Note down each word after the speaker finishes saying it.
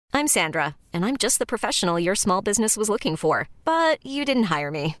I'm Sandra, and I'm just the professional your small business was looking for. But you didn't hire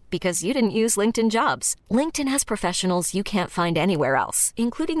me because you didn't use LinkedIn Jobs. LinkedIn has professionals you can't find anywhere else,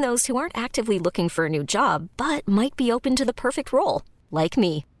 including those who aren't actively looking for a new job, but might be open to the perfect role, like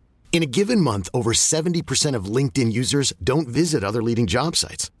me. In a given month, over 70% of LinkedIn users don't visit other leading job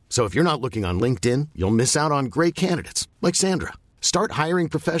sites. So if you're not looking on LinkedIn, you'll miss out on great candidates like Sandra. Start hiring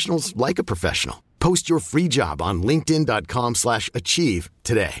professionals like a professional. Post your free job on linkedin.com/achieve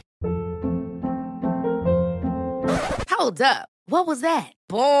today. Hold up. What was that?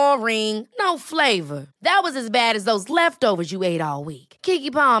 Boring. No flavor. That was as bad as those leftovers you ate all week.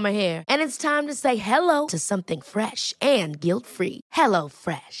 Keke Palmer here, and it's time to say hello to something fresh and guilt-free. Hello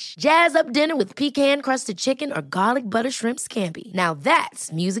Fresh. Jazz up dinner with pecan-crusted chicken or garlic butter shrimp scampi. Now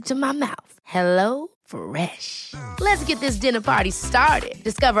that's music to my mouth. Hello Fresh. Let's get this dinner party started.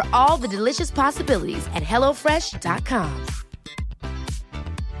 Discover all the delicious possibilities at hellofresh.com.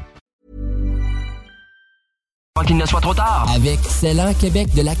 Avant qu'il ne soit trop tard. Avec Cellan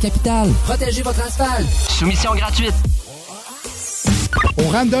Québec de la capitale. Protégez votre asphalte. Soumission gratuite. Au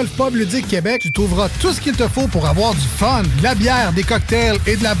Randolph Pub Ludique Québec, tu trouveras tout ce qu'il te faut pour avoir du fun, de la bière, des cocktails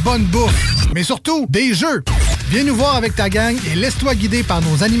et de la bonne bouffe. Mais surtout, des jeux. Viens nous voir avec ta gang et laisse-toi guider par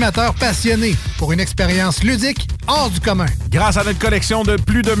nos animateurs passionnés pour une expérience ludique hors du commun. Grâce à notre collection de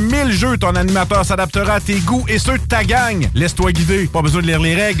plus de 1000 jeux, ton animateur s'adaptera à tes goûts et ceux de ta gang. Laisse-toi guider. Pas besoin de lire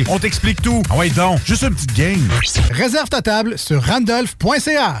les règles. On t'explique tout. Ah ouais donc, juste une petite game. Réserve ta table sur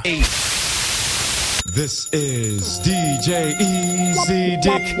randolph.ca. This is DJ Easy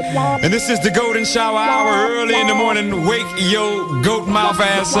Dick, and this is the Golden Shower Hour. Early in the morning, wake your goat mouth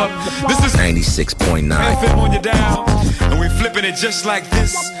ass up. This is 96.9 FM on your dial, and we flipping it just like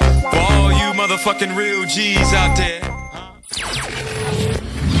this for all you motherfucking real G's out there.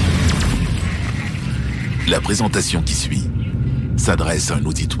 La présentation qui suit s'adresse à un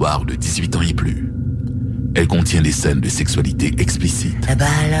auditoire de 18 ans et plus. Elle contient des scènes de sexualité explicite. Eh ben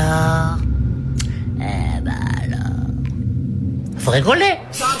alors... Faut rigoler.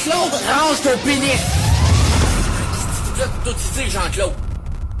 Jean-Claude, range ton pénis. Tout ici, Jean-Claude.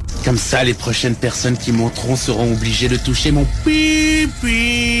 Comme ça, les prochaines personnes qui monteront seront obligées de toucher mon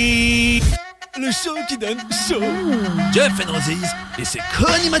pipi. Le show qui donne chaud. Jeff Enrosiz et ses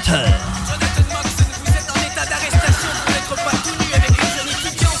co-animateurs. Jonathan Mox, vous êtes en état d'arrestation pour n'être pas tout nu avec les jeunes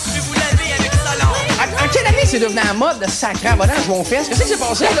étudiants. Je vais vous laver avec talent. En quelle année c'est devenu en mode de sacré en volage mon fesse? Qu'est-ce qui s'est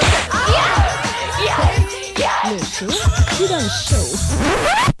passé là? Le show qui donne chaud.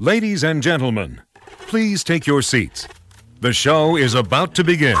 Ladies and gentlemen, please take your seats. The show is about to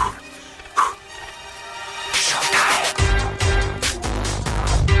begin.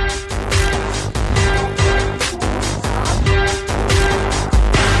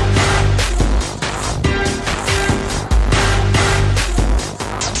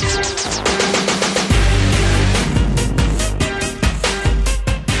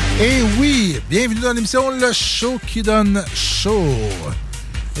 Et oui, bienvenue dans l'émission Le Show qui donne chaud.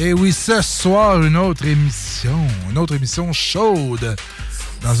 Et oui, ce soir, une autre émission chaude.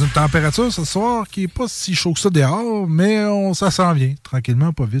 Dans une température ce soir qui n'est pas si chaud que ça dehors, mais ça s'en vient.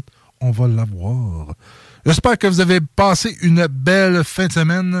 Tranquillement, pas vite, on va l'avoir. J'espère que vous avez passé une belle fin de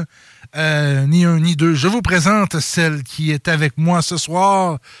semaine. Ni un ni deux. Je vous présente celle qui est avec moi ce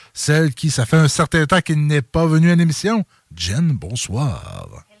soir. Celle qui, ça fait un certain temps qu'elle n'est pas venue à l'émission. Jen,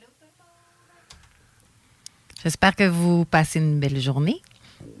 bonsoir. J'espère que vous passez une belle journée.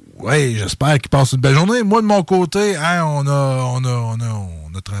 Oui, j'espère qu'il passe une belle journée. Moi, de mon côté, hein, on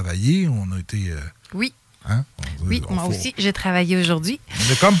a travaillé, on a été... Oui. Hein? Oui, moi aussi, j'ai travaillé aujourd'hui. On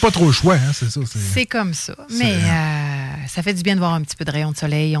n'a comme pas trop le choix, hein, c'est ça. C'est comme ça. Mais ça fait du bien de voir un petit peu de rayon de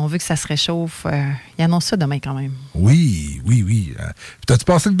soleil. On veut que ça se réchauffe. Il annonce ça demain quand même. Oui. T'as-tu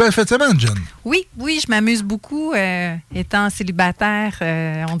passé une belle fête de semaine, Jen? Oui, je m'amuse beaucoup. Étant célibataire,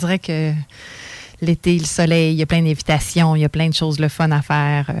 on dirait que... L'été, le soleil, il y a plein d'invitations, il y a plein de choses le fun à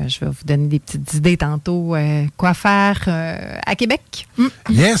faire. Je vais vous donner des petites idées tantôt. Quoi faire à Québec?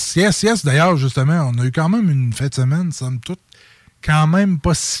 Yes. D'ailleurs, justement, on a eu quand même une fête de semaine, somme toute, quand même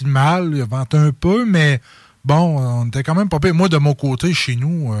pas si mal. Il a venté un peu, mais bon, on était quand même pas pire. Moi, de mon côté, chez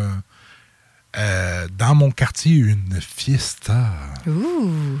nous, dans mon quartier, une fiesta. Ouh.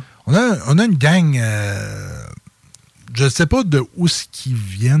 On a une gang... je ne sais pas de où ce qu'ils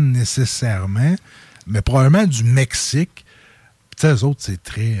viennent nécessairement, mais probablement du Mexique. Tu sais, eux autres, c'est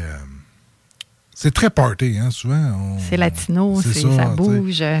C'est très party, hein, souvent. C'est latino, ça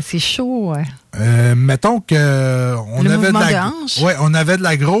bouge, c'est chaud. Mettons que on avait de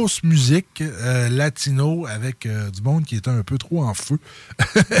la grosse musique latino avec du monde qui était un peu trop en feu.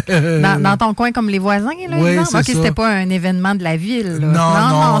 dans ton coin comme les voisins, là? Oui, non? c'est OK, ça. c'était pas un événement de la ville. Là.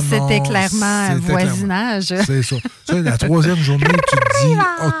 Non, c'était clairement un voisinage. C'est ça. Tu sais, la troisième journée, tu te dis,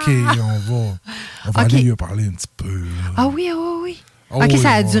 OK, on va aller lui parler un petit peu. Là. Ah oui. Oh, OK, oui,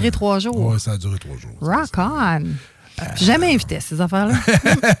 ça a duré 3 jours. Oui, ça a duré 3 jours. Rock on. J'ai jamais invité ces affaires-là.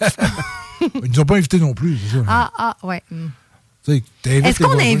 Ils nous ont pas invités non plus, c'est ça. Ouais. Est-ce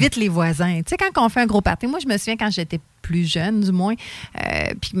qu'on invite les voisins? Tu sais, quand on fait un gros party, moi, je me souviens quand j'étais plus jeune, du moins,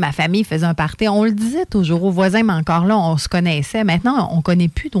 puis ma famille faisait un party, on le disait toujours aux voisins, mais encore là, on se connaissait. Maintenant, on connaît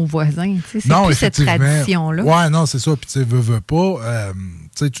plus nos voisins. C'est plus cette tradition-là. Ouais, non, c'est ça. Puis, tu sais, veux pas,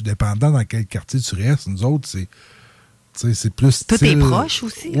 tu sais, tout dépendant dans quel quartier tu restes, nous autres, c'est plus tout est proche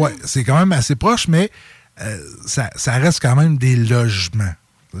aussi. Oui, c'est quand même assez proche, mais ça reste quand même des logements.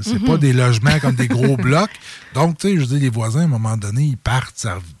 C'est pas des logements comme des gros blocs. Donc, tu sais, je veux dire, les voisins, à un moment donné, ils partent.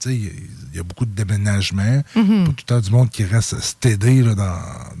 Il y a beaucoup de déménagements. Pas tout le temps du monde qui reste stédé là,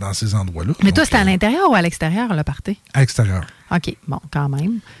 dans ces endroits-là. Mais toi, c'était à l'intérieur ou à l'extérieur, le party? À l'extérieur. OK, bon, quand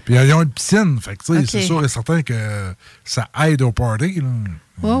même. Puis, ils ont une piscine. Fait que, tu sais, c'est sûr et certain que ça aide au party. Là.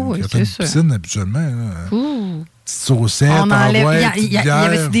 Oui, c'est sûr. Une piscine, habituellement. Là. Ouh. Petite saucette, il y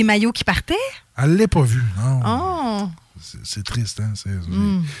avait des maillots qui partaient? Elle ne l'a pas vu, non. Oh! C'est triste, hein?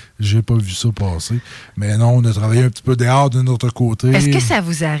 J'ai pas vu ça passer. Mais non, on a travaillé un petit peu dehors de notre côté. Est-ce que ça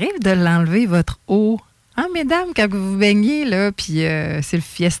vous arrive de l'enlever, votre eau? Hein, mesdames, quand vous baignez, là, puis c'est le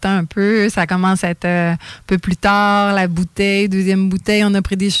fiesta un peu, ça commence à être un peu plus tard, la bouteille, deuxième bouteille, on a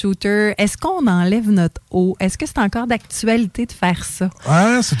pris des shooters. Est-ce qu'on enlève notre eau? Est-ce que c'est encore d'actualité de faire ça?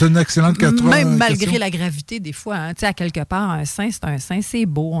 Ouais, c'est une excellente question. Même malgré la gravité, des fois, hein, tu sais, à quelque part, un sein, c'est un sein, c'est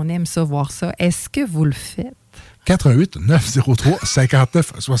beau, on aime ça, voir ça. Est-ce que vous le faites?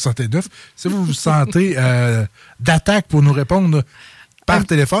 88-903-5969. Si vous vous sentez d'attaque pour nous répondre par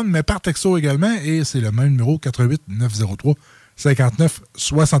téléphone, mais par texto également, et c'est le même numéro,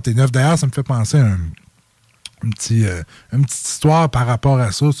 88-903-5969. D'ailleurs, ça me fait penser à une petite histoire par rapport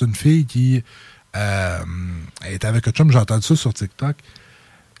à ça. C'est une fille qui est avec un chum, j'ai entendu ça sur TikTok.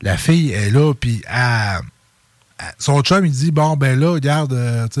 La fille est là, puis son chum, il dit, bon, ben là, regarde,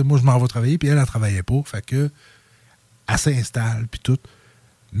 moi, je m'en vais travailler, puis elle travaillait pas, fait que elle s'installe, puis tout.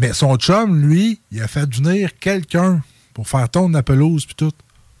 Mais son chum, lui, il a fait venir quelqu'un pour faire tondre la pelouse, puis tout.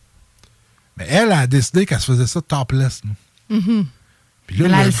 Mais elle a décidé qu'elle se faisait ça topless. Mm-hmm. Puis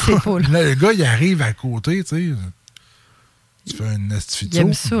là, le gars, il arrive à côté, tu sais. Tu fais une estifito. Il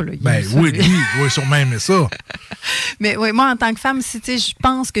aime ça, là. Oui, lui, il doit sûrement aimer ça. Mais oui, moi, en tant que femme, si je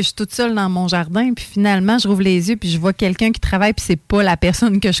pense que je suis toute seule dans mon jardin, puis finalement, je rouvre les yeux, puis je vois quelqu'un qui travaille, puis c'est pas la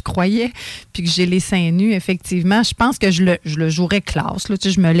personne que je croyais, puis que j'ai les seins nus, effectivement, je pense que je le jouerais classe. Là,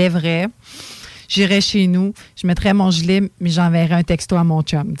 je me lèverais, j'irais chez nous, je mettrais mon gilet, mais j'enverrais un texto à mon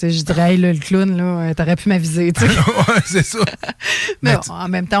chum. Je dirais, hey, là, le clown, là, t'aurais pu m'aviser. Oui, c'est ça. Mais bon, en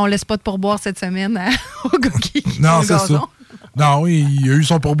même temps, on laisse pas de pourboire cette semaine au gars qui non, c'est ça. Non, oui, il a eu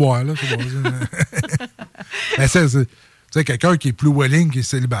son pourboire, là. C'est bon. Mais tu sais, quelqu'un qui est plus willing, qui est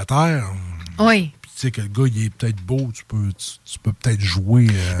célibataire. Oui. Puis tu sais que le gars, il est peut-être beau, tu peux peut-être jouer.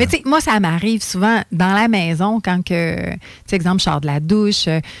 Mais tu sais, moi, ça m'arrive souvent dans la maison quand que, tu sais, exemple, je sors de la douche,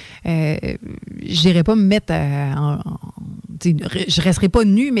 j'irai pas me mettre je resterai pas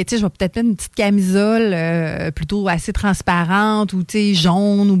nue, mais tu sais, je vais peut-être mettre une petite camisole plutôt assez transparente ou tu sais,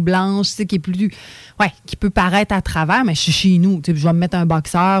 jaune ou blanche, tu sais, qui est plus, qui peut paraître à travers, mais je suis chez nous, tu sais, je vais me mettre un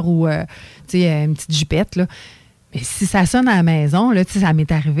boxeur ou tu sais, une petite jupette, là. Mais si ça sonne à la maison, là, ça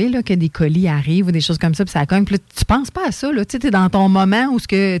m'est arrivé là, que des colis arrivent ou des choses comme ça, puis ça cogne. Puis là, tu penses pas à ça. Tu es dans ton moment où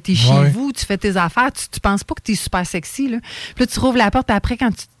tu es chez vous, tu fais tes affaires, tu penses pas que tu es super sexy. Là. Puis là, tu rouvres la porte, puis après,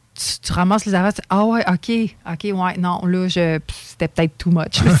 quand tu ramasses les affaires, tu dis, ah ouais, OK, ouais, non, là, c'était peut-être too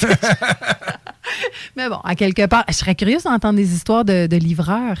much. Mais bon, à quelque part, je serais curieuse d'entendre des histoires de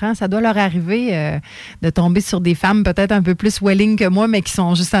livreurs. Hein? Ça doit leur arriver de tomber sur des femmes peut-être un peu plus welling que moi, mais qui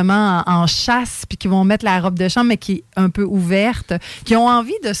sont justement en chasse, puis qui vont mettre la robe de chambre, mais qui est un peu ouverte, qui ont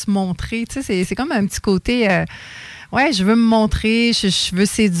envie de se montrer. Tu sais, c'est comme un petit côté... je veux me montrer, je veux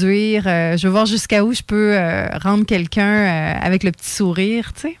séduire, je veux voir jusqu'à où je peux rendre quelqu'un avec le petit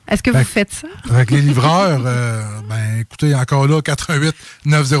sourire, tu sais. Est-ce que vous faites ça? Avec les livreurs, écoutez, encore là,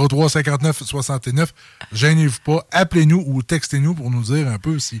 88-903-5969, gênez-vous pas, appelez-nous ou textez-nous pour nous dire un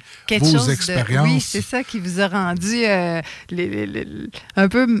peu si vos expériences... Oui, c'est ça qui vous a rendu un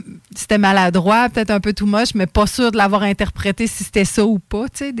peu, c'était maladroit, peut-être un peu too much, mais pas sûr de l'avoir interprété si c'était ça ou pas,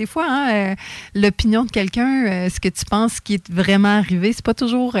 tu sais. Des fois, hein, l'opinion de quelqu'un, ce que tu tu penses qui est vraiment arrivé. C'est pas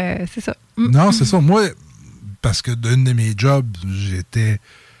toujours... c'est ça. Non, c'est ça. Moi, parce que d'un de mes jobs, j'étais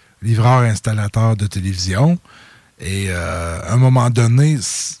livreur-installateur de télévision. Et à un moment donné,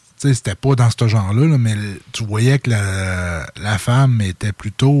 c'était pas dans ce genre-là, là, mais tu voyais que la femme était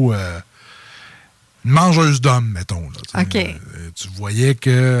plutôt une mangeuse d'hommes, mettons. Là, OK. Tu voyais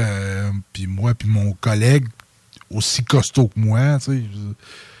que puis moi puis mon collègue, aussi costaud que moi,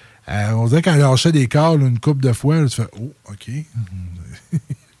 on dirait qu'elle lâchait des câbles une couple de fois, là, tu fais « Oh, OK. »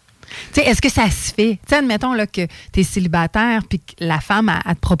 Tu sais, est-ce que ça se fait? Tu sais, admettons là, que tu es célibataire puis que la femme,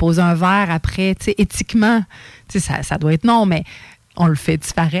 elle te propose un verre après, tu sais, éthiquement, tu sais, ça doit être non, mais on le fait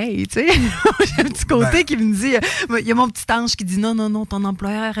pareil, tu sais. J'ai un petit côté qui me dit, il y a mon petit ange qui dit non, ton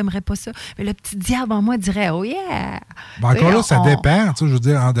employeur aimerait pas ça. Mais le petit diable en moi dirait, oh yeah! Ben encore là, ça dépend, tu sais, je veux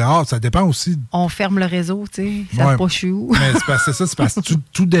dire, en dehors, ça dépend aussi. On ferme le réseau, tu sais, ils savent pas je suis où. Mais c'est parce que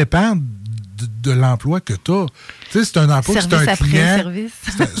tout dépend de l'emploi que tu as. Tu sais, c'est un emploi, c'est un client.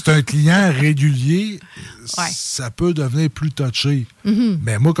 C'est un client régulier, ça peut devenir plus touché. Mm-hmm.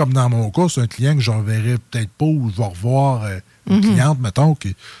 Mais moi, comme dans mon cas, c'est un client que je ne reverrai peut-être pas ou je vais revoir une cliente, mettons, que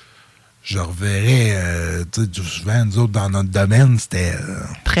je reverrai, tu sais, souvent, nous autres, dans notre domaine, c'était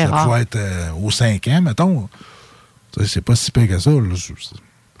très rare. Ça pouvait être aux 5 ans, mettons. Tu sais, c'est pas si pire que ça. Là.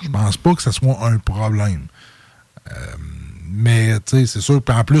 Je pense pas que ça soit un problème. Mais, tu sais, c'est sûr.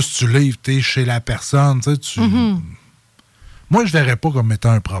 Puis en plus, tu livres, tu es chez la personne, tu sais, Moi, je verrais pas comme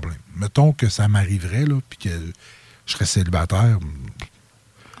étant un problème. Mettons que ça m'arriverait, là, puis que je serais célibataire.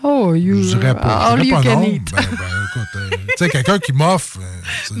 Oh, je dirais pas, non. Écoute, tu sais, quelqu'un qui m'offre...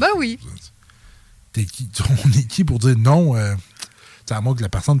 ben oui. On est qui pour dire non? À moins que la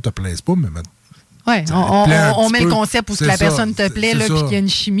personne ne te plaise pas, mais... Oui, on met le concept où la personne te plaît, puis qu'il y a une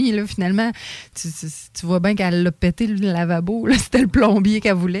chimie, là, finalement. Tu vois bien qu'elle l'a pété le lavabo. Là, c'était le plombier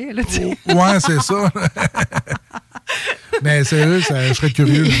qu'elle voulait. Là, ouais, c'est ça. Mais sérieux, je serais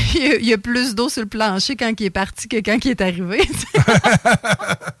curieux. Il y a plus d'eau sur le plancher quand il est parti que quand il est arrivé.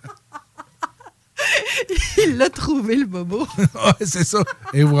 Il l'a trouvé, le bobo. Ouais, c'est ça.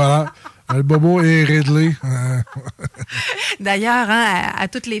 Et voilà. Le bobo est réglé. D'ailleurs, hein, à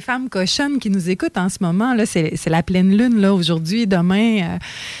toutes les femmes cochonnes qui nous écoutent en ce moment, là, c'est la pleine lune là, aujourd'hui, demain.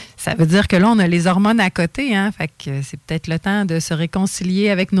 Ça veut dire que là, on a les hormones à côté. Hein, fait que c'est peut-être le temps de se réconcilier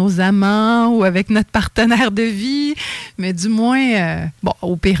avec nos amants ou avec notre partenaire de vie. Mais du moins, bon,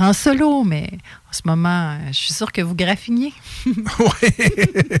 au pire en solo, mais en ce moment, je suis sûre que vous graffiniez. Oui.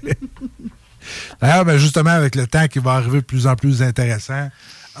 D'ailleurs, ben justement, avec le temps qui va arriver de plus en plus intéressant,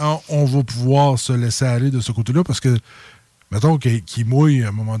 on va pouvoir se laisser aller de ce côté-là parce que, mettons, qu'il mouille à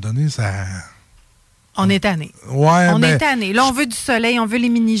un moment donné, ça... On est tanné. Ouais, on est tanné. Là, on veut du soleil, on veut les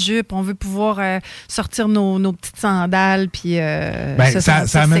mini-jupes, on veut pouvoir sortir nos petites sandales. Puis,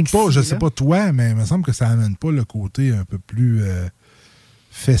 ça amène sexy, pas, je là. sais pas toi, mais il me semble que ça amène pas le côté un peu plus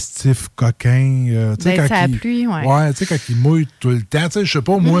festif, coquin. Ben, ça pluie, ouais. Ouais, tu sais, quand il mouille tout le temps. Tu sais, je sais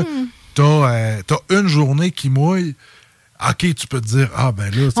pas, moi, t'as une journée qui mouille. OK, tu peux te dire, ah ben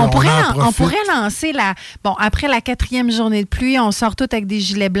là, on pourrait lancer Bon, après la 4e journée de pluie, on sort tout avec des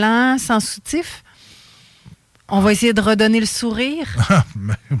gilets blancs, sans soutif. On va essayer de redonner le sourire.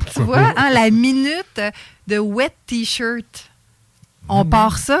 Tu vois, hein, la minute de wet T-shirt. On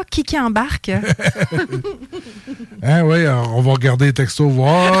part ça. Qui embarque? Hein, oui, on va regarder les textos,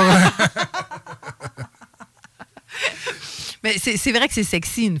 voir. Mais c'est vrai que c'est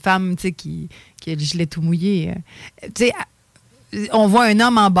sexy, une femme qui a le gilet tout mouillé. Tu sais, on voit un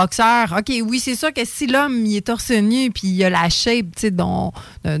homme en boxeur. OK, oui, c'est sûr que si l'homme il est torse nu puis il a la shape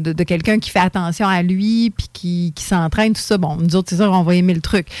de quelqu'un qui fait attention à lui puis qui s'entraîne, tout ça, bon, nous autres, c'est sûr, on va aimer le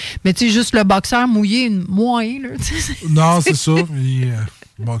truc. Mais tu sais, juste le boxeur mouillé, moins, là. Non, c'est ça. Le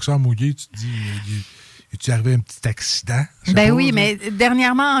boxeur mouillé, tu te dis... Es-tu arrivé à un petit accident? Ben oui, mais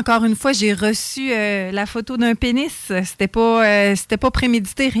dernièrement, encore une fois, j'ai reçu la photo d'un pénis. C'était pas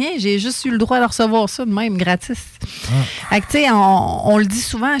prémédité, rien. J'ai juste eu le droit de recevoir ça de même, gratis. Fait que, tu sais, on le dit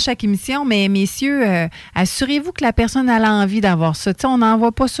souvent à chaque émission, mais messieurs, assurez-vous que la personne a l'envie d'avoir ça. Tu sais, on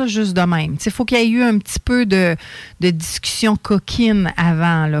n'envoie pas ça juste de même. Il faut qu'il y ait eu un petit peu de discussion coquine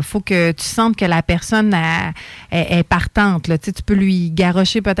avant. Il faut que tu sentes que la personne est partante. Là. Tu peux lui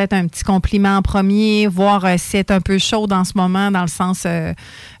garrocher peut-être un petit compliment en premier, voir si elle est un peu chaude en ce moment, dans le sens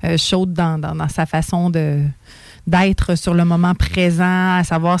chaude dans sa façon d'être sur le moment présent, à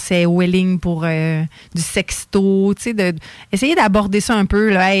savoir si elle est willing pour du sexto, tu sais, essayer d'aborder ça un peu,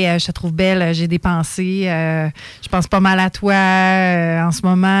 là, hey, je te trouve belle, j'ai des pensées, je pense pas mal à toi, en ce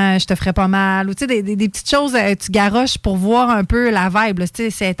moment, je te ferais pas mal, ou tu sais, des petites choses, tu garoches pour voir un peu la vibe, là, tu sais,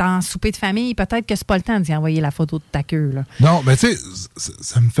 c'est en souper de famille, peut-être que c'est pas le temps d'y envoyer la photo de ta queue, là. Non, mais tu sais,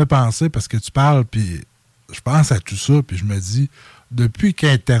 ça me fait penser, parce que tu parles, puis je pense à tout ça, puis je me dis, depuis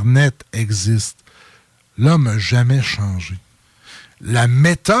qu'Internet existe, l'homme n'a jamais changé. La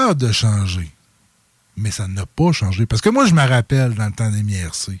méthode a changé, mais ça n'a pas changé. Parce que moi, je me rappelle dans le temps des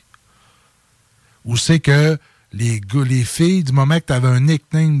MIRC, où c'est que les filles, du moment que tu avais un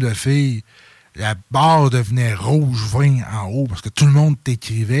nickname de fille, la barre devenait rouge vin en haut, parce que tout le monde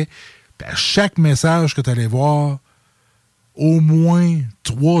t'écrivait. Puis à chaque message que tu allais voir, au moins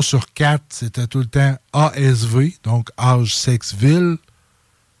 3 sur 4, c'était tout le temps ASV, donc âge, sexe, ville.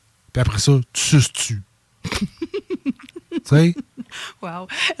 Puis après ça, tu suces-tu. Tu sais? Wow.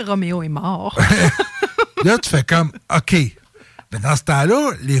 Roméo est mort. Là, tu fais comme, OK. Mais dans ce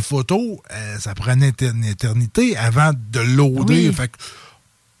temps-là, les photos, ça prenait une éternité avant de loader. Oui. Fait que,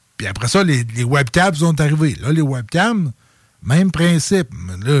 puis après ça, les webcams sont arrivés. Là, les webcams, même principe.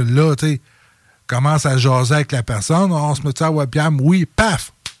 Là tu sais, commence à jaser avec la personne. On se met ça à la webcam. Oui,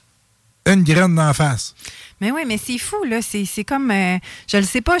 paf! Une graine d'en face. Mais oui, mais c'est fou, là. C'est comme... je le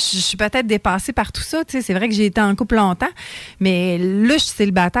sais pas, je suis peut-être dépassée par tout ça. Tu sais, c'est vrai que j'ai été en couple longtemps, mais là, je suis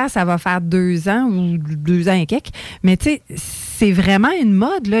célibataire, ça va faire 2 ans ou 2 ans et quelques. Mais tu sais, c'est vraiment une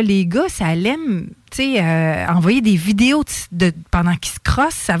mode, là. Les gars, ça l'aime, tu sais, envoyer des vidéos pendant qu'ils se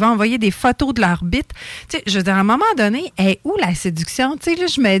crossent, ça va envoyer des photos de leur bite. Tu sais, je veux dire, à un moment donné, où la séduction? Tu sais, là,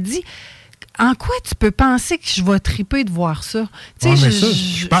 je me dis... En quoi tu peux penser que je vais triper de voir ça? Tu sais,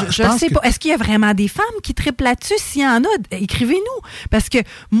 je ne sais pas. Est-ce qu'il y a vraiment des femmes qui trippent là-dessus? S'il y en a, écrivez-nous. Parce que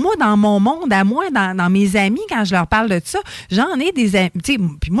moi, dans mon monde, à moi, dans mes amis, quand je leur parle de ça, j'en ai des amis.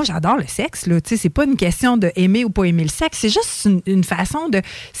 Puis moi, j'adore le sexe. Là, c'est pas une question de aimer ou pas aimer le sexe. C'est juste une façon de...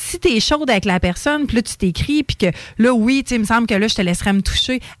 Si t'es chaude avec la personne, puis là, tu t'écris, puis que là, oui, il me semble que là, je te laisserais me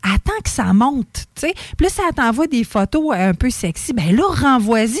toucher. Attends que ça monte. Puis là, ça t'envoie des photos un peu sexy. Ben là,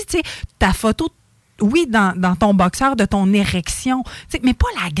 renvoie-y, ta photo, oui, dans ton boxeur de ton érection, mais pas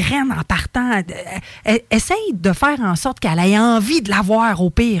la graine en partant. Essaye de faire en sorte qu'elle ait envie de l'avoir au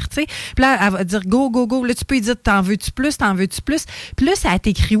pire. Puis là, elle va dire go, go, go. Là, tu peux lui dire t'en veux-tu plus, t'en veux-tu plus. Puis là, ça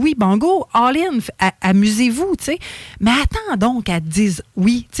t'écrit oui, bon, go, all in, amusez-vous. Mais attends donc qu'elle te dise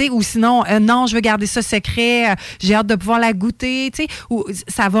oui. Ou sinon, non, je veux garder ça secret, j'ai hâte de pouvoir la goûter. Ou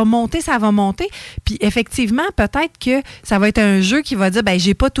ça va monter. Puis effectivement, peut-être que ça va être un jeu qui va dire ben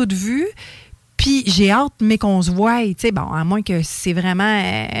j'ai pas tout vu. Puis j'ai hâte, mais qu'on se voie, bon, à moins que c'est vraiment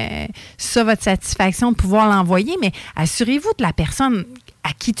ça votre satisfaction de pouvoir l'envoyer, mais assurez-vous de la personne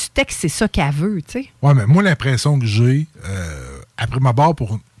à qui tu textes, c'est ça qu'elle veut, tu sais. Oui, mais moi, l'impression que j'ai, après ma barre,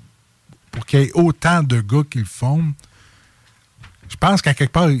 pour qu'il y ait autant de gars qui le font, je pense qu'à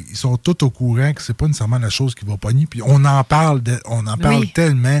quelque part, ils sont tous au courant que c'est pas nécessairement la chose qui va pogner, puis on en parle oui.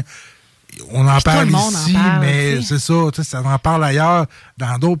 tellement... On en parle ici, mais aussi. c'est ça, ça en parle ailleurs.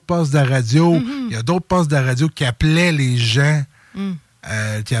 Dans d'autres postes de radio, il y a d'autres postes de radio qui appelaient les gens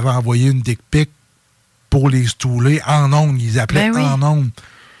qui avaient envoyé une dick pic pour les stouler en ondes. Ils appelaient en ondes.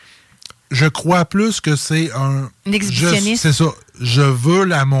 Je crois plus que c'est un exhibitionniste. C'est ça. Je veux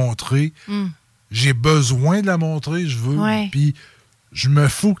la montrer. J'ai besoin de la montrer. Je veux. Puis je me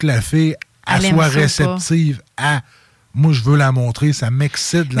fous que la fille soit réceptive à... Moi, je veux la montrer. Ça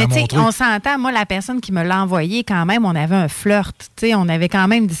m'excite de la montrer. On s'entend. Moi, la personne qui me l'a envoyé, quand même, on avait un flirt. On avait quand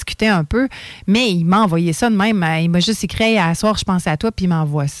même discuté un peu. Mais il m'a envoyé ça de même. Il m'a juste écrit « à soir, je pense à toi », puis il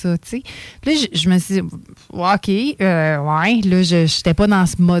m'envoie ça. T'sais. Là, je me suis dit « OK, ouais. » Là, je n'étais pas dans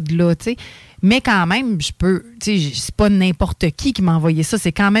ce mode-là. T'sais. Mais quand même, je peux... C'est pas n'importe qui m'a envoyé ça.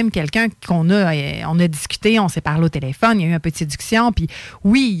 C'est quand même quelqu'un on a discuté, on s'est parlé au téléphone, il y a eu un peu de séduction. Puis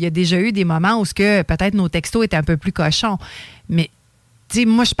oui, il y a déjà eu des moments où peut-être nos textos étaient un peu plus cochons. Mais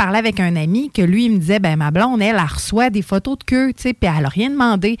moi, je parlais avec un ami que lui, il me disait, ben ma blonde, elle reçoit des photos de queue, puis elle n'a rien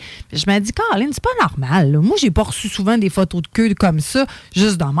demandé. Puis je me dis, Caroline, c'est pas normal. Là. Moi, j'ai pas reçu souvent des photos de queue comme ça,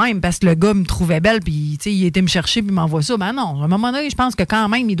 juste de même, parce que le gars me trouvait belle, puis il était me chercher, puis il m'envoie ça. Ben non, à un moment donné, je pense que quand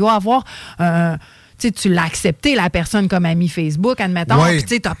même, il doit avoir... tu l'as accepté, la personne, comme amie Facebook, admettons,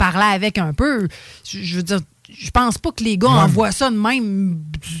 puis tu as parlé avec un peu. Je veux dire, je pense pas que les gars envoient ça de même...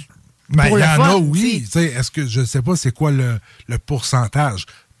 Ben, il y en a, oui. Est-ce que je ne sais pas c'est quoi le pourcentage.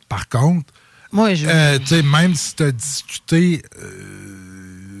 Par contre, moi, même si tu as discuté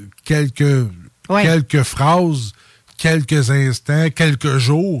quelques phrases, quelques instants, quelques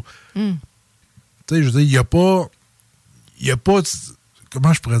jours, je veux dire, il n'y a pas...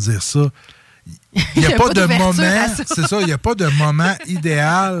 Comment je pourrais dire ça? Il n'y a pas de moment... C'est ça, il n'y a pas de moment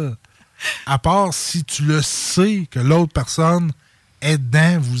idéal, à part si tu le sais que l'autre personne... est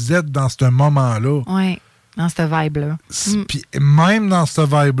dedans, vous êtes dans ce moment-là. Oui, dans cette vibe-là. Puis même dans cette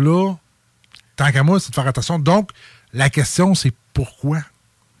vibe-là, tant qu'à moi, c'est de faire attention. Donc, la question, c'est pourquoi?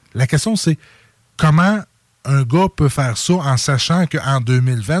 La question, c'est comment un gars peut faire ça en sachant qu'en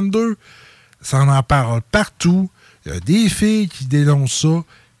 2022, Ça en parle partout. Il y a des filles qui dénoncent ça.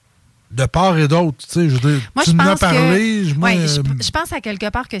 De part et d'autre, tu sais, je veux dire, moi, tu m'en as parlé. Je pense à quelque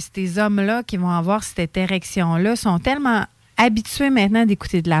part que ces hommes-là qui vont avoir cette érection-là sont tellement habitués maintenant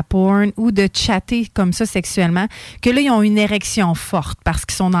d'écouter de la porn ou de chatter comme ça sexuellement, que là, ils ont une érection forte parce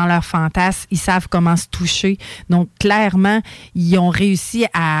qu'ils sont dans leur fantasme, ils savent comment se toucher. Donc, clairement, ils ont réussi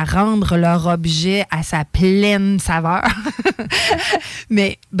à rendre leur objet à sa pleine saveur.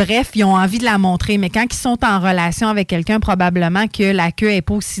 Mais bref, ils ont envie de la montrer. Mais quand ils sont en relation avec quelqu'un, probablement que la queue n'est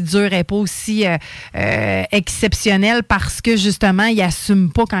pas aussi dure, n'est pas aussi exceptionnelle parce que, justement, il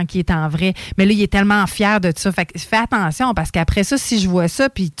n'assume pas quand il est en vrai. Mais là, il est tellement fier de ça. Fait que fais attention parce qu'après ça, si je vois ça,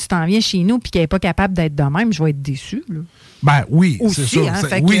 puis tu t'en viens chez nous, puis qu'elle n'est pas capable d'être de même, je vais être déçu. Là. Ben oui, aussi, c'est sûr. Hein,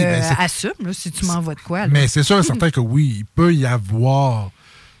 fait oui, que, assume là, si tu m'envoies de quoi. Là. Mais c'est sûr et certain que oui, il peut y avoir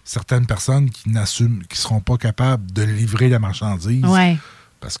certaines personnes qui n'assument, qui ne seront pas capables de livrer la marchandise. Ouais.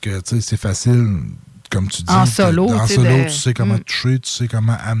 Parce que, tu sais, c'est facile, comme tu dis. En solo, tu sais comment toucher, tu sais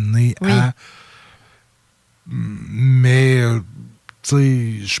comment amener à... Mais... tu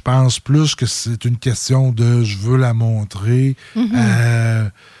sais, je pense plus que c'est une question de je veux la montrer.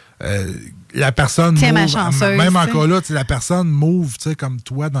 La personne Tiens, move, ma chanceuse, même encore là, la personne move, tu sais, comme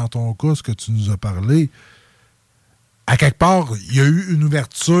toi dans ton cas, ce que tu nous as parlé. À quelque part, il y a eu une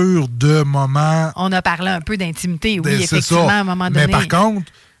ouverture de moment. On a parlé un peu d'intimité, oui, effectivement, à un moment donné. Mais par contre,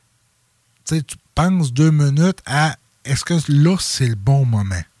 tu sais, tu penses 2 minutes à est-ce que là, c'est le bon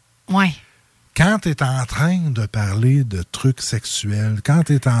moment? Oui. Quand tu es en train de parler de trucs sexuels, quand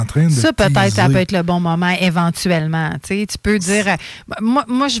tu es en train de ça, peut-être, teaser, ça peut être le bon moment, éventuellement. Tu peux dire...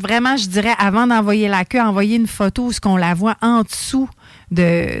 Moi, je dirais, avant d'envoyer la queue, envoyer une photo où on la voit en dessous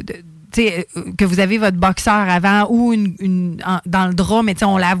que vous avez votre boxeur avant ou dans le drap, mais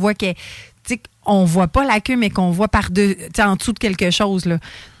on la voit on voit pas la queue, mais qu'on voit en dessous de quelque chose. Là.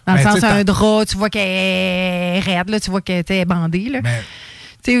 Dans le sens, un drap, tu vois qu'elle est raide, là, tu vois qu'elle est bandée. Là.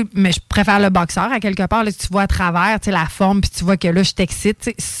 Mais je préfère le boxeur à quelque part. Là, tu vois à travers la forme, puis tu vois que là, je t'excite.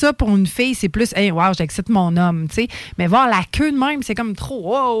 T'sais. Ça, pour une fille, c'est plus, hey, wow, j'excite mon homme. T'sais. Mais voir la queue de même, c'est comme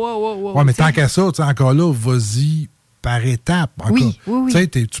trop. Wow. Ouais, mais tant qu'à ça, encore là, vas-y par étapes. Oui.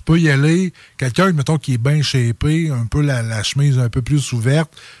 Tu peux y aller. Quelqu'un, mettons, qui est bien shapé, un peu la chemise un peu plus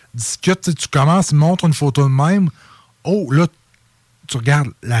ouverte, discute, tu commences, il montre une photo de même. Oh, là, tu regardes,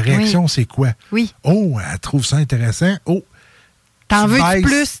 la réaction, c'est quoi? Oui. Oh, elle trouve ça intéressant. Oh, t'en veux du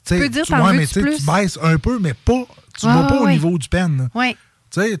plus? Tu peux dire t'en veux du plus? Tu baisses un peu, mais pas. Tu ne vas pas au niveau du pen. Oui.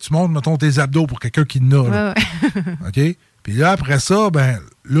 Tu sais, tu montres, mettons, tes abdos pour quelqu'un qui en a. OK? Puis là, après ça,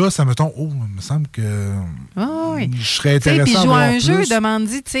 ça me tombe. Oh, il me semble que je serais intéressé puis à jouer voir un jeu, plus.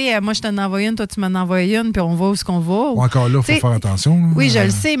 demande-y, tu sais, moi, je t'en envoie une, toi, tu m'en envoies une, puis on va où ce qu'on va. Ou encore là, il faut faire attention. Là. Oui, je le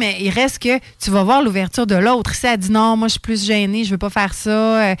sais, mais il reste que tu vas voir l'ouverture de l'autre. Si elle dit non, moi, je suis plus gênée, je veux pas faire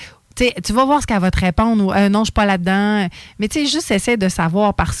ça. Tu vas voir ce qu'elle va te répondre ou non, je suis pas là-dedans. Mais tu sais, juste essaie de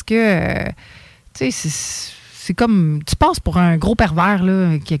savoir parce que c'est comme tu passes pour un gros pervers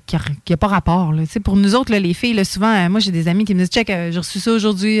là, qui a pas rapport. Là. Pour nous autres, là, les filles, là, souvent, moi j'ai des amis qui me disent check, j'ai reçu ça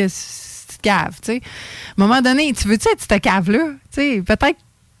aujourd'hui, tu te caves. À un moment donné, tu veux-tu être cette cave-là? Peut-être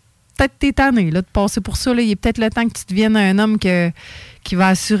t'es tanné là, de passer pour ça. Là. Il est peut-être le temps que tu deviennes un homme qui va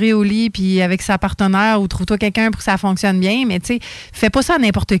assurer au lit puis avec sa partenaire ou trouve-toi quelqu'un pour que ça fonctionne bien, mais fais pas ça à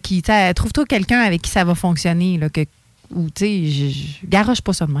n'importe qui. Trouve-toi quelqu'un avec qui ça va fonctionner, là, ou je garoche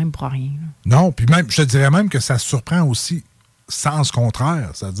pas ça de même pour rien. Là. Non, puis même, je te dirais même que ça surprend aussi sens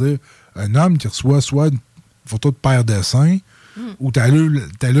contraire, c'est-à-dire un homme qui reçoit soit une photo de paire de seins ou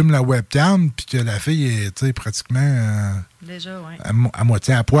t'allumes la webcam puis que la fille est pratiquement déjà, ouais. à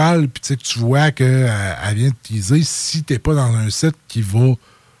moitié à poil, puis que tu vois qu'elle vient de teaser. Si t'es pas dans un site qui va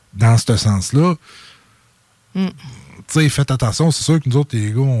dans ce sens-là, faites attention. C'est sûr que nous autres,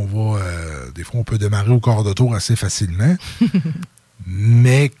 les gars, on va des fois, on peut démarrer au quart de tour assez facilement.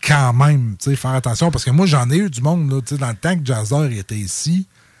 Mais quand même, faire attention. Parce que moi, j'en ai eu du monde, là, dans le temps que Jazzer était ici.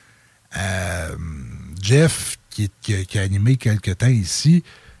 Jeff, qui a animé quelque temps ici,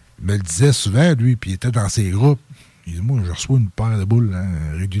 me le disait souvent, lui, puis il était dans ses groupes. Il dit, moi, je reçois une paire de boules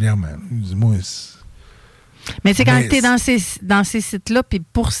régulièrement. Il dit, moi, mais quand tu es dans ces sites-là, puis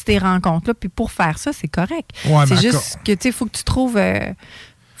pour ces rencontres-là, puis pour faire ça, c'est correct. Ouais, c'est juste que, il faut que tu trouves... la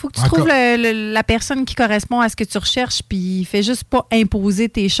personne qui correspond à ce que tu recherches, puis fais juste pas imposer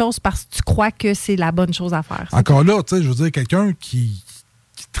tes choses parce que tu crois que c'est la bonne chose à faire. Encore là, je veux dire, quelqu'un qui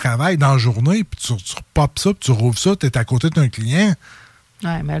travaille dans la journée, puis tu repopes ça, puis tu rouvres ça, tu es à côté d'un client. Oui,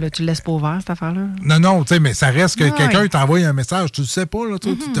 mais là, tu le laisses pas ouvert, cette affaire-là. Non, mais ça reste que quelqu'un t'envoie un message, tu le sais pas, là,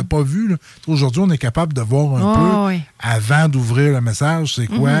 tu t'as pas vu. Là. Aujourd'hui, on est capable de voir un peu, avant d'ouvrir le message, c'est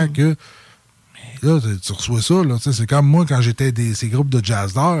quoi que... Mais là, tu reçois ça, là, c'est comme moi, quand j'étais ces groupes de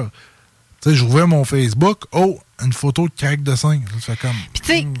jazz d'heure, Tu sais, j'ouvrais mon Facebook, une photo de craque de sein. Ça fait comme... Puis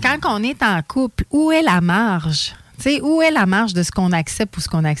tu sais, quand on est en couple, où est la marge? T'sais, où est la marge de ce qu'on accepte ou ce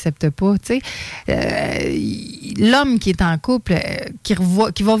qu'on n'accepte pas? L'homme qui est en couple, qui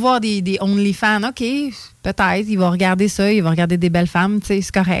va voir des OnlyFans, OK, peut-être, il va regarder ça, il va regarder des belles femmes, c'est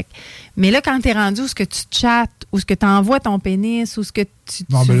correct. Mais là, quand t'es rendu où ce que tu chattes, où ce que tu envoies ton pénis, où ce que tu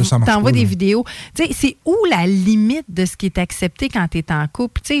t'envoies des vidéos, c'est où la limite de ce qui est accepté quand tu es en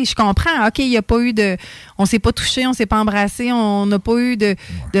couple? Je comprends, OK, il n'y a pas eu de... On s'est pas touché, on s'est pas embrassé, on n'a pas eu de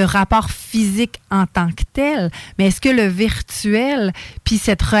rapport physique en tant que tel, mais est-ce que le virtuel, puis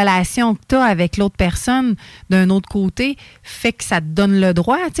cette relation que tu as avec l'autre personne d'un autre côté, fait que ça te donne le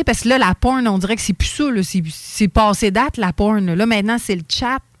droit? Parce que là, la porn, on dirait que c'est plus ça, là, c'est passé date, la porn. Là, maintenant, c'est le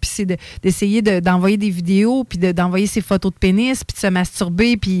chat, puis c'est d'essayer d'envoyer des vidéos, puis d'envoyer ses photos de pénis, puis de se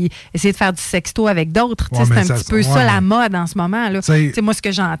masturber, puis essayer de faire du sexto avec d'autres. Ouais, c'est un petit peu ça la mode en ce moment. Là. Moi, ce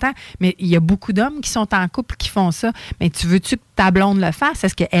que j'entends, mais il y a beaucoup d'hommes qui sont en couple qui font ça. Mais tu veux-tu que ta blonde le fasse?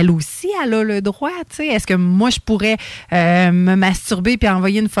 Est-ce qu'elle aussi, elle a le droit? T'sais? Est-ce que moi, je pourrais me masturber puis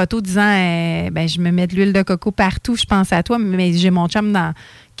envoyer une photo disant je me mets de l'huile de coco partout, je pense à toi, mais j'ai mon chum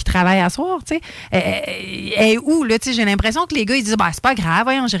qui travaille à soir, tu sais. Et où, là, tu sais, j'ai l'impression que les gars, ils disent, c'est pas grave,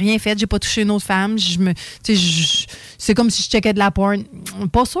 voyons, j'ai rien fait, j'ai pas touché une autre femme, c'est comme si je checkais de la porn.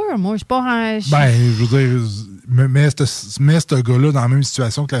 Pas sûr, moi, je suis pas... je veux dire, mets ce gars-là dans la même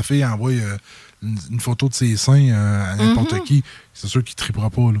situation que la fille envoie une photo de ses seins à n'importe qui, c'est sûr qu'il tripera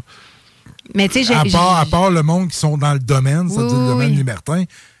pas, là. Mais tu sais, à part le monde qui sont dans le domaine, c'est-à-dire le domaine libertin,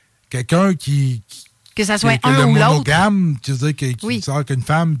 quelqu'un qui que ça soit un ou l'autre. Monogame, tu veux dire, qui sort qu'une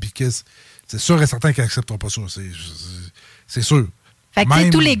femme, puis que c'est sûr et certain qu'il n'acceptera pas ça. C'est sûr. Fait que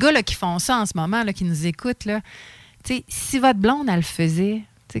tous les gars là, qui font ça en ce moment, là, qui nous écoutent, là, si votre blonde, elle le faisait,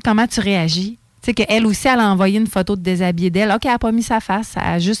 comment tu réagis? Qu'elle aussi, elle a envoyé une photo de déshabillé d'elle. OK, elle n'a pas mis sa face, elle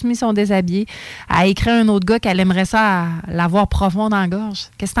a juste mis son déshabillé. Elle a écrit à un autre gars qu'elle aimerait ça l'avoir profond dans la gorge.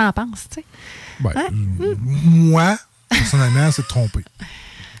 Qu'est-ce que t'en penses? Moi, personnellement, c'est de tromper.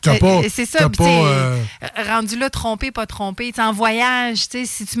 C'est ça, rendu là, trompé, pas trompé. En voyage,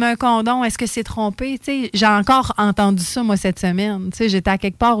 si tu mets un condom, est-ce que c'est trompé? J'ai encore entendu ça, moi, cette semaine. J'étais à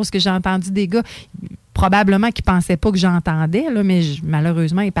quelque part où j'ai entendu des gars, probablement qui ne pensaient pas que j'entendais, là, mais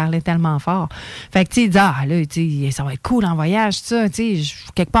malheureusement, ils parlaient tellement fort. Fait que, ils disaient, ça va être cool en voyage, ça.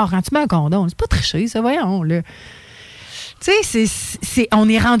 Quelque part, quand tu mets un condom, c'est pas tricher, ça, voyons, là. On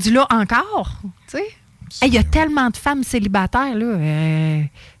est rendu là encore, tu sais. Il y a tellement de femmes célibataires, là.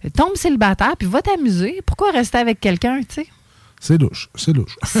 Tombe célibataire, puis va t'amuser. Pourquoi rester avec quelqu'un, tu sais? C'est louche. C'est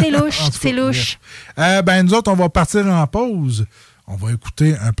louche. Nous autres, on va partir en pause. On va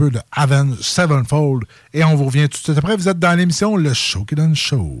écouter un peu de Avenged Sevenfold et on vous revient tout de suite après. Vous êtes dans l'émission Le Show qui donne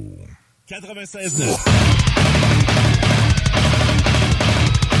show. 96.9.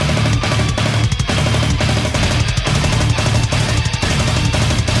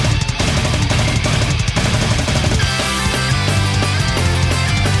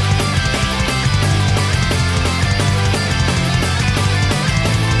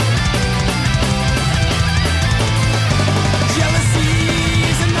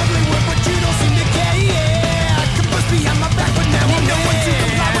 Behind my back, but now I'm no one to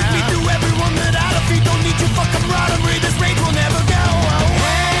comply with me. Through everyone that I defeat, don't need you, fuck, I'm right, I'm ready.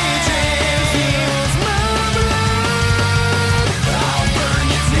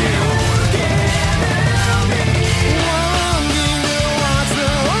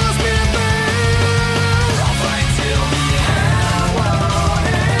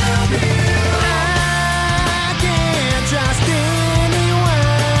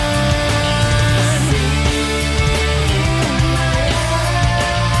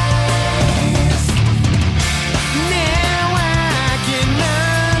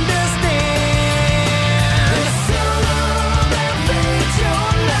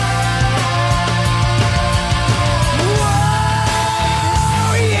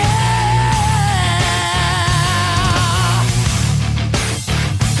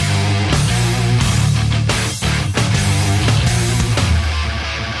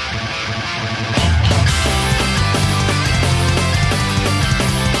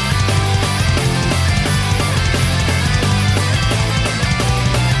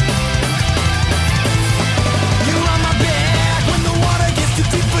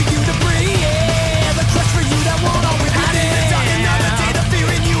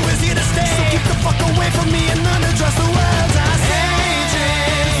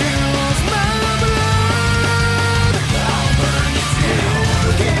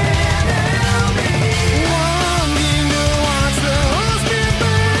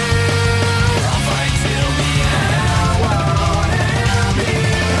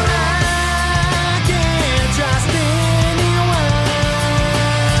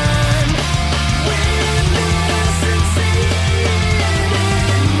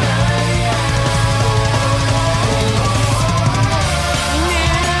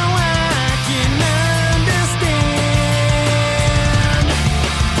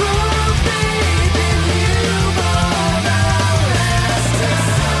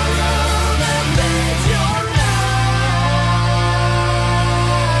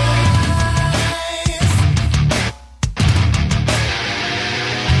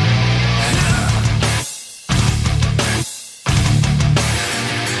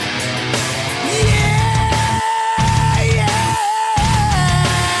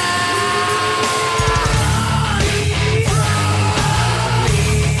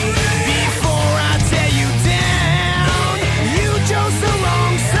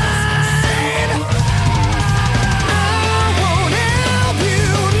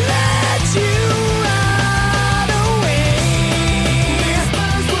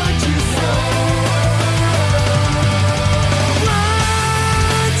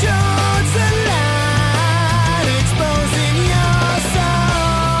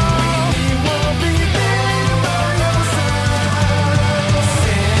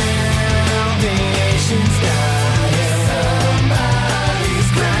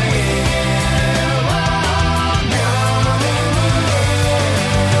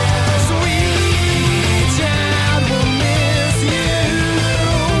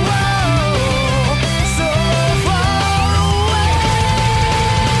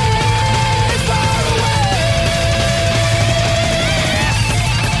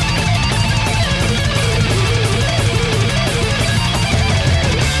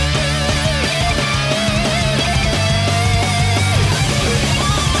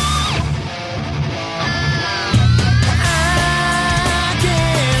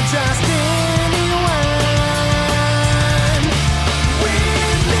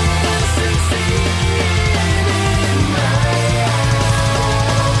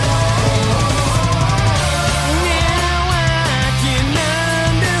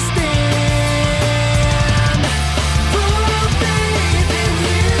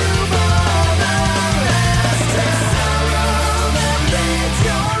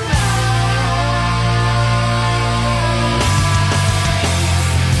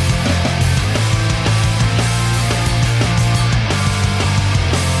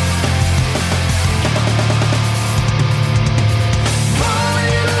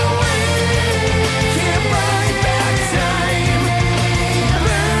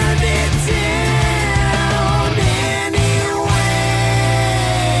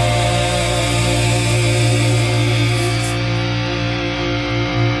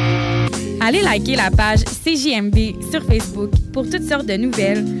 Allez liker la page CJMD sur Facebook pour toutes sortes de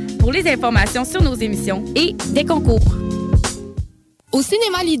nouvelles, pour les informations sur nos émissions et des concours. Au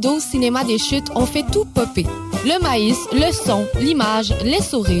Cinéma Lido, Cinéma des Chutes, on fait tout popper. Le maïs, le son, l'image, les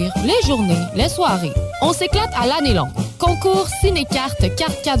sourires, les journées, les soirées. On s'éclate à l'année longue. Concours, ciné-cartes,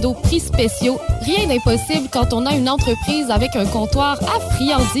 cartes cadeaux, prix spéciaux. Rien d'impossible quand on a une entreprise avec un comptoir à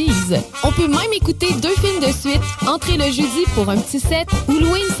friandises. On peut même écouter 2 films de suite, entrer le jeudi pour un petit set ou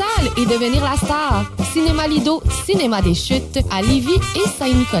louer une salle et devenir la star. Cinéma Lido, Cinéma des Chutes, à Lévis et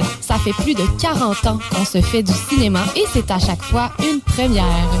Saint-Nicolas. Ça fait plus de 40 ans qu'on se fait du cinéma et c'est à chaque fois une première.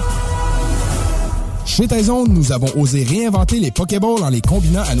 Chez Taizone, nous avons osé réinventer les Pokéballs en les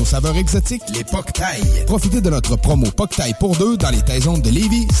combinant à nos saveurs exotiques, les Pok-Tailles. Profitez de notre promo Pok-Tailles pour 2 dans les Taizones de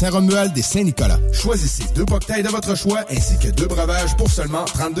Lévis, Saint-Romuald et Saint-Nicolas. Choisissez 2 Pok-Tailles de votre choix ainsi que 2 breuvages pour seulement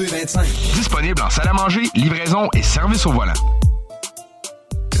 32,25. Disponible en salle à manger, livraison et service au volant.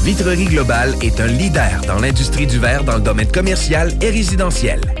 Vitrerie Globale est un leader dans l'industrie du verre dans le domaine commercial et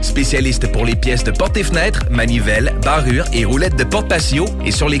résidentiel. Spécialiste pour les pièces de portes et fenêtres, manivelles, barrures et roulettes de porte-patio et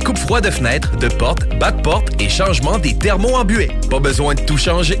sur les coupes froides de fenêtres, de portes, bas de porte et changement des thermos en buée. Pas besoin de tout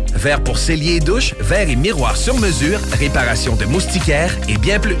changer. Verre pour cellier et douche, verre et miroirs sur mesure, réparation de moustiquaires et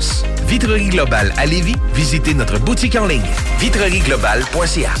bien plus. Vitrerie Globale à Lévis, visitez notre boutique en ligne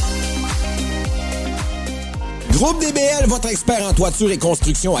vitrerieglobale.ca. Groupe DBL, votre expert en toiture et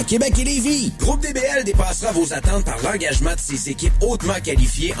construction à Québec et Lévis. Groupe DBL dépassera vos attentes par l'engagement de ses équipes hautement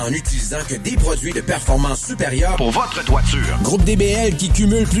qualifiées en utilisant que des produits de performance supérieure pour votre toiture. Groupe DBL qui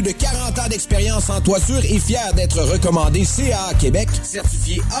cumule plus de 40 ans d'expérience en toiture est fier d'être recommandé CAA Québec,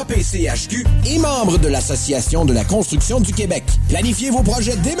 certifié APCHQ et membre de l'Association de la construction du Québec. Planifiez vos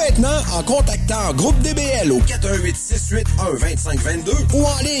projets dès maintenant en contactant Groupe DBL au 418-681-2522 ou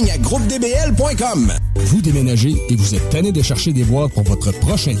en ligne à groupedbl.com. Vous déménagez et vous êtes tanné de chercher des boîtes pour votre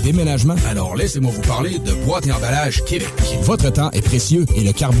prochain déménagement? Alors laissez-moi vous parler de Boîte et Emballage Québec. Votre temps est précieux et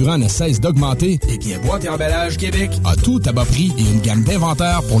le carburant ne cesse d'augmenter. Eh bien, Boîte et Emballage Québec a tout à bas prix et une gamme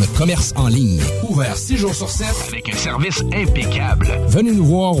d'inventaires pour le commerce en ligne. Ouvert 6 jours sur 7 avec un service impeccable. Venez nous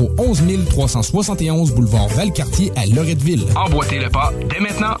voir au 11 371 boulevard Valcartier à Loretteville. Emboîtez le pas dès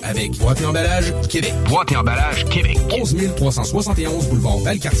maintenant avec Boîte et Emballage Québec. Boîte et Emballage Québec. 11 371 boulevard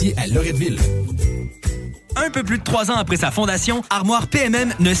Valcartier à Loretteville. Un peu plus de 3 ans après sa fondation, Armoire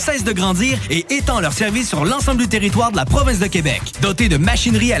PMM ne cesse de grandir et étend leur service sur l'ensemble du territoire de la province de Québec. Dotée de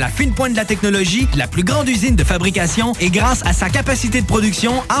machinerie à la fine pointe de la technologie, la plus grande usine de fabrication et grâce à sa capacité de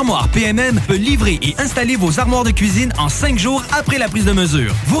production, Armoire PMM peut livrer et installer vos armoires de cuisine en 5 jours après la prise de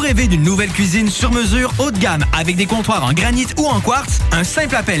mesure. Vous rêvez d'une nouvelle cuisine sur mesure haut de gamme avec des comptoirs en granit ou en quartz? Un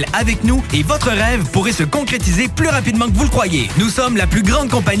simple appel avec nous et votre rêve pourrait se concrétiser plus rapidement que vous le croyez. Nous sommes la plus grande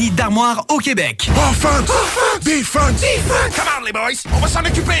compagnie d'armoires au Québec. Defense! Come on, les boys! On va s'en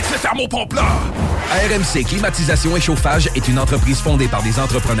occuper de ce thermopompe-là! RMC Climatisation et Chauffage est une entreprise fondée par des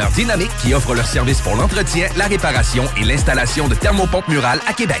entrepreneurs dynamiques qui offrent leurs services pour l'entretien, la réparation et l'installation de thermopompes murales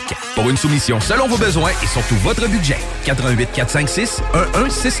à Québec. Pour une soumission selon vos besoins et surtout votre budget. 88 456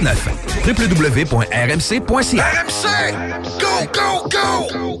 1169 www.rmc.ca. RMC! Go, go, go!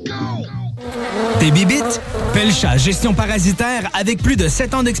 Tes bibites? Pelcha Gestion Parasitaire avec plus de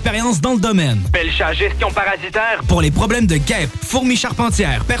 7 ans d'expérience dans le domaine. Pelcha Gestion Parasitaire pour les problèmes de guêpes, fourmis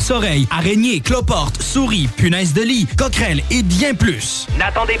charpentières, perce-oreilles, araignées, cloportes, souris, punaises de lit, coquerelles et bien plus.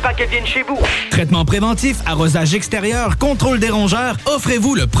 N'attendez pas qu'elles viennent chez vous. Traitement préventif, arrosage extérieur, contrôle des rongeurs,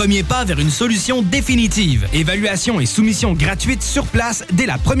 offrez-vous le premier pas vers une solution définitive. Évaluation et soumission gratuite sur place dès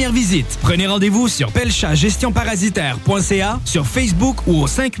la première visite. Prenez rendez-vous sur pelchagestionparasitaire.ca, sur Facebook ou au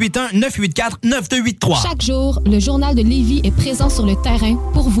 581-984-9283. Chaque jour, le Journal de Lévis est présent sur le terrain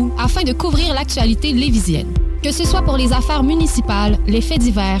pour vous afin de couvrir l'actualité lévisienne. Que ce soit pour les affaires municipales, les faits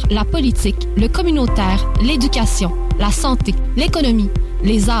divers, la politique, le communautaire, l'éducation, la santé, l'économie,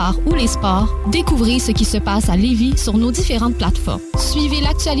 les arts ou les sports, découvrez ce qui se passe à Lévis sur nos différentes plateformes. Suivez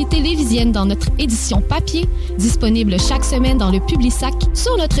l'actualité lévisienne dans notre édition papier, disponible chaque semaine dans le Publisac,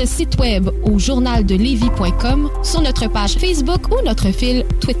 sur notre site web au journaldelevis.com, sur notre page Facebook ou notre fil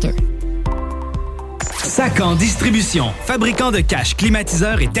Twitter. Sacan Distribution, fabricant de caches,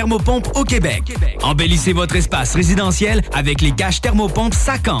 climatiseurs et thermopompes au Québec. Embellissez votre espace résidentiel avec les caches thermopompes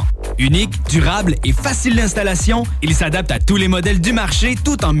Sacan. Unique, durable et facile d'installation, il s'adapte à tous les modèles du marché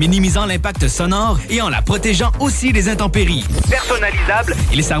tout en minimisant l'impact sonore et en la protégeant aussi des intempéries. Personnalisable,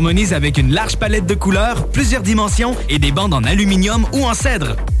 il s'harmonise avec une large palette de couleurs, plusieurs dimensions et des bandes en aluminium ou en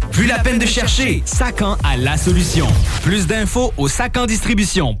cèdre. Plus la peine de chercher. Sacan a la solution. Plus d'infos au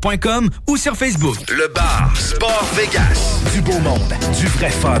sacandistribution.com ou sur Facebook. Le bar Sport Vegas. Du beau monde, du vrai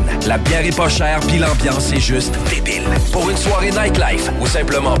fun. La bière est pas chère, puis l'ambiance est juste débile. Pour une soirée nightlife ou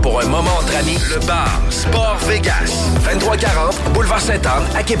simplement pour un moment entre amis, le bar Sport Vegas. 2340 Boulevard Sainte-Anne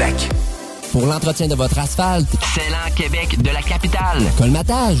à Québec. Pour l'entretien de votre asphalte, Célan Québec de la capitale.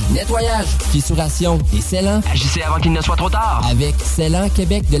 colmatage, nettoyage, fissuration et scellant. Agissez avant qu'il ne soit trop tard. Avec Célan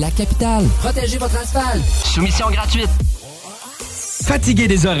Québec de la capitale. Protégez votre asphalte. Soumission gratuite. Fatigué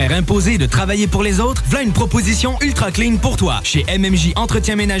des horaires imposés de travailler pour les autres? V'là une proposition ultra clean pour toi. Chez MMJ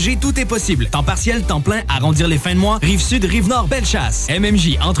Entretien Ménager, tout est possible. Temps partiel, temps plein, arrondir les fins de mois, Rive-Sud, Rive-Nord, Bellechasse.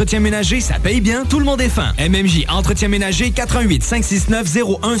 MMJ Entretien Ménager, ça paye bien, tout le monde est fin. MMJ Entretien Ménager, 88 569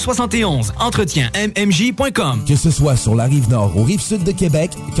 0171. EntretienMMJ.com. Que ce soit sur la Rive-Nord ou Rive-Sud de Québec,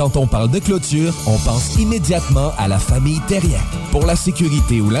 quand on parle de clôture, on pense immédiatement à la famille Terrien. Pour la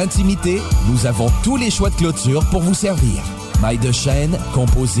sécurité ou l'intimité, nous avons tous les choix de clôture pour vous servir. Maille de chêne,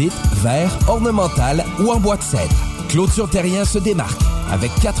 composite, verre, ornemental ou en bois de cèdre. Clôture Terrien se démarque avec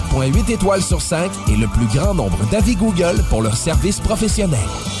 4,8 étoiles sur 5 et le plus grand nombre d'avis Google pour leur service professionnel.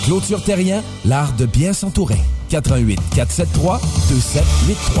 Clôture Terrien, l'art de bien s'entourer. 88 473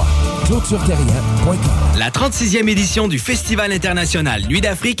 2783. ClôtureTerrien.com. La 36e édition du Festival international Nuit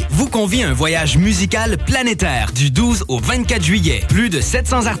d'Afrique vous convie à un voyage musical planétaire du 12 au 24 juillet. Plus de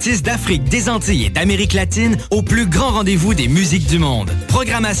 700 artistes d'Afrique, des Antilles et d'Amérique latine au plus grand rendez-vous des musiques du monde.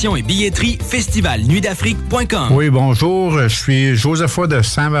 Programmation et billetterie, festivalnuitdafrique.com. Oui, bonjour, je suis Josepha de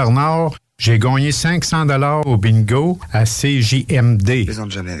Saint-Bernard. J'ai gagné 500 $ au bingo à CJMD.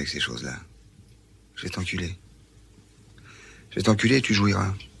 Plaisante jamais avec ces choses-là. Je vais t'enculer. Je vais t'enculer et tu jouiras.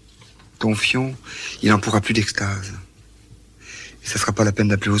 Ton fion, il n'en pourra plus d'extase. Et ça sera pas la peine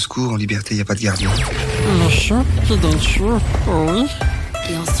d'appeler au secours, en liberté, il n'y a pas de gardien. Le chat qui donne chaud, oui.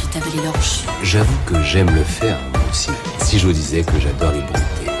 Et ensuite avaler l'orge. J'avoue que j'aime le faire, moi aussi. Si je vous disais que j'adore les bontés.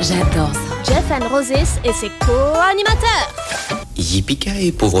 J'adore ça. Jeff and Roses et ses co-animateurs.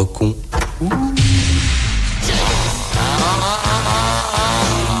 Yippee-ki-yay, pauvre con.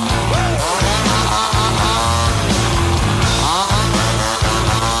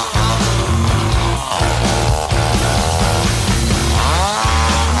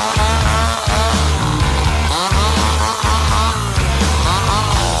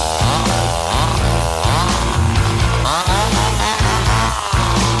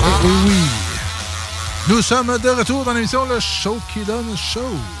 Et oui, nous sommes de retour dans l'émission Le Show qui donne show.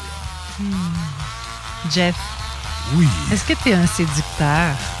 Jeff. Oui. Est-ce que tu es un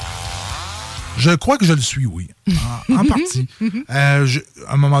séducteur? Je crois que je le suis, oui. En partie. À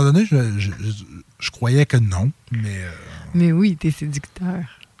un moment donné, je croyais que non, mais... Mais oui, tu es séducteur.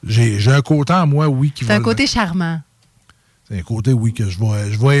 J'ai un côté en moi, oui, qui va... C'est un côté charmant. C'est un côté, oui, que je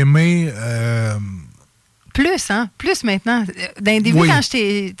vais aimer... Plus, hein? Plus maintenant. Dans le début, oui. quand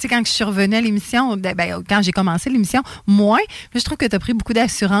je suis revenue à l'émission, quand j'ai commencé l'émission, moins. Mais je trouve que tu as pris beaucoup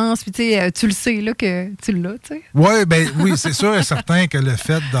d'assurance. Puis tu le sais, là, que tu l'as, tu sais. Oui, c'est sûr et certain que le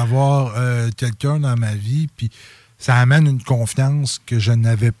fait d'avoir quelqu'un dans ma vie, puis ça amène une confiance que je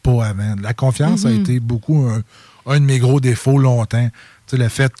n'avais pas avant. La confiance a été beaucoup un de mes gros défauts longtemps. Tu sais, le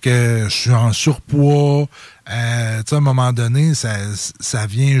fait que je suis en surpoids, à un moment donné, ça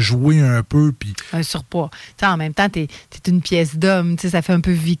vient jouer un peu. Puis un surpoids. T'sais, en même temps, t'es une pièce d'homme. Ça fait un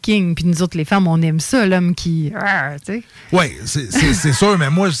peu viking. Puis nous autres, les femmes, on aime ça, l'homme qui... Oui, c'est sûr. Mais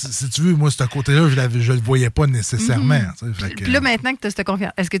moi, si tu veux, moi, ce côté-là, je le voyais pas nécessairement. Puis là, maintenant que tu as cette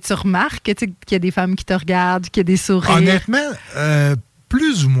confiance, est-ce que tu remarques qu'il y a des femmes qui te regardent, qu'il y a des sourires? Honnêtement,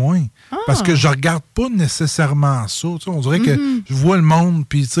 plus ou moins. Parce que je regarde pas nécessairement ça. On dirait que je vois le monde,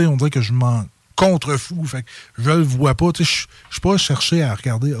 puis on dirait que je m'en contrefous. Fait que je le vois pas. Je suis pas cherché à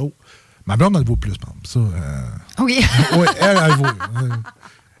regarder. Oh, ma blonde, elle vaut plus, par exemple. Ça, oui. Oui, elle vaut.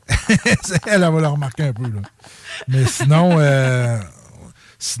 Elle va le remarquer un peu. Là. Mais sinon,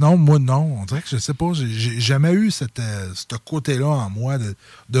 moi, non. On dirait que je sais pas. J'ai jamais eu ce côté-là en moi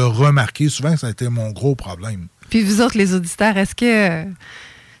de remarquer. Souvent, ça a été mon gros problème. Puis vous autres, les auditeurs, est-ce que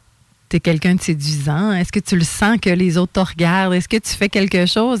tu es quelqu'un de séduisant? Est-ce que tu le sens que les autres te regardent? Est-ce que tu fais quelque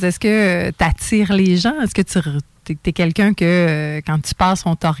chose? Est-ce que tu attires les gens? Est-ce que tu es quelqu'un que quand tu passes,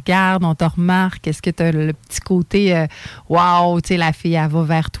 on te regarde, on te remarque? Est-ce que tu as le petit côté wow, tu sais, la fille, elle va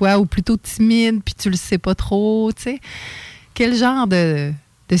vers toi, ou plutôt timide, puis tu le sais pas trop, tu sais? Quel genre de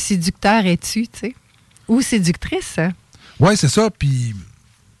séducteur es-tu, tu sais? Ou séductrice? Oui, c'est ça. Puis,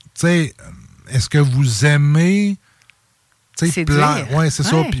 tu sais, est-ce que vous aimez plaire? Oui, c'est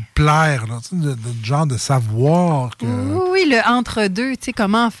ça. Puis plaire, là, le genre de savoir que... Oui, le entre-deux, tu sais,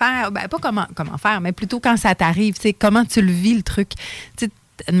 comment faire. Ben, pas comment faire, mais plutôt quand ça t'arrive, tu sais, comment tu le vis, le truc. Tu sais,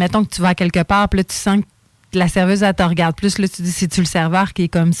 admettons que tu vas à quelque part, puis là, tu sens que la serveuse, elle te regarde plus. Là, tu te dis, c'est-tu le serveur qui est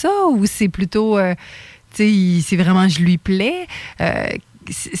comme ça ou c'est plutôt, tu sais, c'est vraiment je lui plais?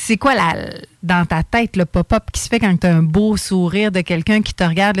 C'est quoi dans ta tête le pop-up qui se fait quand tu as un beau sourire de quelqu'un qui te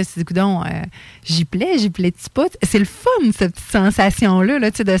regarde, là, tu te dis, coudonc, j'y plais-tu pas? C'est le fun, cette petite sensation-là, là,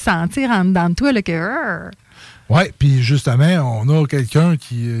 de sentir en dedans de toi là, que... Oui, puis justement, on a quelqu'un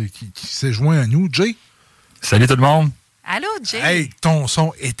qui s'est joint à nous. Jay? Salut tout le monde! Allô, Jay? Hey, ton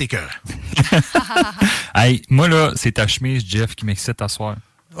son est écœurant. Hey, moi, là, c'est ta chemise, Jeff, qui m'excite à soir.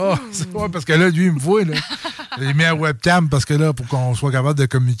 Ah, c'est pas parce que là, lui, il me voit, là. Il met un webcam parce que là, pour qu'on soit capable de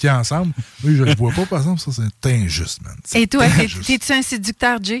communiquer ensemble. Oui, je le vois pas, par exemple. Ça, c'est injuste, man. Et toi, t'es-tu un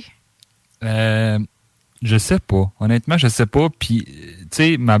séducteur, Jay? Je sais pas. Honnêtement, je sais pas. Puis, tu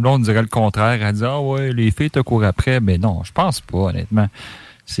sais, ma blonde dirait le contraire. Elle dit, ah ouais, les filles te courent après. Mais non, je pense pas, honnêtement.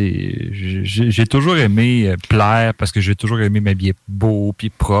 J'ai toujours aimé plaire parce que j'ai toujours aimé m'habiller beau puis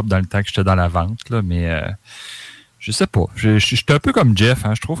propre dans le temps que j'étais dans la vente, là. Mais... je sais pas. Je suis un peu comme Jeff.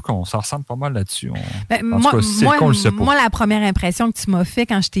 Hein. Je trouve qu'on s'en ressemble pas mal là-dessus. Moi, la première impression que tu m'as fait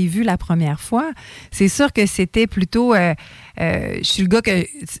quand je t'ai vu la première fois, c'est sûr que c'était plutôt... je suis le gars que...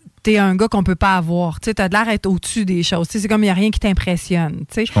 T'es un gars qu'on peut pas avoir. Tu sais, t'as de l'air d'être au-dessus des choses. Tu sais, c'est comme il n'y a rien qui t'impressionne.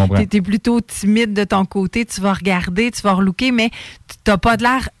 Tu sais, t'es plutôt timide de ton côté. Tu vas regarder, tu vas relooker, mais t'as pas de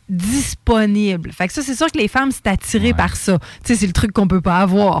l'air disponible. Fait que ça, c'est sûr que les femmes, c'est attiré par ça. Tu sais, c'est le truc qu'on peut pas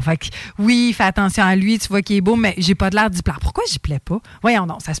avoir. Fait que oui, fais attention à lui, tu vois qu'il est beau, mais j'ai pas de l'air d'y plaire. Pourquoi j'y plais pas? Voyons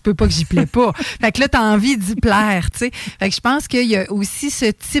non, ça se peut pas que j'y plais pas. Fait que là, t'as envie d'y plaire, tu sais. Fait que je pense qu'il y a aussi ce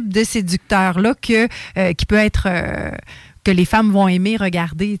type de séducteur-là qui peut être... que les femmes vont aimer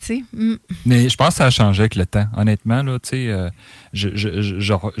regarder, tu sais. Mais je pense que ça a changé avec le temps. Honnêtement, là, tu sais,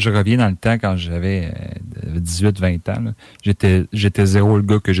 je reviens dans le temps quand j'avais 18-20 ans. Là. J'étais zéro le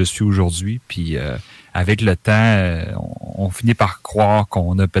gars que je suis aujourd'hui. Puis avec le temps, on finit par croire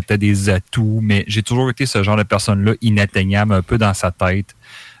qu'on a peut-être des atouts, mais j'ai toujours été ce genre de personne-là inatteignable un peu dans sa tête.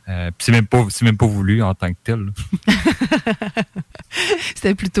 Puis c'est même pas voulu en tant que tel.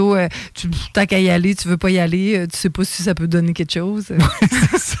 C'était plutôt tant qu'à y aller, tu veux pas y aller, tu sais pas si ça peut donner quelque chose.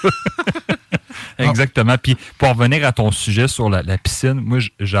 C'est ça. Exactement. Puis pour revenir à ton sujet sur la piscine, moi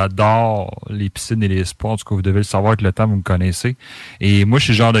j'adore les piscines et les sports. En tout cas, vous devez le savoir avec le temps, vous me connaissez. Et moi, je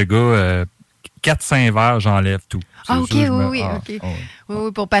suis le genre de gars, 4-5 verres, j'enlève tout. Ah, OK, oui, OK.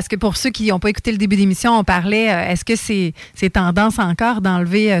 Oui, parce que pour ceux qui n'ont pas écouté le début d'émission, on parlait, est-ce que c'est tendance encore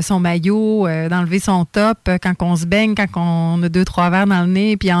d'enlever son maillot, d'enlever son top quand on se baigne, quand on a 2-3 verres dans le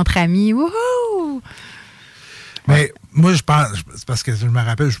nez, puis entre amis, wouhou! Mais moi, je pense, c'est parce que je me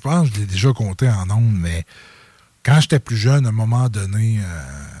rappelle, je pense que je l'ai déjà compté en ondes, mais quand j'étais plus jeune, à un moment donné,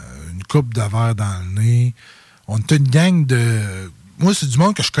 une coupe de verre dans le nez, on était une gang de... Moi, c'est du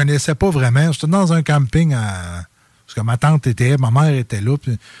monde que je connaissais pas vraiment. J'étais dans un camping parce que ma tante ma mère était là.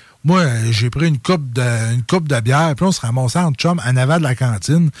 Puis moi, j'ai pris une coupe de bière, puis on se ramassait en chum en avant de la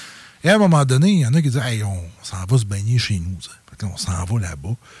cantine. Et à un moment donné, il y en a qui disaient, hey, on s'en va se baigner chez nous. Fait que là, on s'en va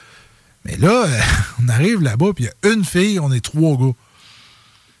là-bas. Mais là, on arrive là-bas, puis il y a une fille, on est 3 gars.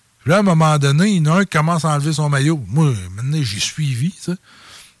 Puis là, à un moment donné, il y en a un qui commence à enlever son maillot. Moi, maintenant, j'ai suivi, ça.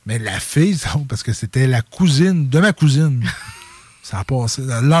 Mais la fille, parce que c'était la cousine de ma cousine. Ça a passé.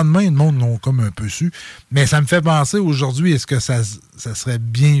 Le lendemain, le monde l'ont comme un peu su. Mais ça me fait penser aujourd'hui, est-ce que ça serait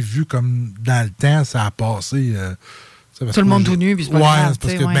bien vu comme dans le temps, ça a passé. Tout le monde tout nu, puis c'est pas grave,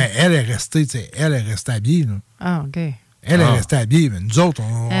 parce que elle est restée, elle est restée habillée. Là. Ah, OK. Elle est restée habillée, mais nous autres,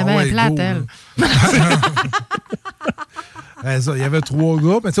 on. Elle est plate, elle. Il y avait 3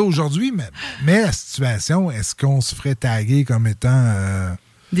 gars. Mais aujourd'hui, mais la situation, est-ce qu'on se ferait taguer comme étant.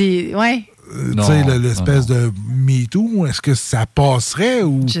 Ouais. Tu sais, l'espèce de MeToo, est-ce que ça passerait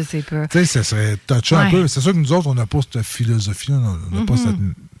ou. Je sais pas. Tu sais, ça serait touché un peu. C'est sûr que nous autres, on n'a pas cette philosophie-là, on n'a pas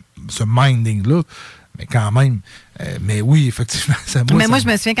ce minding-là. Mais quand même. Mais oui, effectivement, moi, je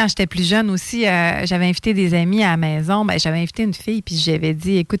me souviens quand j'étais plus jeune aussi, j'avais invité des amis à la maison. Ben, j'avais invité une fille, puis j'avais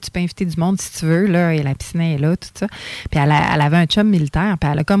dit, écoute, tu peux inviter du monde si tu veux, là, et la piscine est là, tout ça. Puis elle avait un chum militaire, puis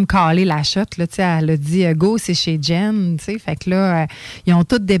elle a comme calé la shot, là, tu sais, elle a dit, go, c'est chez Jen, tu sais. Fait que là, ils ont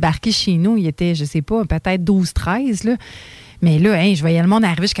tous débarqué chez nous. Ils étaient, je sais pas, peut-être 12-13, là. Mais là, je voyais le monde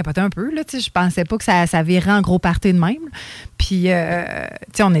arriver, je capotais un peu. Là, je pensais pas que ça virait en gros party de même. Puis,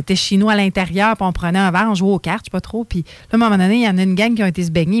 on était chez nous à l'intérieur, puis on prenait un verre, on jouait aux cartes, je sais pas trop. Puis, là, à un moment donné, il y en a une gang qui ont été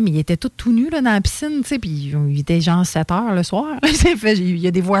se baigner, mais ils étaient tous tout nus là, dans la piscine. Puis, il était genre 7 heures le soir. Il y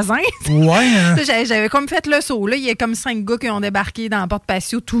a des voisins. Ouais. Hein? J'avais comme fait le saut. Là. Il y a comme 5 gars qui ont débarqué dans la porte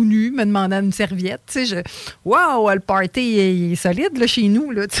patio tout nus, me demandant une serviette. Wow, le party il est solide là, chez nous.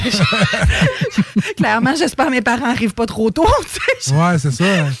 Là, Clairement, j'espère que mes parents n'arrivent pas trop tôt. Ouais, c'est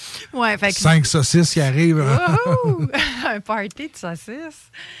ça. Ouais, fait que... 5 saucisses qui arrivent. Un party de saucisses.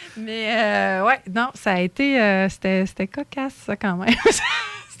 Mais ouais, non, ça a été... c'était cocasse, ça, quand même.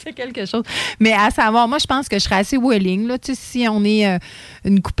 C'était quelque chose. Mais à savoir, moi, je pense que je serais assez willing. Là, si on est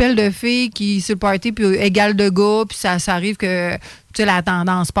une coupelle de filles qui, sur le party, puis égale de gars, puis ça arrive que la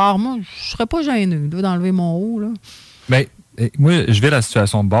tendance part, moi, je serais pas gêné d'enlever mon haut. Là. Ben, moi, je vais la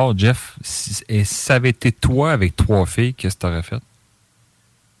situation de bord, Jeff. Et si ça avait été toi avec 3 filles, qu'est-ce que tu aurais fait?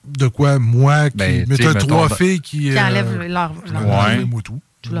 De quoi? Moi, qui... Ben, mais t'as 3 filles qui enlèvent leur ouais. Moi, tout.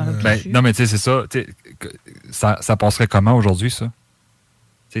 Non, mais tu sais, c'est ça. Ça passerait comment aujourd'hui, ça?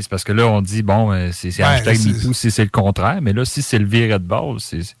 C'est parce que là, on dit, bon, c'est hashtag MeToo si c'est le contraire, mais là, si c'est le viré de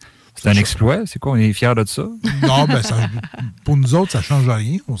base, c'est un exploit. C'est quoi? On est fiers de ça? Non, ben pour nous autres, ça ne change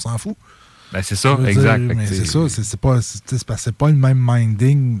rien. On s'en fout. Ben, c'est ça, exact. Mais c'est ça. C'est pas le même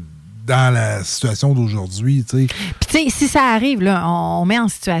minding dans la situation d'aujourd'hui. Puis, tu sais, si ça arrive, là, on met en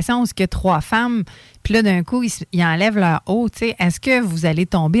situation où il y a 3 femmes, puis là, d'un coup, ils enlèvent leur haut. Est-ce que vous allez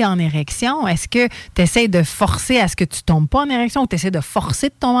tomber en érection? Est-ce que tu essaies de forcer à ce que tu tombes pas en érection ou tu essaies de forcer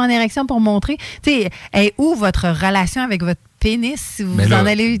de tomber en érection pour montrer? Est où votre relation avec votre pénis si vous en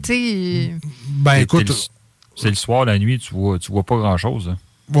allez... Ben, écoute... C'est le soir, la nuit, tu vois pas grand-chose. Hein.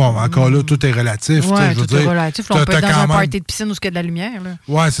 Bon, encore là, tout est relatif. Oui, tout est relatif. On peut être dans un party de piscine où il y a de la lumière.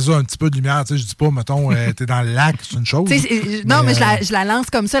 Oui, c'est ça, un petit peu de lumière. Je dis pas, mettons, t'es dans le lac, c'est une chose. Non, mais je la lance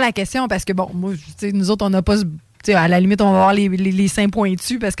comme ça, la question, parce que, bon, moi, nous autres, on n'a pas ce... à la limite, on va avoir les seins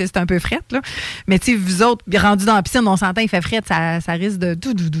pointus parce que c'est un peu frette, là. Mais vous autres, rendus dans la piscine, on s'entend, il fait frette, ça risque de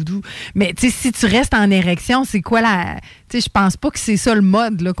doudou. Mais si tu restes en érection, c'est quoi la... Je pense pas que c'est ça le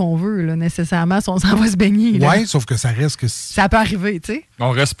mode là, qu'on veut, là, nécessairement, si on s'en va se baigner. Oui, sauf que ça reste que... Ça peut arriver, tu sais. On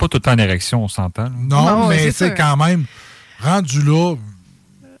reste pas tout le temps en érection, on s'entend. Là. Non, mais c'est quand même, rendu là...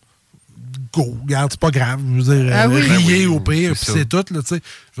 Go, regarde, c'est pas grave. Je veux dire, riez au pire, puis c'est tout. Là,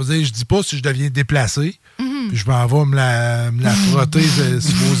 je veux dire, je dis pas si je deviens déplacé, puis je m'en vais me la frotter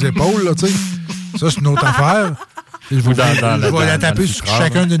sur vos épaules. Là, ça, c'est une autre affaire. Je vais la taper sur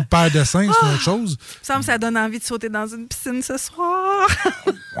chacun d'une paire de seins, c'est une autre chose. Il me semble que ça donne envie de sauter dans une piscine ce soir.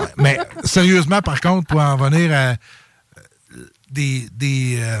 Ouais, mais sérieusement, par contre, pour en venir à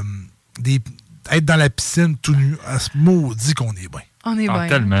être dans la piscine tout nu, à ce maudit qu'on est bien. On est bien.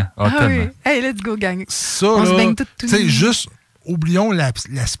 Tellement. Tellement. Oui. Hey, let's go, gang. Ça, on là, se baigne tout nu. Juste, oublions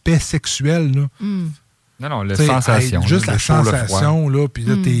l'aspect sexuel. Là. Non, la sensation. Juste la sensation, là, puis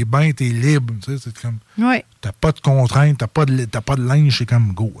là, t'es bien, t'es libre. C'est comme... Oui. T'as pas de contraintes, t'as pas de linge, c'est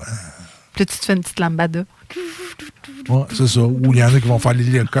comme go. Puis là, tu te fais une petite lambada. Ouais, c'est ça. Ou il y en a qui vont faire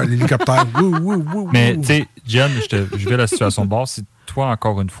l'hélicoptère. Mais, tu sais, Jen, je vais la situation de base. Si toi,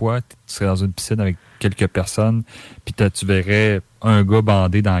 encore une fois, tu serais dans une piscine avec quelques personnes, puis tu verrais un gars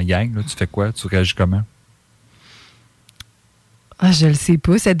bandé dans la gang, là, tu fais quoi? Tu réagis comment? Ah, je le sais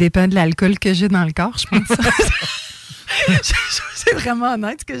pas. Ça dépend de l'alcool que j'ai dans le corps, je pense. C'est vraiment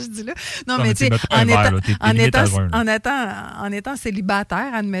honnête ce que je dis là. Non, mais tu sais, en étant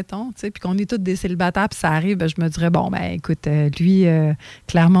célibataire, admettons, tu sais, puis qu'on est tous des célibataires, puis ça arrive, ben, je me dirais, bon, ben écoute, lui,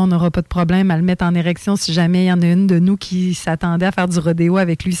 clairement, on n'aura pas de problème à le mettre en érection si jamais il y en a une de nous qui s'attendait à faire du rodéo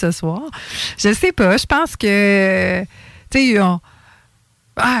avec lui ce soir. Je sais pas. Je pense que, tu sais,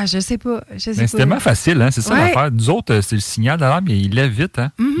 je sais pas. C'est tellement facile, hein? C'est ça l'affaire. Nous autres, c'est le signal d'alarme, il lève vite,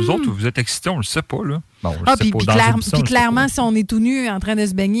 hein? Nous autres, vous êtes excités, on le sait pas, là. Bon, puis clairement, si on est tout nu en train de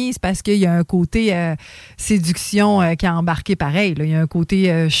se baigner, c'est parce qu'il y a un côté séduction qui a embarqué pareil. Là. Il y a un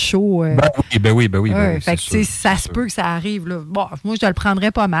côté chaud. Ben oui. Fait que ça se peut que ça arrive. Là. Bon, moi, je le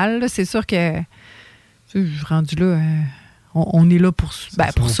prendrais pas mal. Là. C'est sûr que rendu là... On est là pour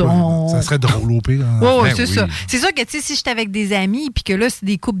ça. Ça serait drôle au pire. C'est ça. C'est sûr que si j'étais avec des amis, puis que là, c'est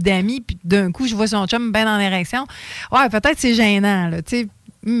des couples d'amis, puis d'un coup, je vois son chum bien en érection, peut-être c'est gênant. Là,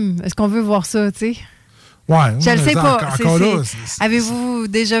 est-ce qu'on veut voir ça? T'sais? Ouais, je le sais pas. Avez-vous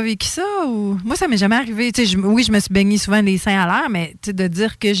déjà vécu ça? Ou... Moi, ça m'est jamais arrivé. Oui, je me suis baignée souvent les seins à l'air, mais de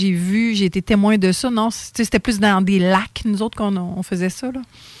dire que j'ai été témoin de ça, non. C'était plus dans des lacs, nous autres, qu'on faisait ça. Là.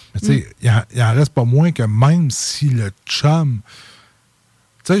 Mais il en reste pas moins que même si le chum...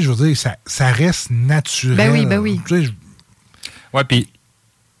 Tu sais, je veux dire, ça reste naturel. Ben oui. Ouais, puis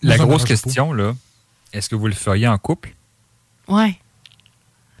la grosse question, là, est-ce que vous le feriez en couple? Ouais.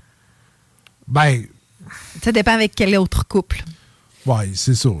 Ben... Ça dépend avec quel autre couple. Oui,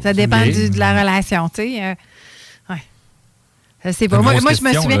 c'est ça. Ça dépend de la relation, tu sais. C'est pas. Moi,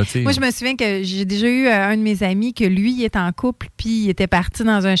 je me souviens que j'ai déjà eu un de mes amis que lui, il était en couple, puis il était parti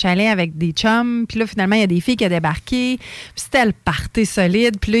dans un chalet avec des chums, puis là, finalement, il y a des filles qui ont débarqué, puis c'était le party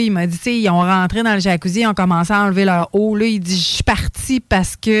solide, puis là, il m'a dit, tu sais, ils ont rentré dans le jacuzzi, ils ont commencé à enlever leur eau, là, il dit, je suis parti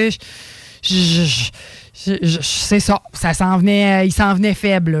parce que C'est ça. Il s'en venait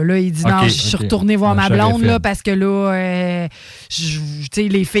faible. Là. Il dit non, je suis retourné voir ma blonde là, parce que là,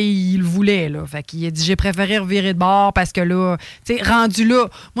 les filles, ils le voulaient. Là. Fait qu'il a dit j'ai préféré revirer de bord parce que là, rendu là.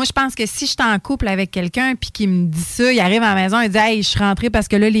 Moi, je pense que si je suis en couple avec quelqu'un puis qu'il me dit ça, il arrive à la maison, il dit hey, je suis rentré parce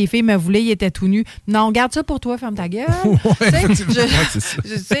que là, les filles me voulaient, ils étaient tout nus. Non, garde ça pour toi, ferme ta gueule.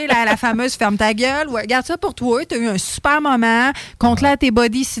 Je sais, la fameuse ferme ta gueule. Ouais, garde ça pour toi. Tu as eu un super moment. Compte-le à tes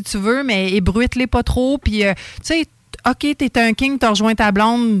bodies si tu veux, mais ébruite-les pas trop. Puis, tu sais, OK, t'es un king, t'as rejoint ta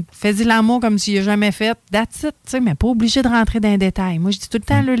blonde, fais-y l'amour comme s'il n'a jamais fait. That's it, tu sais, mais pas obligé de rentrer dans les détails. Moi, je dis tout le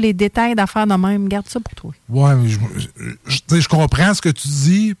temps, là, les détails d'affaires de même, garde ça pour toi. Ouais, mais je comprends ce que tu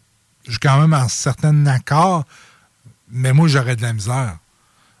dis. Je suis quand même en certain accord, mais moi, j'aurais de la misère.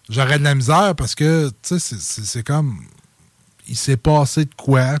 J'aurais de la misère parce que, tu sais, c'est comme... Il s'est passé de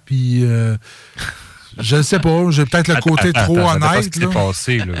quoi, puis... je ne sais pas, j'ai peut-être le côté trop honnête. Ce qui s'est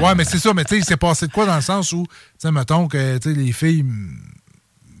passé, là. Ouais, mais c'est ça, mais tu sais, il s'est passé de quoi dans le sens où, tu sais, mettons que les filles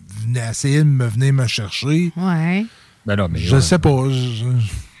venaient essayer de venir me chercher. Ouais. Ben non, mais je sais pas.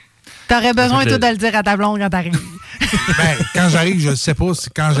 T'aurais besoin, toi, de le dire à ta blonde quand t'arrives. Ben, quand j'arrive, je sais pas si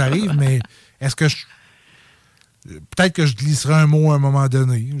quand j'arrive, mais est-ce que peut-être que je glisserai un mot à un moment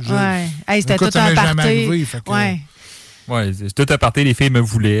donné. Ouais. Hey, c'était écoute, tout un party. Arrivé, fait que, ouais. Ouais, c'est tout un party, les filles me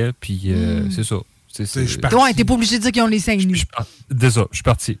voulaient, puis c'est ça. Ouais, t'es pas obligé de dire qu'ils ont les seins nus. Désolé, je suis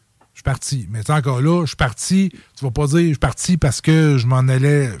parti. Je suis parti. Mais encore là, je suis parti. Tu vas pas dire je suis parti parce que je m'en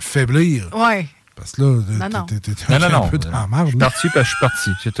allais faiblir. Ouais. Parce que là, t'es un peu dans la marge. Je suis parti parce que je suis parti,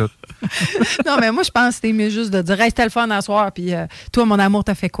 c'est tout. Non, mais moi, je pense que c'était mieux juste de dire hey, c'était le fun à soir, puis toi, mon amour,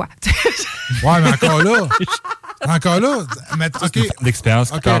 t'as fait quoi? Ouais, mais encore là. Mais, okay.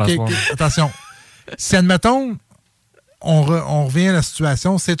 L'expérience qui parle à soir. Attention. Si, admettons, on revient à la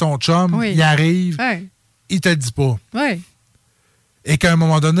situation, c'est ton chum, il arrive, il te le dit pas. Oui. Et qu'à un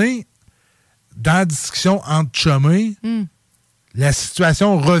moment donné, dans la discussion entre chummés, la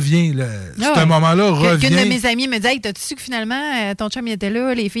situation revient. Ce moment-là revient. Qu'une de mes amies me dit hey, t'as-tu su que finalement, ton chum il était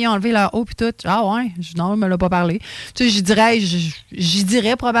là, les filles ont enlevé leur haut, puis tout. Ah ouais, non, il me l'a pas parlé. Tu sais, j'y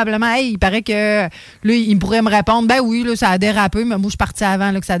dirais probablement, hey, il paraît que là, il pourrait me répondre, ben oui, là, ça a dérapé, mais moi, je suis partie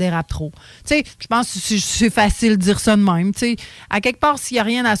avant là, que ça dérape trop. Tu sais, je pense que c'est facile de dire ça de même. Tu sais, à quelque part, s'il n'y a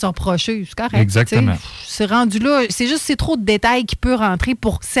rien à se reprocher, c'est correct. Exactement. C'est rendu là. C'est juste, c'est trop de détails qui peuvent rentrer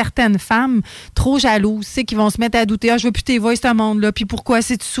pour certaines femmes trop jalouses, tu sais, qui vont se mettre à douter, ah, je veux plus tes voix, monde-là, puis pourquoi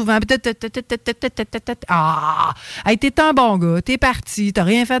c'est-tu souvent? Ah! Hey, t'es un bon gars, t'es parti, t'as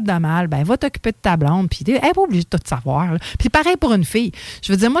rien fait de mal, ben va t'occuper de ta blonde, puis elle n'est pas obligée de tout savoir. Là. Puis pareil pour une fille.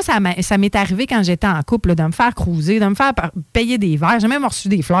 Je veux dire, moi, ça m'est arrivé quand j'étais en couple, là, de me faire cruiser, de me faire payer des verres. J'ai même reçu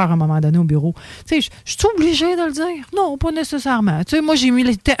des fleurs à un moment donné au bureau. Tu sais, je suis obligée de le dire? Non, pas nécessairement. Tu sais, moi, j'ai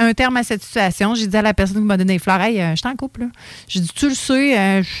mis un terme à cette situation. J'ai dit à la personne qui m'a donné des fleurs, hey, je suis en couple, là. J'ai dit, tu le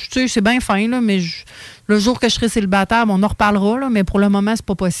sais, tu sais, c'est bien fin, là, mais le jour que je serai célibataire, on en reparlera, là, mais pour le moment, c'est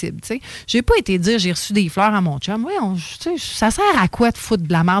pas possible. T'sais. J'ai pas été dire j'ai reçu des fleurs à mon chum. Ouais, ça sert à quoi de foutre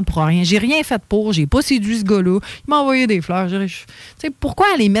de la merde pour rien? J'ai rien fait pour, j'ai pas séduit ce gars-là. Il m'a envoyé des fleurs. Pourquoi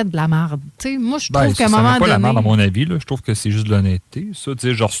aller mettre de la merde? T'sais, moi, je trouve qu'à un moment donné... C'est pas la merde, à mon avis. Là. Je trouve que c'est juste de l'honnêteté. Ça,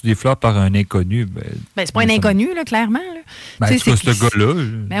 j'ai reçu des fleurs par un inconnu. C'est pas un inconnu, là, clairement. Là. C'est ce gars-là.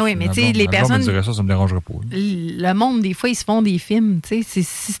 Ben oui, mais tu sais, les personnes... me dirait ça me dérangerait pas. Là. Le monde, des fois, ils se font des films. Si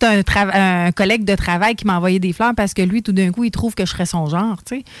c'est un collègue de travail qui m'a envoyé des fleurs parce que lui, tout d'un coup, il trouve que je serais son genre,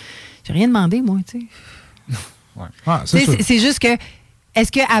 tu sais. J'ai rien demandé, moi, tu sais. Ouais. Ah, c'est juste que,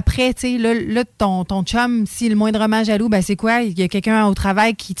 est-ce qu'après, tu sais, là, ton chum, s'il est moindrement jaloux, ben c'est quoi? Il y a quelqu'un au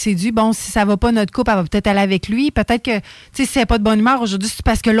travail qui te séduit. Bon, si ça va pas, notre couple, elle va peut-être aller avec lui. Peut-être que, tu sais, si elle n'est pas de bonne humeur aujourd'hui, c'est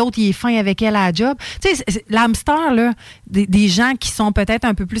parce que l'autre, il est fin avec elle à la job. Tu sais, l'hamster, là, des gens qui sont peut-être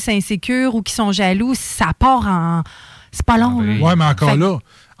un peu plus insécures ou qui sont jaloux, ça part en... C'est pas long, là. Ouais, mais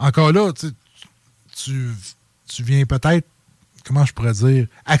encore là, tu viens peut-être, comment je pourrais dire,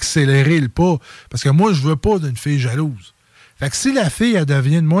 accélérer le pas. Parce que moi, je veux pas d'une fille jalouse. Fait que si la fille, elle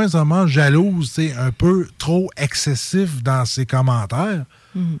devient de moins en moins jalouse, c'est un peu trop excessif dans ses commentaires,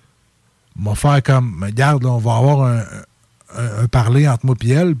 on va faire comme, regarde, là, on va avoir un parler entre moi et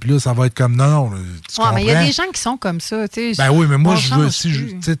elle, puis là, ça va être comme, non, tu comprends? Mais il y a des gens qui sont comme ça, tu sais. Ben oui, mais moi, je veux aussi,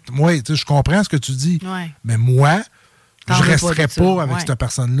 je comprends ce que tu dis, mais moi, je resterais pas avec cette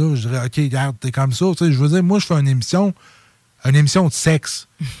personne-là. Je dirais, OK, regarde, t'es comme ça. Tu sais, je veux dire, moi, je fais une émission de sexe.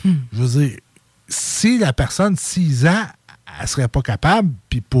 Je veux dire, si la personne, 6 ans, elle serait pas capable,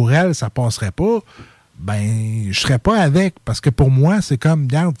 puis pour elle, ça passerait pas, ben, je serais pas avec. Parce que pour moi, c'est comme,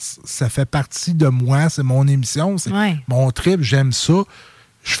 regarde, ça fait partie de moi, c'est mon émission, c'est mon trip, j'aime ça.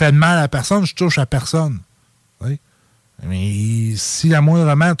 Je fais de mal à la personne, je touche à personne. Oui. Mais si la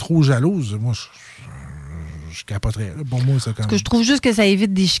moindrement trop jalouse, moi, je capoterais. Là. Pour moi, ça, quand Parce que je trouve juste que ça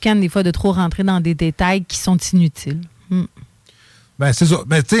évite des chicanes, des fois, de trop rentrer dans des détails qui sont inutiles. Ben, c'est ça.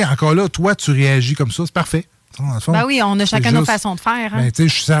 Mais tu sais, encore là, toi, tu réagis comme ça, c'est parfait. Dans le fond, ben oui, on a chacun notre façon de faire. Hein? Ben, tu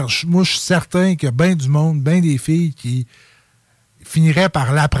sais, moi, je suis certain qu'il y a bien du monde, bien des filles qui finiraient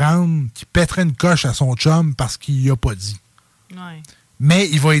par l'apprendre, qui pèteraient une coche à son chum parce qu'il n'y a pas dit. Ouais. Mais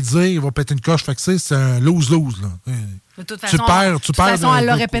il va lui dire, il va péter une coche. Fait que c'est un lose-lose. Là. De toute façon, de toute façon, elle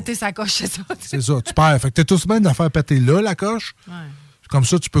l'aurait pété sa coche, c'est ça. C'est ça, tu perds. Fait que t'es tout semaine de la faire péter là, la coche. Ouais. Comme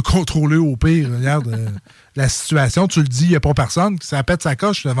ça, tu peux contrôler au pire. Regarde, la situation, tu le dis, il n'y a pas personne. Ça pète sa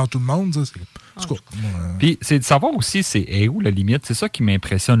coche devant tout le monde. Ça, Puis, c'est de savoir aussi, c'est où la limite. C'est ça qui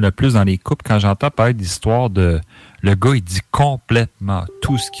m'impressionne le plus dans les couples quand j'entends parler d'histoires de. Le gars, il dit complètement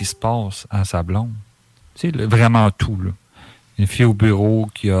tout ce qui se passe à sa blonde. Tu sais, vraiment tout, là. Une fille au bureau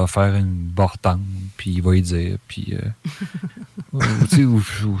qui a offert une bortante, puis il va y dire, puis...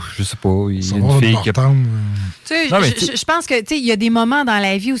 je sais pas, il y a une fille qui a... Je pense que il y a des moments dans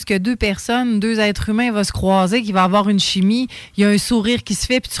la vie où deux êtres humains vont se croiser, qu'il va avoir une chimie, il y a un sourire qui se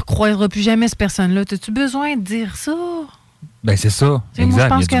fait, puis tu ne croiseras plus jamais cette personne-là. As-tu besoin de dire ça? Ben c'est ça, t'sais, exact.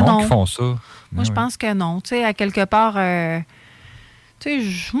 Moi, il y a du monde qui font ça. Moi, je pense que non. Tu sais, à quelque part...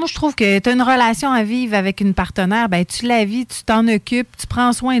 moi, je trouve que tu as une relation à vivre avec une partenaire, ben tu la vis, tu t'en occupes, tu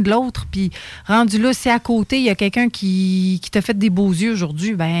prends soin de l'autre, puis rendu là, si à côté, il y a quelqu'un qui t'a fait des beaux yeux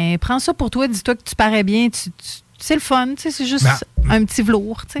aujourd'hui, ben prends ça pour toi, dis-toi que tu parais bien, c'est le fun, c'est juste un petit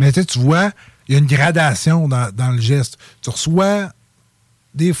velours. T'sais. Mais tu vois, il y a une gradation dans le geste. Tu reçois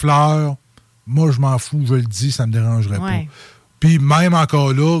des fleurs, moi, je m'en fous, je le dis, ça me dérangerait pas. Puis même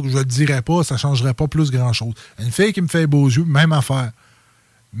encore là, je le dirais pas, ça changerait pas plus grand-chose. Une fille qui me fait les beaux yeux, même affaire.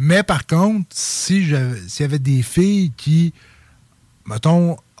 Mais par contre, s'il y avait des filles qui,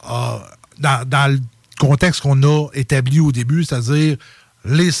 mettons, dans le contexte qu'on a établi au début, c'est-à-dire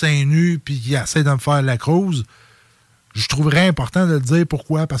les seins nus puis qui essaient de me faire la crouse, je trouverais important de le dire.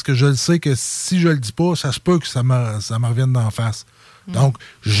 Pourquoi? Parce que je le sais que si je le dis pas, ça se peut que ça me revienne d'en face. Donc,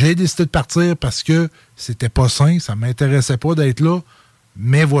 j'ai décidé de partir parce que c'était pas sain, ça m'intéressait pas d'être là,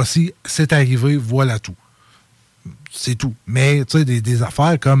 mais voici, c'est arrivé, voilà tout. C'est tout. Mais, tu sais, des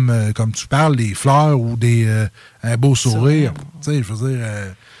affaires comme tu parles, des fleurs ou un beau sourire. Tu sais, je veux dire,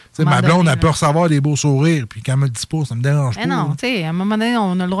 ma blonde, elle peut recevoir des beaux sourires, puis quand elle me le dit pas, ça me dérange pas. Non, tu sais, à un moment donné,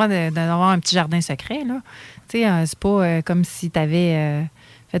 on a le droit d'avoir un petit jardin secret, là. Tu sais, c'est pas comme si t'avais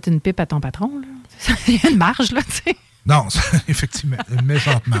fait une pipe à ton patron, là. Il y a une marge, là, tu sais. Non, effectivement, une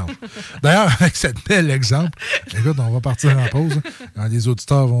méchante marge. D'ailleurs, avec cet bel exemple, écoute, on va partir en pause. Les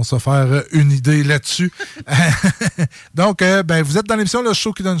auditeurs vont se faire une idée là-dessus. Donc, vous êtes dans l'émission Le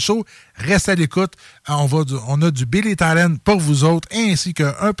Show qui donne chaud. Reste à l'écoute. On a du Billy Talent pour vous autres, ainsi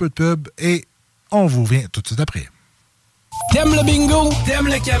qu'un peu de pub, et on vous revient tout de suite après. T'aimes le bingo? T'aimes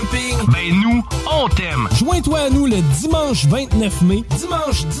le camping? Ben nous, on t'aime! Joins-toi à nous le dimanche 29 mai,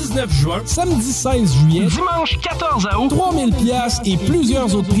 dimanche 19 juin, samedi 16 juillet, dimanche 14 août, 3000 piastres et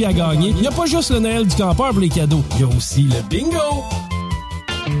plusieurs autres prix à gagner. Il n'y a pas juste le Noël du campeur pour les cadeaux, il y a aussi le bingo!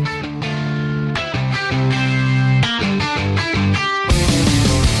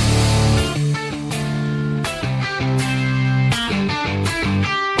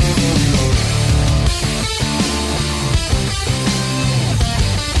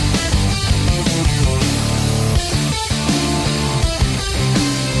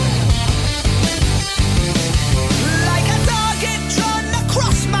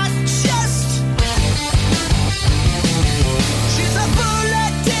 She's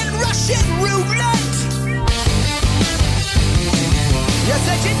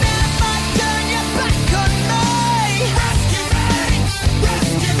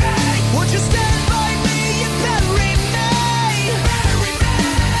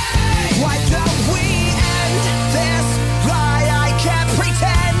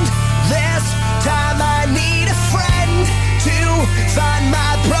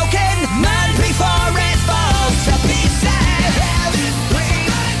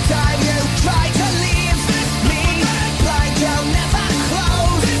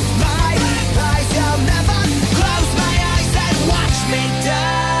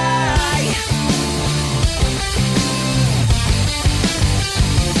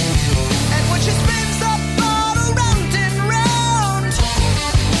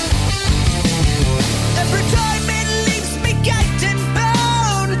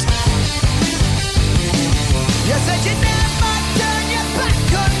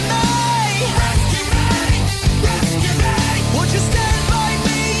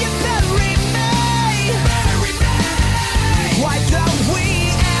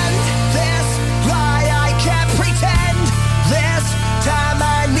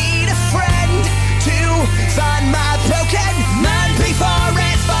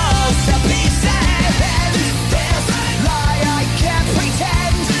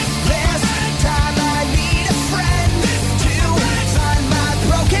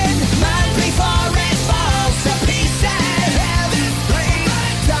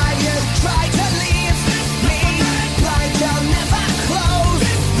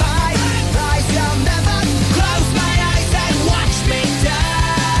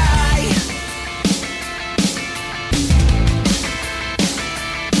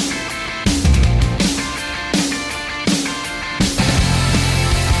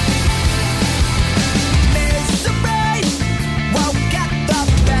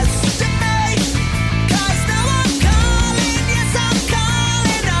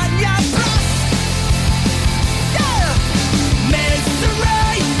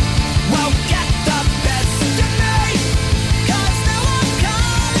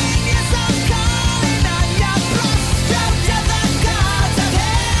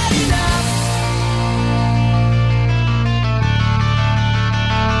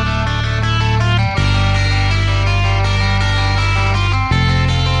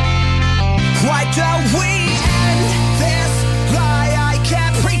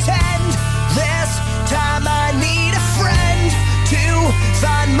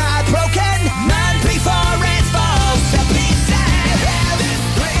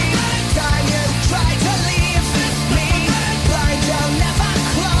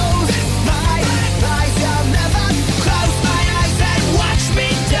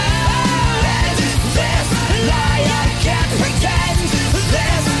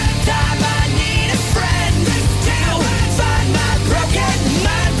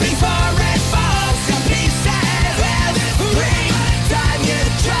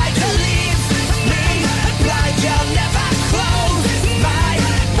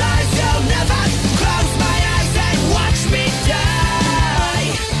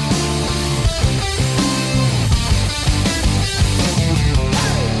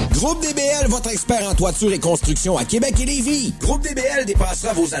en toiture et construction à Québec et Lévis. Groupe DBL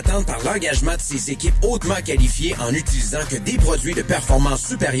dépassera vos attentes par l'engagement de ses équipes hautement qualifiées en utilisant que des produits de performance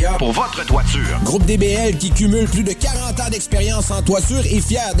supérieure Pour votre toiture. Groupe DBL qui cumule plus de 40 ans d'expérience en toiture est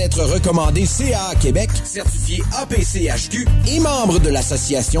fier d'être recommandé CA Québec, certifié APCHQ et membre de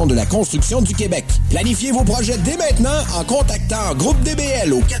l'Association de la construction du Québec. Planifiez vos projets dès maintenant en contactant Groupe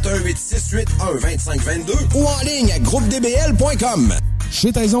DBL au 418-681-2522 ou en ligne à groupedbl.com.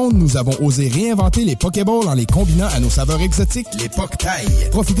 Chez Taizone, nous avons osé réinventer les Pokéballs en les combinant à nos saveurs exotiques, les Pok-Tail.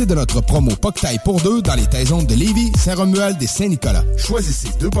 Profitez de notre promo Pok-Tail pour deux dans les Taizones de Lévis, Saint-Romuald et Saint-Nicolas. Choisissez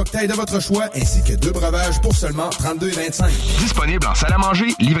 2 Pok-Tail de votre choix ainsi que 2 breuvages pour seulement 32,25. Disponible en salle à manger,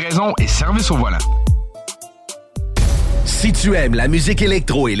 livraison et service au volant. Si tu aimes la musique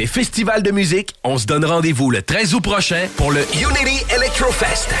électro et les festivals de musique, on se donne rendez-vous le 13 août prochain pour le Unity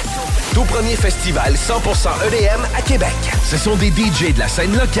Electrofest. Tout premier festival 100% EDM à Québec. Ce sont des DJ de la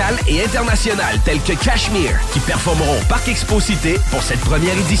scène locale et internationale tels que Cashmere qui performeront au Parc Expo Cité pour cette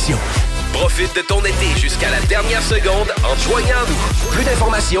première édition. Profite de ton été jusqu'à la dernière seconde en te joignant à nous. Plus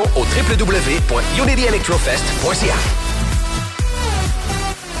d'informations au www.unityelectrofest.ca.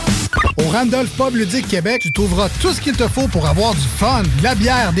 Au Randolph Pub Ludique Québec, tu trouveras tout ce qu'il te faut pour avoir du fun, de la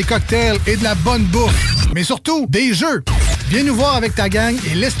bière, des cocktails et de la bonne bouffe. Mais surtout, des jeux. Viens nous voir avec ta gang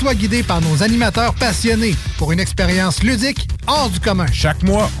et laisse-toi guider par nos animateurs passionnés pour une expérience ludique hors du commun. Chaque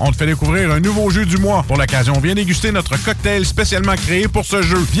mois, on te fait découvrir un nouveau jeu du mois. Pour l'occasion, viens déguster notre cocktail spécialement créé pour ce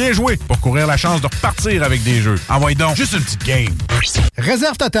jeu. Viens jouer pour courir la chance de repartir avec des jeux. Envoie donc juste une petite game.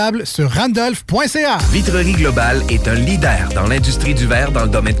 Réserve ta table sur randolph.ca. Vitrerie Globale est un leader dans l'industrie du verre dans le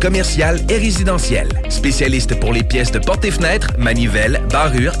domaine commercial et résidentiel. Spécialiste pour les pièces de portes et fenêtres, manivelles,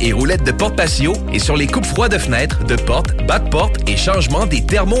 barrures et roulettes de porte patio et sur les coupes froids de fenêtres, de portes, bas-de-porte et changement des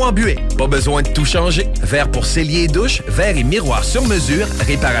thermos embués. Pas besoin de tout changer. Verre pour cellier et douche, verre et miroir sur mesure,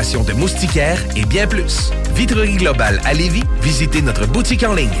 réparation de moustiquaires et bien plus. Vitrerie Globale à Lévis, visitez notre boutique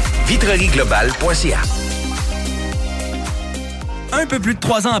en ligne vitrerieglobale.ca. Un peu plus de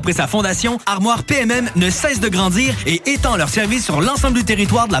 3 ans après sa fondation, Armoire PMM ne cesse de grandir et étend leur service sur l'ensemble du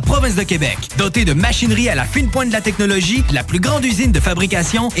territoire de la province de Québec. Dotée de machinerie à la fine pointe de la technologie, la plus grande usine de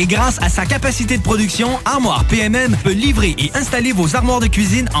fabrication et grâce à sa capacité de production, Armoire PMM peut livrer et installer vos armoires de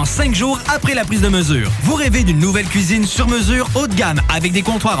cuisine en 5 jours après la prise de mesure. Vous rêvez d'une nouvelle cuisine sur mesure haut de gamme avec des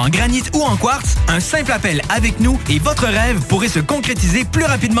comptoirs en granit ou en quartz? Un simple appel avec nous et votre rêve pourrait se concrétiser plus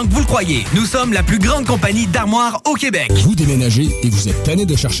rapidement que vous le croyez. Nous sommes la plus grande compagnie d'armoires au Québec. Vous déménagez et vous êtes tanné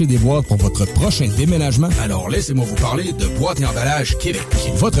de chercher des boîtes pour votre prochain déménagement? Alors laissez-moi vous parler de Boîte et Emballage Québec.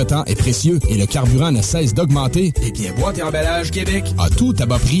 Votre temps est précieux et le carburant ne cesse d'augmenter. Eh bien, Boîte et Emballage Québec a tout à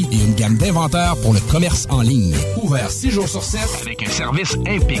bas prix et une gamme d'inventaires pour le commerce en ligne. Ouvert 6 jours sur 7 avec un service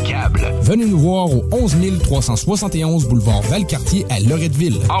impeccable. Venez nous voir au 11 371 boulevard Valcartier à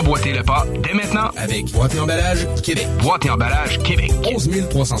Loretteville. Emboîtez le pas dès maintenant avec Boîte et Emballage Québec. Boîte et Emballage Québec. 11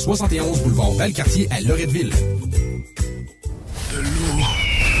 371 boulevard Valcartier à Loretteville.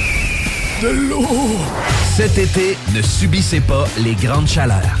 De l'eau! Cet été, ne subissez pas les grandes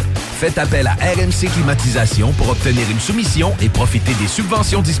chaleurs. Faites appel à RMC Climatisation pour obtenir une soumission et profiter des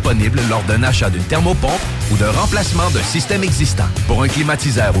subventions disponibles lors d'un achat d'une thermopompe ou d'un remplacement d'un système existant. Pour un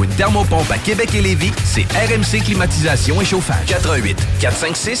climatiseur ou une thermopompe à Québec et Lévis, c'est RMC Climatisation et Chauffage. 88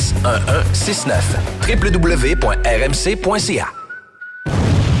 456 1169 www.rmc.ca.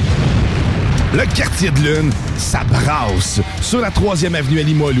 Le quartier de lune, ça brasse. Sur la 3e avenue à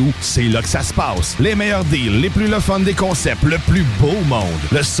Limoilou, c'est là que ça se passe. Les meilleurs deals, les plus le fun des concepts, le plus beau monde.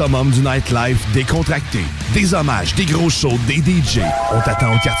 Le summum du nightlife décontracté. Des hommages, des gros shows, des DJ. On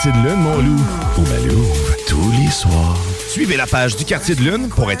t'attend au quartier de lune, mon loup. Au Malou, tous les soirs. Suivez la page du quartier de lune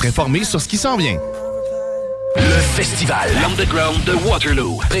pour être informé sur ce qui s'en vient. Le festival Underground de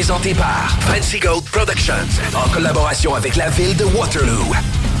Waterloo, présenté par Fancy Gold Productions, en collaboration avec la ville de Waterloo.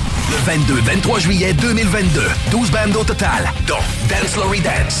 Le 22-23 juillet 2022, 12 bandes au total, dont Dance Lory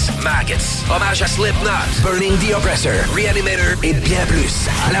Dance, Maggots, Hommage à Slipknot, Burning the Oppressor, Reanimator et bien plus.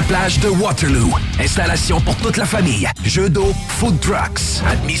 À la plage de Waterloo. Installation pour toute la famille. Jeux d'eau, food trucks.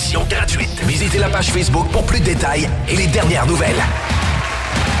 Admission gratuite. Visitez la page Facebook pour plus de détails et les dernières nouvelles.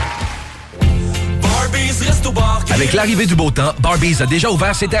 Avec l'arrivée du beau temps, Barbies a déjà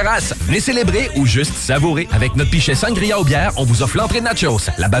ouvert ses terrasses. Venez célébrer ou juste savourer. Avec notre pichet sangria aux bières, on vous offre l'entrée de nachos,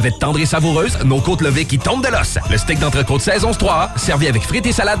 la bavette tendre et savoureuse, nos côtes levées qui tombent de l'os, le steak d'entrecôte saison 3, servi avec frites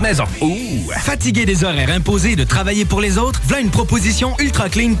et salade maison. Ouh! Fatigué des horaires imposés de travailler pour les autres? Voilà une proposition ultra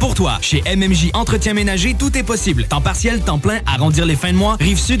clean pour toi. Chez MMJ Entretien Ménager, tout est possible. Temps partiel, temps plein, arrondir les fins de mois,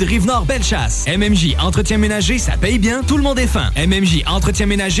 Rive-Sud, Rive-Nord, Bellechasse. MMJ Entretien Ménager, ça paye bien, tout le monde est fin. MMJ Entretien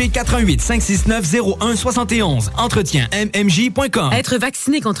Ménager, 88 569 0171. Entretien mmj.com. Être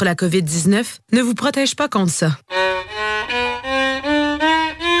vacciné contre la COVID-19 ne vous protège pas contre ça.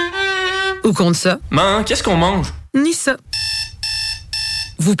 Ou contre ça. Maman, qu'est-ce qu'on mange? Ni ça.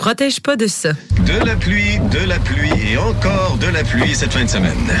 Vous protège pas de ça. De la pluie et encore de la pluie cette fin de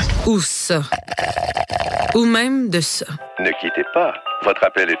semaine. Ou ça. Ou même de ça. Ne quittez pas. Votre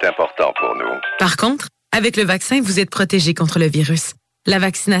appel est important pour nous. Par contre, avec le vaccin, vous êtes protégé contre le virus. La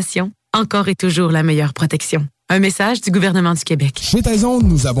vaccination, encore et toujours la meilleure protection. Un message du gouvernement du Québec. Chez Taizone,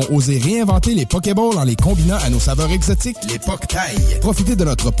 nous avons osé réinventer les Pokéballs en les combinant à nos saveurs exotiques, les Pok-Tailles. Profitez de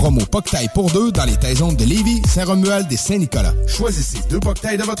notre promo Pok-Tailles pour 2 dans les Taizones de Lévis, Saint-Romuald et Saint-Nicolas. Choisissez 2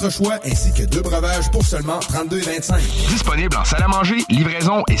 Pok-Tailles de votre choix ainsi que 2 breuvages pour seulement 32,25. Disponible en salle à manger,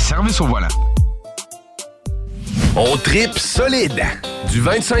 livraison et service au volant. On tripe solide. Du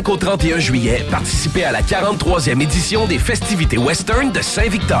 25 au 31 juillet, participez à la 43e édition des festivités western de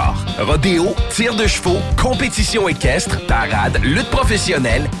Saint-Victor. Rodéo, tir de chevaux, compétition équestre, parade, lutte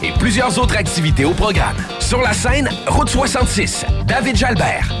professionnelle et plusieurs autres activités au programme. Sur la scène, Route 66, David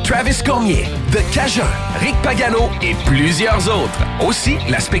Jalbert, Travis Cormier, The Cajun, Rick Pagano et plusieurs autres. Aussi,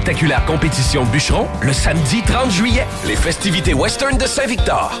 la spectaculaire compétition bûcheron le samedi 30 juillet. Les festivités western de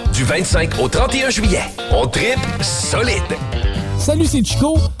Saint-Victor, du 25 au 31 juillet. On tripe solide. Salut, c'est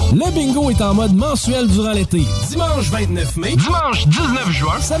Chico. Le bingo est en mode mensuel durant l'été. Dimanche 29 mai. Dimanche 19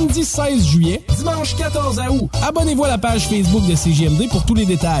 juin. Samedi 16 juillet. Dimanche 14 août. Abonnez-vous à la page Facebook de CJMD pour tous les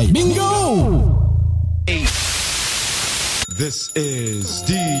détails. Bingo! This is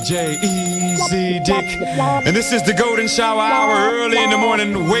DJ Easy Dick, and this is the Golden Shower Hour early in the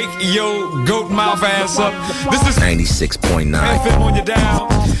morning. Wake your goat mouth ass up. This is 96.9 FM on your dial,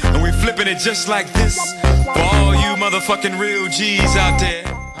 and we flipping it just like this for all you motherfucking real G's out there.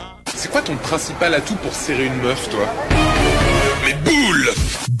 C'est quoi ton principal atout pour serrer une meuf, toi? Les boules!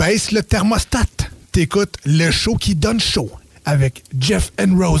 Baisse le thermostat. T'écoutes le show qui donne chaud avec Jeff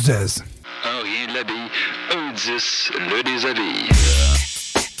and Roses. Un rien de l'habille, un 10 le déshabille.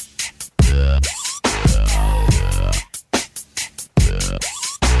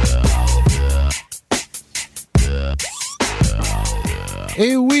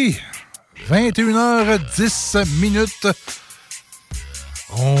 Eh oui, 21h10 minutes.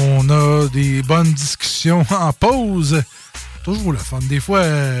 On a des bonnes discussions en pause. Toujours le fun. Des fois,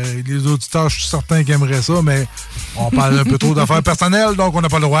 les auditeurs, je suis certain qu'ils aimeraient ça, mais on parle un peu trop d'affaires personnelles, donc on n'a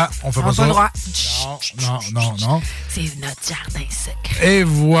pas le droit. On fait pas ça. On n'a pas le droit. Non. C'est notre jardin secret. Et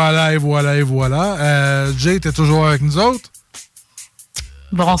voilà. Jay, t'es toujours avec nous autres?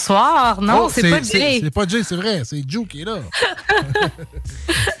 Bonsoir. Non, c'est pas Jay. C'est pas Jay, c'est vrai. C'est Jou qui est là.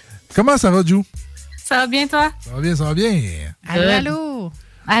 Comment ça va, Jou? Ça va bien, toi? Ça va bien. Allô?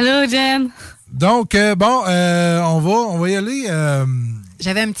 Allô, Jen? Donc, on va y aller.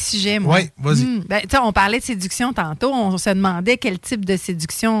 J'avais un petit sujet, moi. Oui, vas-y. On parlait de séduction tantôt. On se demandait quel type de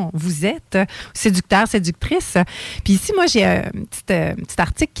séduction vous êtes. Séducteur, séductrice. Puis ici, moi, j'ai un petit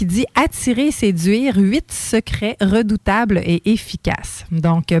article qui dit « Attirer et séduire, 8 secrets redoutables et efficaces ».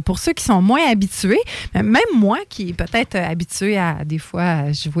 Donc, pour ceux qui sont moins habitués, même moi qui est peut-être habitué à, des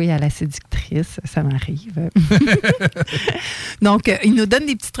fois, jouer à la séductrice, ça m'arrive. Donc, il nous donne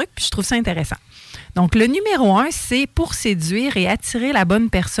des petits trucs, puis je trouve ça intéressant. Donc, le numéro 1, c'est pour séduire et attirer la bonne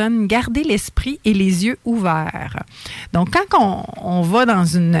personne, garder l'esprit et les yeux ouverts. Donc, quand on va dans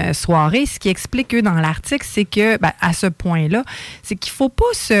une soirée, ce qui explique eux dans l'article, c'est que, à ce point-là, c'est qu'il ne faut pas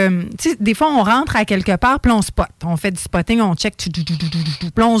se... Tu sais, des fois, on rentre à quelque part, puis on spot. On fait du spotting, on check,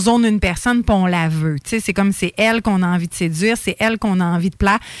 puis on zone une personne, puis on la veut. Tu sais, c'est comme c'est elle qu'on a envie de séduire, c'est elle qu'on a envie de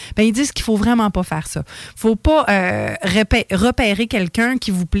plaire. Bien, ils disent qu'il ne faut vraiment pas faire ça. Il ne faut pas repérer quelqu'un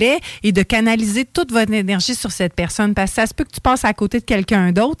qui vous plaît et de canaliser toute votre énergie sur cette personne, parce que ça se peut que tu passes à côté de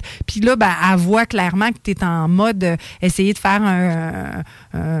quelqu'un d'autre, puis là, elle voit clairement que tu es en mode essayer de faire un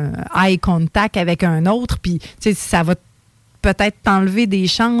eye contact avec un autre, puis tu sais, ça va peut-être t'enlever des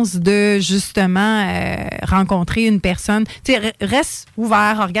chances de, justement, rencontrer une personne. Tu sais, reste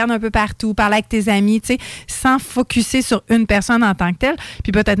ouvert, regarde un peu partout, parle avec tes amis, tu sais, sans focusser sur une personne en tant que telle.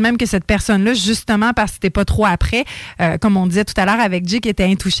 Puis peut-être même que cette personne-là, justement, parce que t'es pas trop après, comme on disait tout à l'heure avec Jay, qui était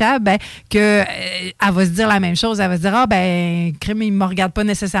intouchable, elle va se dire la même chose. Elle va se dire, crime, il me regarde pas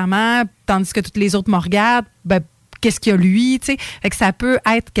nécessairement, tandis que toutes les autres me regardent, qu'est-ce qu'il y a lui, tu sais. Fait que ça peut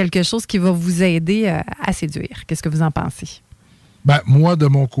être quelque chose qui va vous aider à séduire. Qu'est-ce que vous en pensez? Moi, de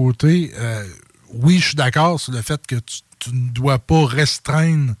mon côté, oui, je suis d'accord sur le fait que tu ne dois pas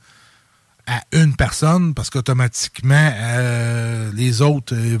restreindre à une personne parce qu'automatiquement, les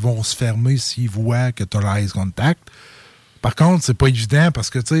autres vont se fermer s'ils voient que tu as l'eye contact. Par contre, c'est pas évident parce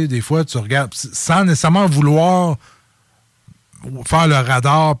que, tu sais, des fois, tu regardes sans nécessairement vouloir faire le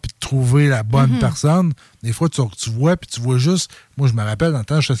radar puis de trouver la bonne personne. Des fois, tu vois puis tu vois juste... Moi, je me rappelle, dans le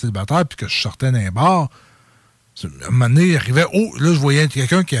temps, je suis célibataire puis que je sortais d'un bar. À un moment donné, il arrivait... Oh, là, je voyais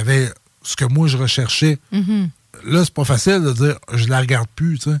quelqu'un qui avait ce que moi, je recherchais. Là, c'est pas facile de dire « je la regarde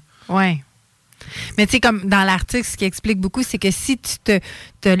plus », tu sais. Oui. Mais tu sais, comme dans l'article, ce qui explique beaucoup, c'est que si tu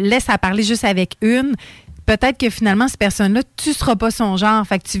te laisses à parler juste avec une, peut-être que finalement, cette personne-là, tu ne seras pas son genre.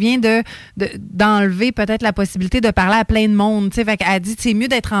 Fait que tu viens d'enlever peut-être la possibilité de parler à plein de monde. Fait qu'elle dit, c'est mieux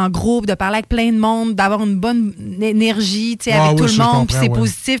d'être en groupe, de parler avec plein de monde, d'avoir une bonne énergie avec tout le monde, puis c'est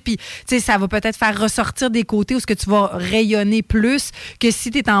positif. Puis ça va peut-être faire ressortir des côtés où ce que tu vas rayonner plus que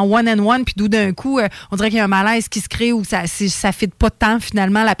si tu es en one-on-one, puis d'un coup, on dirait qu'il y a un malaise qui se crée où ça ne fit pas de temps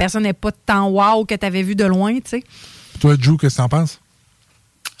finalement. La personne n'est pas de temps wow que tu avais vu de loin. T'sais. Toi, Jou, qu'est-ce que tu en penses?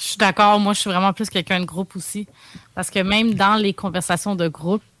 Je suis d'accord. Moi, je suis vraiment plus quelqu'un de groupe aussi. Parce que même dans les conversations de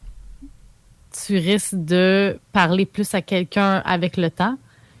groupe, tu risques de parler plus à quelqu'un avec le temps.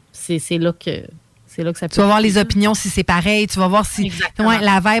 C'est là que ça peut... Tu vas voir les opinions si c'est pareil. Tu vas voir si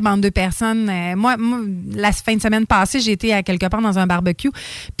la vibe entre deux personnes. Moi, la fin de semaine passée, j'ai été à quelque part dans un barbecue.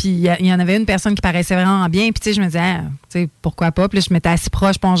 Puis il y en avait une personne qui paraissait vraiment bien. Puis tu sais, je me disais, pourquoi pas. Puis là, je m'étais assis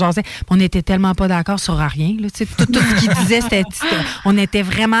proche, puis on jasait. Puis on n'était tellement pas d'accord sur rien. Là, tout ce qu'il disait, on était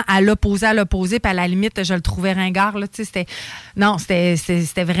vraiment à l'opposé. Puis à la limite, je le trouvais ringard. Là, c'était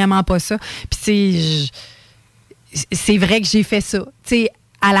vraiment pas ça. Puis tu sais, c'est vrai que j'ai fait ça. Tu sais,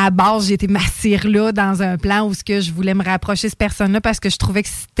 à la base, j'ai été m'assire là dans un plan où je voulais me rapprocher de cette personne-là parce que je trouvais que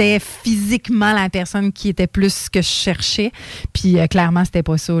c'était physiquement la personne qui était plus ce que je cherchais. Puis clairement, c'était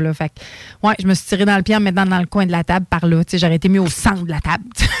pas ça. Là. Fait que, je me suis tirée dans le pied en me mettant dans le coin de la table par là. J'aurais été mieux au centre de la table.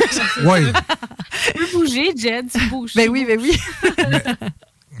 Oui. Tu peux bouger, Jed, tu bouges. Ben oui.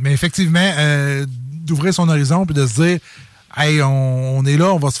 mais effectivement, d'ouvrir son horizon puis de se dire... Hey, on est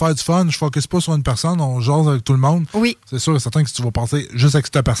là, on va se faire du fun. Je focus pas sur une personne, on jase avec tout le monde. Oui. C'est sûr et certain que si tu vas passer juste avec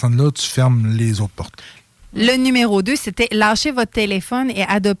cette personne-là, tu fermes les autres portes. Le numéro 2, c'était lâcher votre téléphone et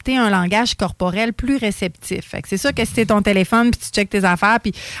adopter un langage corporel plus réceptif. Fait que c'est sûr que si c'est ton téléphone, puis tu checkes tes affaires,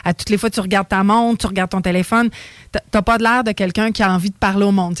 puis à toutes les fois tu regardes ta montre, tu regardes ton téléphone, t'as pas de l'air de quelqu'un qui a envie de parler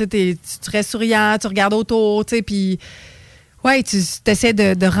au monde. Tu restes souriant, tu regardes autour, puis... Ouais, tu essaies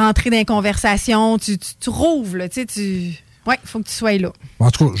de rentrer dans les conversations, tu rouvres, là, oui, il faut que tu sois là. En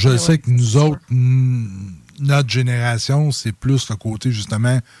tout cas, je sais que nous autres, notre génération, c'est plus le côté,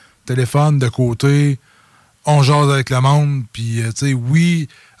 justement, téléphone de côté, on jase avec le monde, puis, tu sais, oui,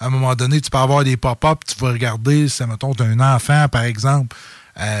 à un moment donné, tu peux avoir des pop-up, tu vas regarder, si, mettons, tu as un enfant, par exemple,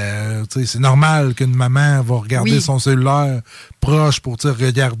 c'est normal qu'une maman va regarder son cellulaire proche pour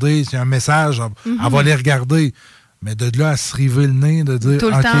regarder, s'il y a un message, elle va les regarder. Mais de là à se river le nez, de dire, tout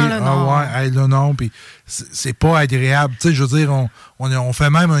le temps, là, non. Non, puis c'est pas agréable. Tu sais, je veux dire, on fait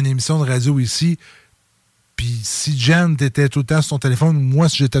même une émission de radio ici, puis si Jen, t'étais tout le temps sur ton téléphone, moi,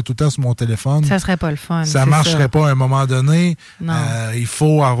 si j'étais tout le temps sur mon téléphone... Ça serait pas le fun. Ça marcherait pas à un moment donné. Il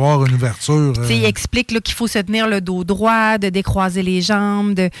faut avoir une ouverture. Tu sais, il explique là, qu'il faut se tenir le dos droit, de décroiser les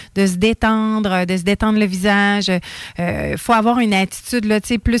jambes, de se détendre le visage. Faut avoir une attitude, là, tu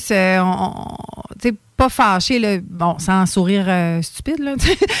sais, plus... tu sais, pas fâché, là, bon, sans sourire stupide, là,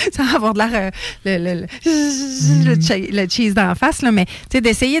 sans avoir de l'air le cheese d'en face, là, mais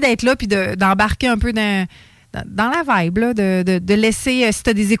d'essayer d'être là puis d'embarquer un peu dans la vibe, là, de laisser, si tu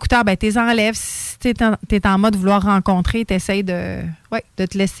as des écouteurs, ben t'es enlèves. Si tu es en mode vouloir rencontrer, tu essaies de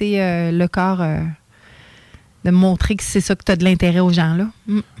te laisser le corps... de montrer que c'est ça que tu as de l'intérêt aux gens, là.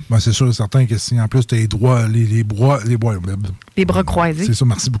 Ben, c'est sûr et certain que si en plus tu as les bras croisés. C'est ça,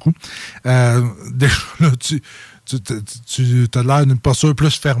 merci beaucoup. Déjà, là, tu as l'air d'une posture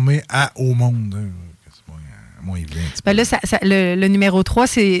plus fermée au monde. Moins évident. Ben là, le numéro 3,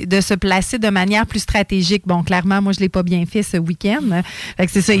 c'est de se placer de manière plus stratégique. Bon, clairement, moi, je ne l'ai pas bien fait ce week-end. Fait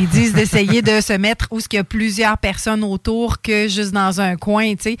que c'est ça, ils disent d'essayer de se mettre où il y a plusieurs personnes autour que juste dans un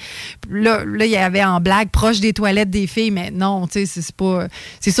coin, tu sais. Là, il y avait en blague proche des toilettes des filles, mais non, tu sais, c'est pas...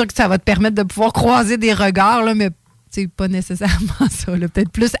 C'est sûr que ça va te permettre de pouvoir croiser des regards, là, mais c'est pas nécessairement ça. Peut-être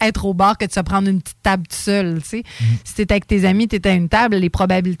plus être au bar que de se prendre une petite table tout seul. T'sais. Si tu es avec tes amis, tu es à une table, les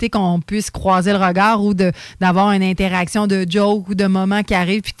probabilités qu'on puisse croiser le regard ou d'avoir une interaction de joke ou de moment qui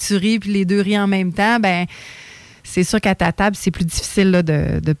arrive puis que tu ris puis les deux rient en même temps, ben c'est sûr qu'à ta table, c'est plus difficile là,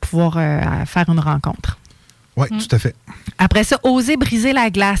 de pouvoir faire une rencontre. Oui, tout à fait. Après ça, osez briser la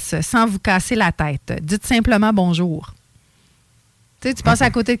glace sans vous casser la tête. Dites simplement bonjour. Tu passes à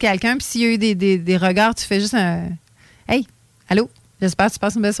côté de quelqu'un puis s'il y a eu des regards, tu fais juste un... Hey, allô, j'espère que tu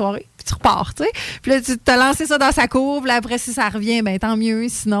passes une belle soirée. Puis tu repars, tu sais. Puis là, tu t'as lancé ça dans sa courbe. Là, après, si ça revient, ben tant mieux.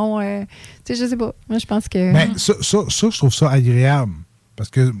 Sinon, tu sais, je sais pas. Moi, je pense que... Mais ça, je trouve ça agréable. Parce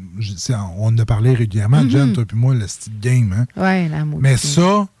que on en a parlé régulièrement, Jen, toi et moi, le style game. Hein? Oui, l'amour. Mais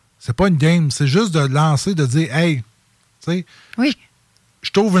ça, c'est pas une game. C'est juste de lancer, de dire, hey, tu sais, je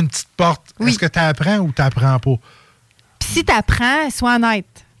t'ouvre une petite porte. Est-ce que tu apprends ou tu n'apprends pas? Puis si tu apprends, sois honnête.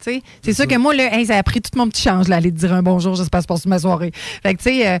 C'est sûr que moi, là, ça a pris tout mon petit change, là, aller te dire un bonjour, j'espère que ça passe ma soirée. Fait que,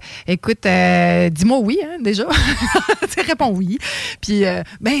 tu sais, écoute, dis-moi oui, hein, déjà. Tu réponds oui. Puis,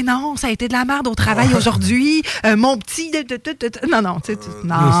 ben non, ça a été de la merde au travail aujourd'hui. Mon petit. Non, tu sais,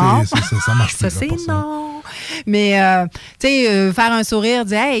 non. Ça marche pas. Ça, c'est non. Mais, tu sais, faire un sourire,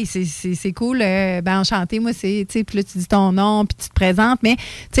 dire, hey, c'est cool, ben enchanté, moi, c'est, tu sais, puis là, tu dis ton nom, puis tu te présentes. Mais,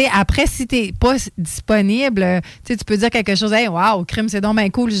 tu sais, après, si t'es pas disponible, tu sais, tu peux dire quelque chose, hey, wow, crime, c'est donc bien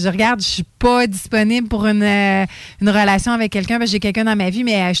cool. Je dis, regarde, je suis pas disponible pour une relation avec quelqu'un, parce que j'ai quelqu'un dans ma vie,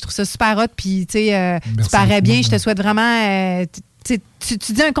 mais je trouve ça super hot, puis, tu sais, tu parais bien, je te souhaite vraiment. Tu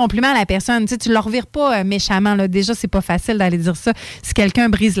dis un compliment à la personne, tu ne le revires pas méchamment. Là. Déjà, c'est pas facile d'aller dire ça. Si quelqu'un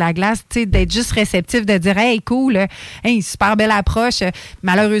brise la glace, d'être juste réceptif, de dire « Hey, cool, hey, super belle approche. »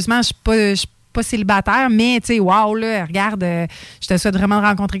 Malheureusement, je suis pas célibataire, mais tu sais, wow, là, regarde, je te souhaite vraiment de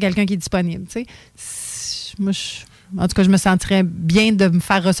rencontrer quelqu'un qui est disponible. Moi, en tout cas, je me sentirais bien de me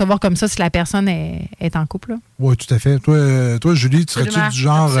faire recevoir comme ça si la personne est en couple. Oui, tout à fait. Toi Julie, tu serais-tu du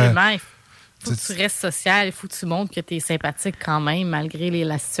genre... Il faut que tu restes social, il faut que tu montres que tu es sympathique quand même, malgré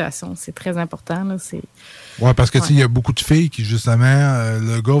la situation. C'est très important. Oui, parce que il y a beaucoup de filles qui, justement,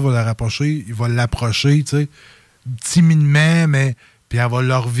 le gars va la rapprocher, il va l'approcher, tu sais, timidement, mais puis elle va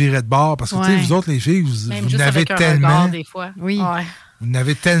leur virer de bord. Parce que, tu sais, vous autres, les filles, vous n'avez tellement... des fois. Oui. Ouais. Vous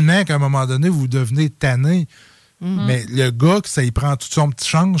n'avez tellement qu'à un moment donné, vous devenez tanné. Mais le gars, ça il prend tout son petit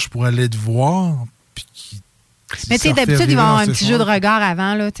change pour aller te voir, puis mais tu sais, d'habitude, il va avoir un petit jeu de regard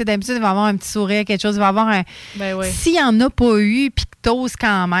avant. Là. D'habitude, il va avoir un petit sourire, quelque chose. Il va avoir un... Ben oui. S'il n'y en a pas eu, puis que t'oses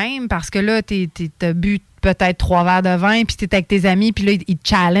quand même, parce que là, t'as bu peut-être 3 verres de vin, puis t'es avec tes amis, puis là, ils te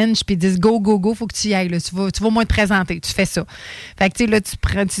challenge, puis ils disent « Go, go, go, faut que tu y ailles. Là. Tu vas au moins te présenter. » Tu fais ça. Fait que tu sais, là,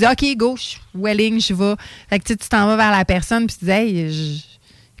 tu dis « OK, go, welling, je vais. » Fait que tu t'en vas vers la personne, puis tu dis « Hey,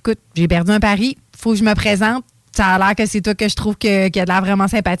 écoute, j'ai perdu un pari. Faut que je me présente. Ça a l'air que c'est toi que je trouve qu'il y a de l'air vraiment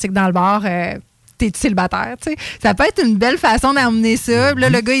sympathique dans le bar. T'es célibataire, tu sais. Ça peut être une belle façon d'amener ça. Là,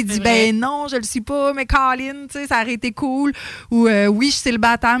 le gars, il dit, ben non, je le suis pas, mais Colin, tu sais, ça aurait été cool. Ou, oui, je suis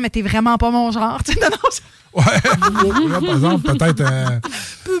célibataire, mais t'es vraiment pas mon genre. Tu sais, non. Ouais, là, par exemple, peut-être...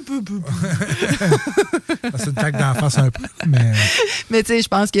 c'est une taque d'en face un peu, mais... Mais tu sais, je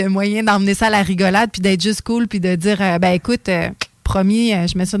pense qu'il y a moyen d'emmener ça à la rigolade, puis d'être juste cool, puis de dire, ben écoute... promis,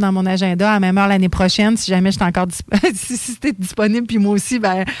 je mets ça dans mon agenda à la même heure l'année prochaine. Si jamais je suis encore si t'es disponible, puis moi aussi,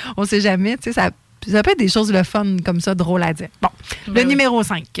 ben on sait jamais. Tu sais, ça peut être des choses le fun comme ça, drôle à dire. Bon, le numéro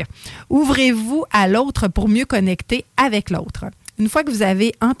 5. Ouvrez-vous à l'autre pour mieux connecter avec l'autre. Une fois que vous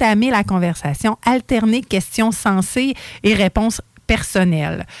avez entamé la conversation, alternez questions sensées et réponses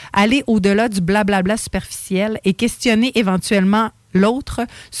personnelles. Allez au-delà du blablabla superficiel et questionnez éventuellement l'autre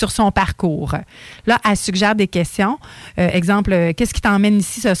sur son parcours. Là, elle suggère des questions. Exemple, qu'est-ce qui t'emmène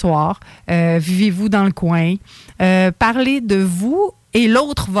ici ce soir? Vivez-vous dans le coin? Parlez de vous et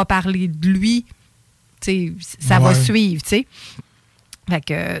l'autre va parler de lui. T'sais, ça va suivre. T'sais. Fait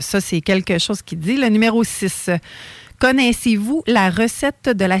que ça, c'est quelque chose qui dit. Le numéro 6. Connaissez-vous la recette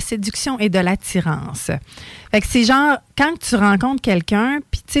de la séduction et de l'attirance? Fait que c'est genre, quand tu rencontres quelqu'un,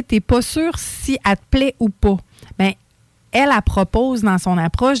 puis tu sais, t'es pas sûr si elle te plaît ou pas, bien, elle propose dans son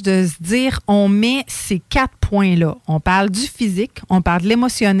approche de se dire, on met ces 4 points-là. On parle du physique, on parle de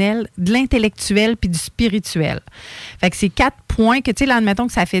l'émotionnel, de l'intellectuel puis du spirituel. Fait que ces 4 points que, tu sais, là, admettons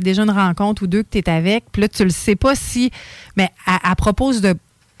que ça fait déjà une rencontre ou 2 que tu es avec, puis là, tu le sais pas si... Mais elle propose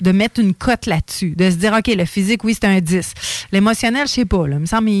de mettre une cote là-dessus, de se dire, OK, le physique, oui, c'est un 10. L'émotionnel, je sais pas, là. Il me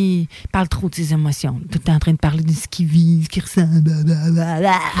semble qu'il parle trop de ses émotions. Tout est en train de parler de ce qu'il vit, ce qu'il ressent.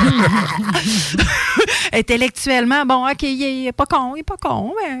 Intellectuellement, bon, OK, il est pas con,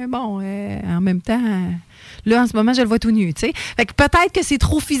 mais bon, en même temps... Là, en ce moment, je le vois tout nu, tu sais. Fait que peut-être que c'est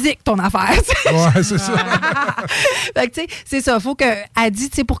trop physique, ton affaire, t'sais. Ouais, c'est ça. Fait que, tu sais, c'est ça. Faut que, elle dit,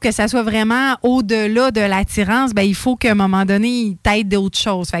 tu sais, pour que ça soit vraiment au-delà de l'attirance, ben il faut qu'à un moment donné, il t'aide d'autres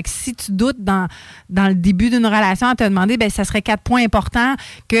choses. Fait que si tu doutes dans le début d'une relation à te demander, ben ça serait 4 points importants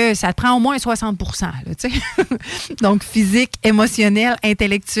que ça te prend au moins 60 %, là, tu sais. Donc, physique, émotionnel,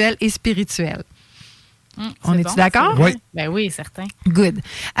 intellectuel et spirituel. On est-tu d'accord? Oui. Ben oui, certain. Good.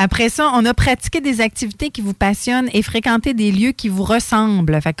 Après ça, on a pratiqué des activités qui vous passionnent et fréquenté des lieux qui vous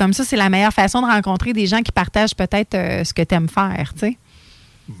ressemblent. Fait que comme ça, c'est la meilleure façon de rencontrer des gens qui partagent peut-être ce que tu aimes faire, tu sais.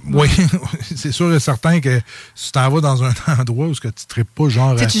 Oui, c'est sûr et certain que si tu t'en vas dans un endroit où tu ne tripes pas,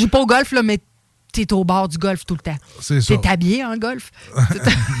 genre... Tu joues pas au golf, là, mais t'es au bord du golf tout le temps. C'est ça. T'es habillé en golf.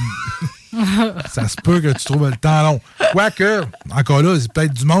 Ça se peut que tu trouves le temps long. Quoique, encore là, c'est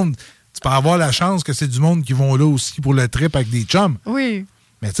peut-être du monde. Tu peux avoir la chance que c'est du monde qui vont là aussi pour le trip avec des chums. Oui.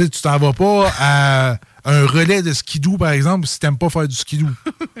 Mais tu sais, tu t'en vas pas à un relais de skidoo, par exemple, si t'aimes pas faire du skidoo.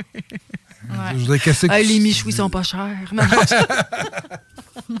 Ouais. Je voudrais qu'est-ce que les michouis sont pas chers. Non.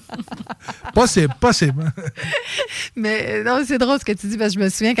 Possible. Mais non, c'est drôle ce que tu dis, parce que je me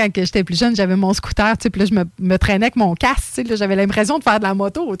souviens quand j'étais plus jeune, j'avais mon scooter, puis là, je me traînais avec mon casque, là, j'avais l'impression de faire de la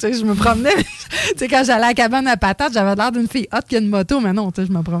moto, je me promenais. Quand j'allais à la cabane à patates, j'avais l'air d'une fille hot qui a une moto, mais non,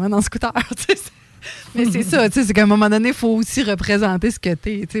 je me promène en scooter. Mais c'est ça, c'est qu'à un moment donné, il faut aussi représenter ce que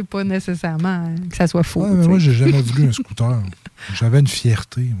t'es, pas nécessairement que ça soit faux. Ouais, mais moi, j'ai jamais vu un scooter. J'avais une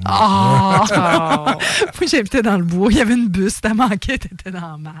fierté. Moi, j'habitais dans le bois, il y avait une bus, t'as manqué, t'étais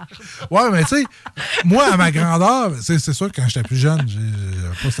dans la marche. Ouais, mais tu sais, moi, à ma grandeur, c'est sûr que quand j'étais plus jeune, j'ai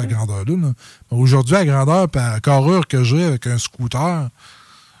pas cette grandeur-là. Là. Mais aujourd'hui, à la grandeur et à la carrure que j'ai avec un scooter,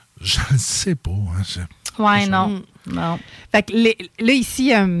 je ne sais pas. Ouais, non. Non. Fait que là,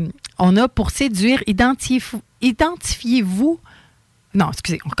 ici, on a pour séduire, identifiez-vous. Non,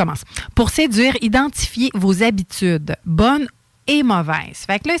 excusez, on recommence. Pour séduire, identifiez vos habitudes, bonnes et mauvaises.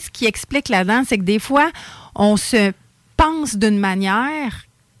 Fait que là, ce qui explique là-dedans, c'est que des fois, on se pense d'une manière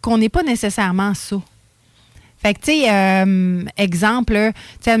qu'on n'est pas nécessairement ça. Fait que, tu sais, exemple, tu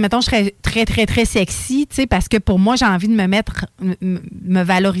sais, admettons, je serais très, très, très sexy, tu sais, parce que pour moi, j'ai envie de me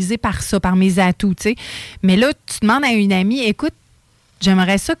valoriser par ça, par mes atouts, tu sais. Mais là, tu demandes à une amie, écoute,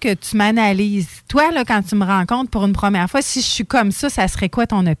 j'aimerais ça que tu m'analyses. Toi, là, quand tu me rencontres pour une première fois, si je suis comme ça serait quoi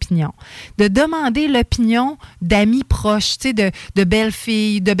ton opinion? De demander l'opinion d'amis proches, tu sais, de belles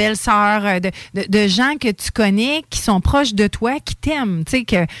filles, de belles sœurs, de gens que tu connais, qui sont proches de toi, qui t'aiment, tu sais,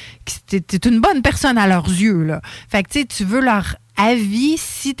 que t'es une bonne personne à leurs yeux, là. Fait que, tu sais, tu veux leur avis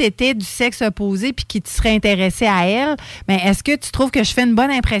si tu étais du sexe opposé puis qui te serait intéressé à elle, mais est-ce que tu trouves que je fais une bonne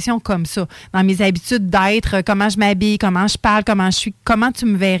impression comme ça dans mes habitudes d'être, comment je m'habille, comment je parle, comment je suis, comment tu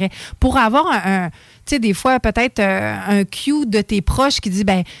me verrais? Pour avoir tu sais, des fois, peut-être un cue de tes proches qui dit,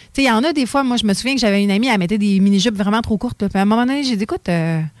 ben, tu sais, il y en a des fois, moi, je me souviens que j'avais une amie, elle mettait des mini-jupes vraiment trop courtes. Puis à un moment donné, j'ai dit, écoute,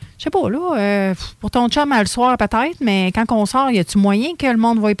 je sais pas, là, pour ton chum, le soir, peut-être, mais quand on sort, y a-tu moyen que le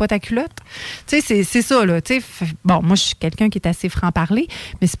monde ne voie pas ta culotte? Tu sais, c'est ça, là. Tu sais, bon, moi, je suis quelqu'un qui est assez franc-parler,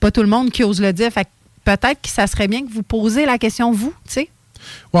 mais c'est pas tout le monde qui ose le dire. Fait que peut-être que ça serait bien que vous posez la question, vous, tu sais.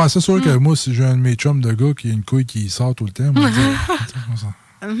 Ouais, c'est sûr que moi, si j'ai un de mes chums de gars qui a une couille qui sort tout le temps, moi, mais ça.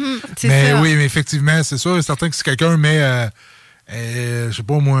 Oui, mais effectivement, c'est sûr et certain que si quelqu'un met, je sais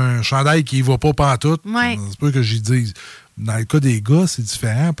pas moi, un chandail qui ne va pas pantoute, c'est pas que j'y dise. Dans le cas des gars, c'est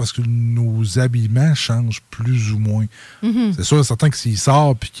différent parce que nos habillements changent plus ou moins. C'est sûr et certain que s'il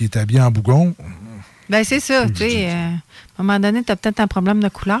sort et qu'il est habillé en bougon... Ben c'est ça, tu sais. À un moment donné, tu as peut-être un problème de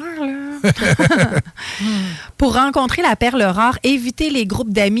couleur, là. Pour rencontrer la perle rare, évitez les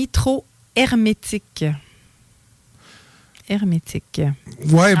groupes d'amis trop hermétiques. Oui,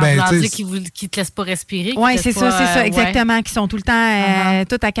 ben tu sais. Qui te laissent pas respirer. Oui, c'est ça, exactement. Qui sont tout le temps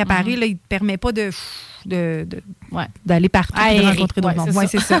tout accaparés. Là, ils ne te permettent pas d'aller partout et de rencontrer d'autres mondes. Oui,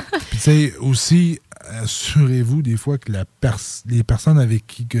 c'est ça. Puis, tu sais, aussi, assurez-vous des fois que les personnes avec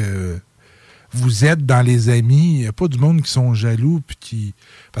qui vous êtes dans les amis, il n'y a pas du monde qui sont jaloux.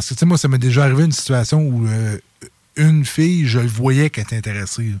 Parce que, tu sais, moi, ça m'est déjà arrivé une situation où une fille, je le voyais qu'elle était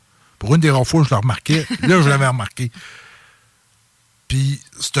intéressée. Là. Pour une des rares fois, je le remarquais. Là, je l'avais remarqué. Puis,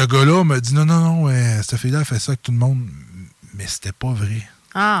 ce gars-là m'a dit non, cette fille-là, elle fait ça avec tout le monde. Mais c'était pas vrai.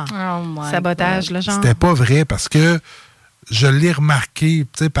 Ah, sabotage, le genre. C'était pas vrai parce que je l'ai remarqué,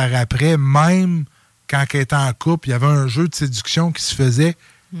 tu sais, par après, même quand elle était en couple, il y avait un jeu de séduction qui se faisait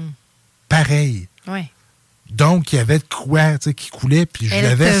pareil. Oui. Donc, il y avait de quoi, tu sais, qui coulait, puis je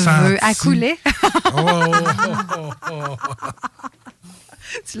l'avais senti. Elle coulait?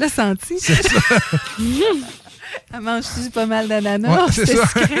 Tu l'as senti? C'est ça. Elle mange-tu pas mal d'ananas? Ouais, c'est ça.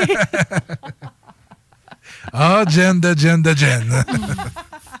 Jen.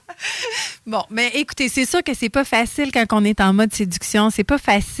 Bon, mais écoutez, c'est sûr que c'est pas facile quand on est en mode séduction. C'est pas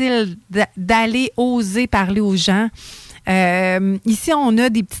facile d'aller oser parler aux gens. Ici, on a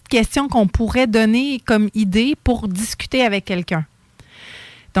des petites questions qu'on pourrait donner comme idée pour discuter avec quelqu'un.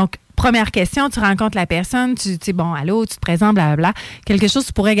 Donc, première question, tu rencontres la personne, tu dis, bon, allô, tu te présentes, blablabla. Quelque chose que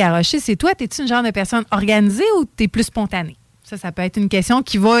tu pourrais garrocher, c'est toi, es-tu une genre de personne organisée ou t'es plus spontanée? Ça peut être une question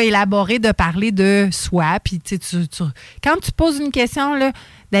qui va élaborer de parler de soi. Puis, quand tu poses une question, là,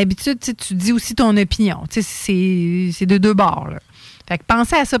 d'habitude, tu dis aussi ton opinion. C'est de deux bords, là. Fait que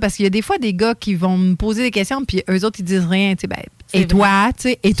pensez à ça, parce qu'il y a des fois des gars qui vont me poser des questions, puis eux autres, ils disent rien. Et toi, tu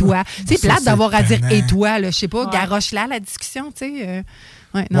sais, et toi. C'est plate d'avoir à dire et toi, là, je sais pas, garoche-là la discussion, tu sais.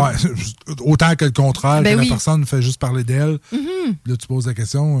 Ouais, non. Ouais, autant que le contraire, Ben que oui. la personne fait juste parler d'elle. Mhm. Là, tu poses la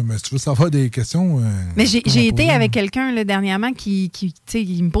question, mais si tu veux savoir des questions... Mais j'ai tu peux m'en été poser. avec quelqu'un là, dernièrement qui tu sais,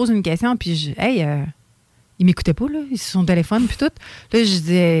 il me pose une question, puis il m'écoutait pas, là, il sur son téléphone, puis tout. Là, je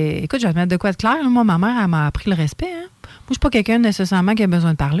disais, écoute, je vais te mettre de quoi de clair. Là, moi, ma mère, elle m'a appris le respect. Hein. Moi, je suis pas quelqu'un nécessairement qui a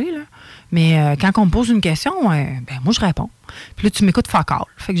besoin de parler, là. Mais quand on me pose une question, ben moi, je réponds. Puis là, tu m'écoutes fuck all.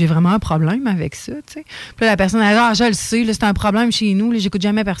 Fait que j'ai vraiment un problème avec ça, tu sais. Puis là, la personne, elle dit, je le sais, là, c'est un problème chez nous, là, j'écoute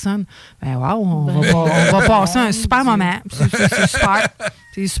jamais personne. Ben, wow, on va passer un super moment. C'est super.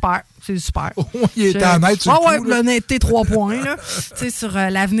 C'est super. C'est super. Il était honnête sur le coup, là. L'honnêteté, 3 points, là. Tu sais, sur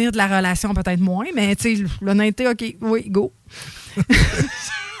l'avenir de la relation, peut-être moins, mais tu sais, l'honnêteté, OK, oui, go.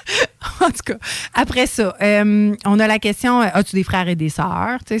 En tout cas, après ça, on a la question, as-tu des frères et des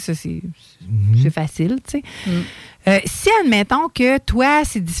sœurs? Tu sais, ça, c'est facile, tu sais. Si, admettons que toi,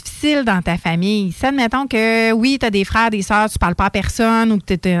 c'est difficile dans ta famille, si, admettons que, oui, tu as des frères, des sœurs, tu parles pas à personne ou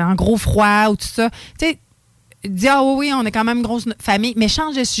que tu es en gros froid ou tout ça, tu sais, dis, oui, on est quand même une grosse famille, mais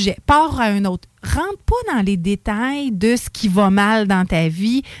change de sujet, pars à un autre. Rentre pas dans les détails de ce qui va mal dans ta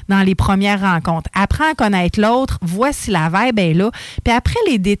vie dans les premières rencontres. Apprends à connaître l'autre, vois si la vibe est là. Puis après,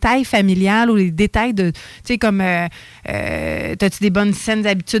 les détails familiales ou les détails de, tu sais, comme, t'as-tu des bonnes saines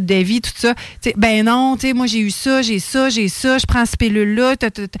habitudes de vie, tout ça. T'sais, ben non, tu sais, moi, j'ai eu ça, j'ai ça, je prends cette pilule-là.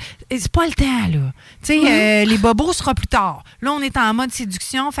 C'est pas le temps, là. Tu sais, les bobos sera plus tard. Là, on est en mode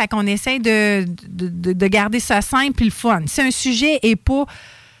séduction, fait qu'on essaie de garder ça simple puis le fun. Si un sujet est pas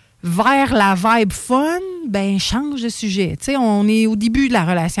vers la vibe fun, ben change de sujet. Tu sais, on est au début de la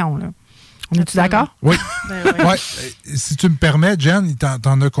relation, là. On est-tu d'accord? Oui. Ben oui. Ouais. Si tu me permets, Jen,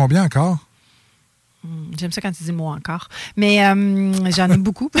 t'en as combien encore? J'aime ça quand tu dis moi encore. Mais j'en ai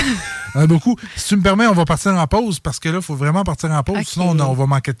beaucoup. Beaucoup. Si tu me permets, on va partir en pause parce que là, il faut vraiment partir en pause. Okay. Sinon, on va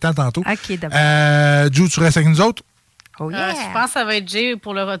manquer de temps tantôt. OK, d'abord. Joe, tu restes avec nous autres? Oh yeah. Je pense que ça va être Jay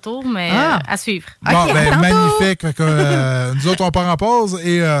pour le retour, mais à suivre. Bon, Okay, ben, tantôt. magnifique. Fait que, nous autres, on part en pause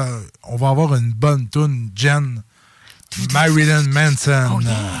et on va avoir une bonne toune, Jen. Marilyn Manson. Oh,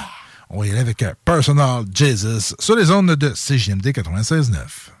 yeah. On va y aller avec Personal Jesus sur les ondes de CJMD 96.9.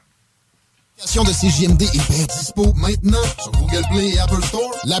 L'application de CJMD est bien dispo maintenant sur Google Play et Apple Store.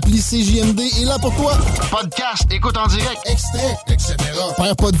 L'appli CJMD est là pour toi. Podcast, écoute en direct, extrait, etc.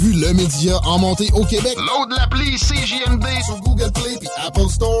 Perds pas de vue, le média en montée au Québec. Load l'appli CJMD sur Google Play et Apple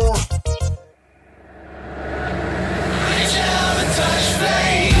Store.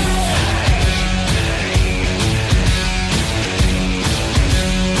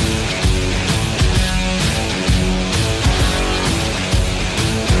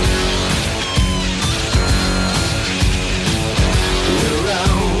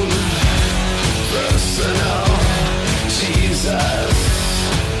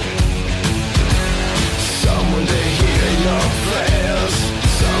 Someone to hear your prayers,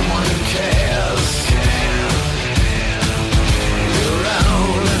 someone who cares.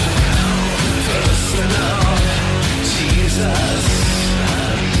 Around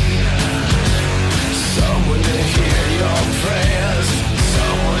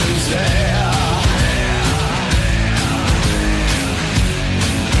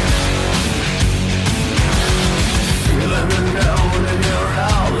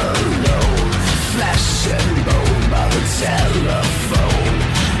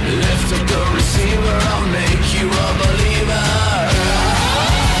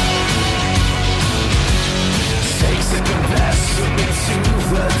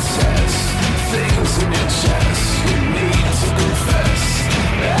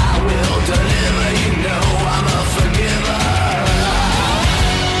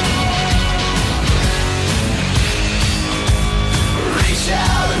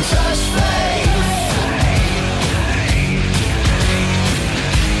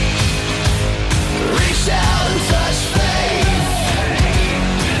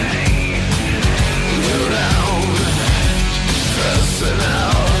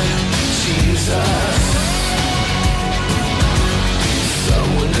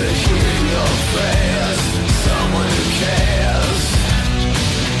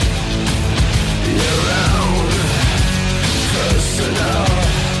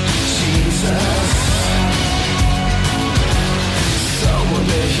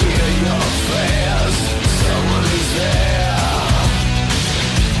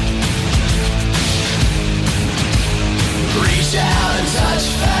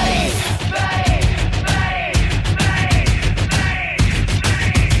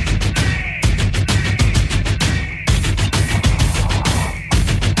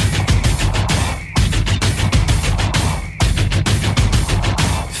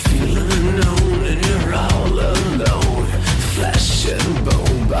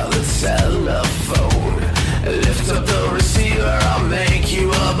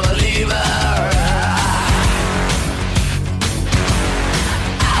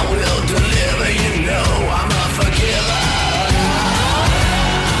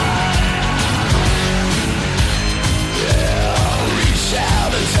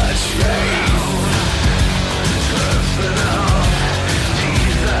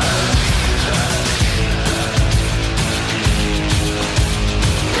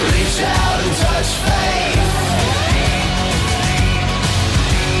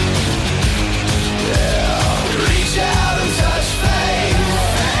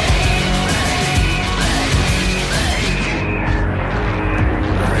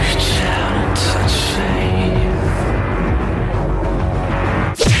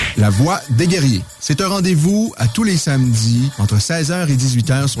Voix des guerriers. C'est un rendez-vous à tous les samedis entre 16h et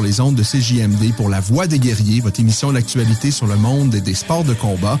 18h sur les ondes de CJMD pour La Voix des guerriers, votre émission d'actualité sur le monde des sports de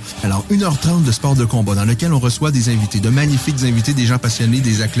combat. Alors, 1h30 de sport de combat dans lequel on reçoit des invités, de magnifiques invités, des gens passionnés,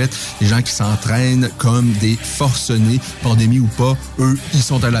 des athlètes, des gens qui s'entraînent comme des forcenés, pandémie ou pas. Eux, ils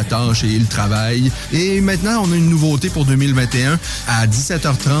sont à la tâche et ils travaillent. Et maintenant, on a une nouveauté pour 2021. À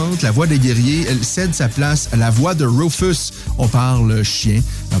 17h30, La Voix des guerriers, elle cède sa place à La Voix de Rufus. On parle chien,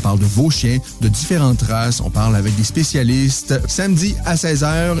 on parle de vos chiens, de différentes races, on parle avec des spécialistes. Samedi à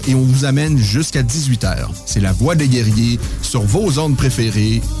 16h et on vous amène jusqu'à 18h. C'est La Voix des guerriers sur vos ondes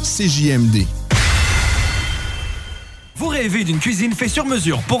préférées, CJMD. Vous rêvez d'une cuisine faite sur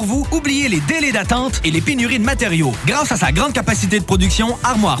mesure pour vous? Oubliez les délais d'attente et les pénuries de matériaux. Grâce à sa grande capacité de production,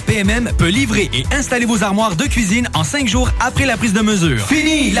 Armoire PMM peut livrer et installer vos armoires de cuisine en 5 jours après la prise de mesure.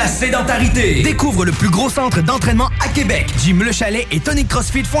 Fini la sédentarité! Découvre le plus gros centre d'entraînement à Québec. Jim Le Chalet et Tonic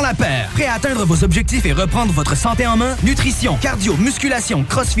CrossFit font la paire. Prêt à atteindre vos objectifs et reprendre votre santé en main? Nutrition, cardio, musculation,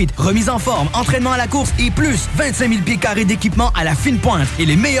 CrossFit, remise en forme, entraînement à la course et plus 25 000 pieds carrés d'équipement à la fine pointe et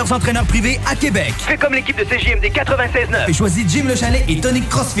les meilleurs entraîneurs privés à Québec. Fais comme l'équipe de CJMD 96.9 et choisis Jim Le Chalet et Tonic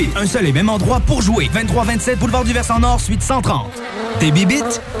CrossFit. Un seul et même endroit pour jouer. 23-27 Boulevard du Versant Nord, suite 130. Tes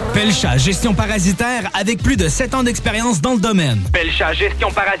bibites? Pelcha Gestion Parasitaire avec plus de 7 ans d'expérience dans le domaine. Pelcha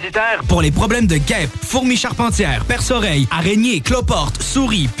Gestion Parasitaire pour les problèmes de guêpes, fourmis charpentières, perce-oreilles, araignées, cloportes,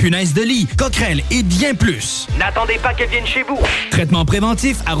 souris, punaises de lit, coquerelles et bien plus. N'attendez pas qu'elles viennent chez vous. Traitement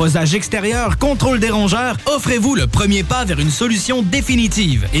préventif, arrosage extérieur, contrôle des rongeurs, offrez-vous le premier pas vers une solution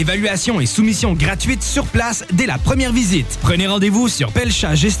définitive. Évaluation et soumission gratuite sur place dès la première visite. Prenez rendez-vous sur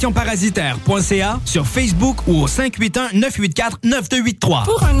pelchagestionparasitaire.ca, sur Facebook ou au 581-984-9283.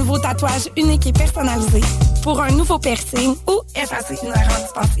 Pour un nouveau tatouage unique et personnalisé, pour un nouveau piercing ou effacer une erreur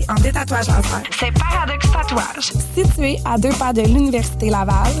dispensée en détatouage laser, c'est Paradox Tatouage. Situé à 2 pas de l'Université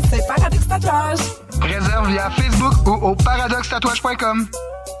Laval, c'est Paradox Tatouage. Réserve via Facebook ou au paradoxtatouage.com.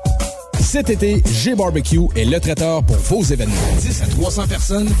 Cet été, G-Barbecue est le traiteur pour vos événements. 10 à 300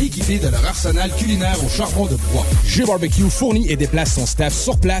 personnes équipées de leur arsenal culinaire au charbon de bois. G-Barbecue fournit et déplace son staff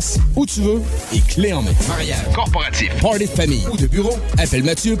sur place, où tu veux, et clé en main. Mariage, corporatif, party de famille ou de bureau, appelle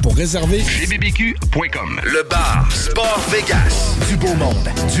Mathieu pour réserver gbbq.com. Le bar Sport Vegas. Du beau monde,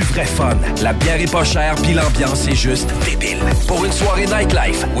 du vrai fun. La bière est pas chère puis l'ambiance est juste débile. Pour une soirée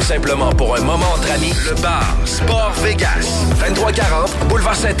nightlife ou simplement pour un moment entre amis, le bar Sport Vegas. 2340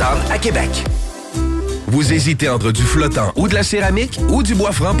 Boulevard Sainte-Anne à Québec. Vous hésitez entre du flottant ou de la céramique ou du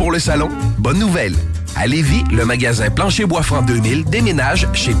bois franc pour le salon? Bonne nouvelle! À Lévis, le magasin Plancher Bois Franc 2000 déménage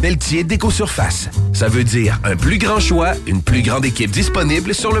chez Pelletier Déco-Surface. Ça veut dire un plus grand choix, une plus grande équipe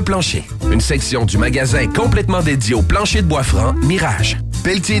disponible sur le plancher. Une section du magasin complètement dédiée au plancher de bois franc Mirage.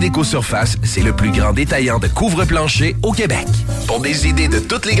 Pelletier Déco-Surface, c'est le plus grand détaillant de couvre-plancher au Québec. Pour des idées de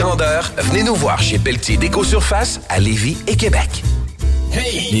toutes les grandeurs, venez nous voir chez Pelletier Déco-Surface à Lévis et Québec.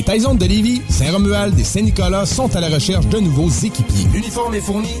 Hey! Les Taizones de Lévis, Saint-Romuald et Saint-Nicolas sont à la recherche de nouveaux équipiers. L'uniforme est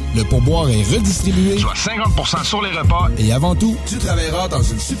fourni, le pourboire est redistribué. Soit 50% sur les repas. Et avant tout, tu travailleras dans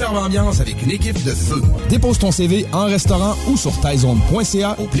une superbe ambiance avec une équipe de feu. Dépose ton CV en restaurant ou sur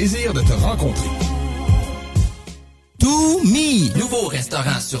taizone.ca. Au plaisir de te rencontrer. To Me, nouveau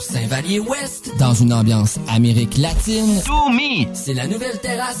restaurant sur Saint-Vallier-Ouest, dans une ambiance Amérique latine. To Me, c'est la nouvelle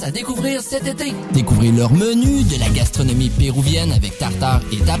terrasse à découvrir cet été. Découvrez leur menu, de la gastronomie péruvienne avec tartare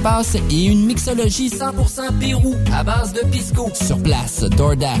et tapas et une mixologie 100% Pérou à base de pisco. Sur place,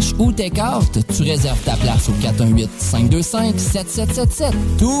 DoorDash ou Take-Out, tu réserves ta place au 418-525-7777.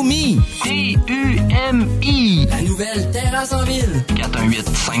 To Me, T-U-M-I, la nouvelle terrasse en ville.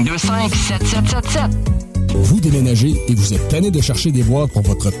 418-525-7777. Vous déménagez et vous êtes tanné de chercher des boîtes pour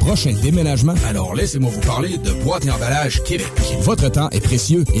votre prochain déménagement? Alors laissez-moi vous parler de Boîte et Emballage Québec. Votre temps est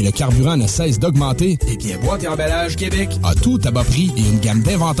précieux et le carburant ne cesse d'augmenter. Eh bien, Boîte et Emballage Québec a tout à bas prix et une gamme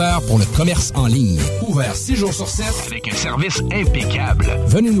d'inventaires pour le commerce en ligne. Ouvert 6 jours sur 7 avec un service impeccable.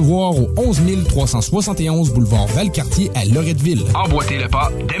 Venez nous voir au 11 371 boulevard Valcartier à Loretteville. Emboîtez le pas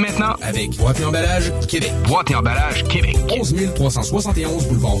dès maintenant avec Boîte et Emballage Québec. Boîte et Emballage Québec. 11 371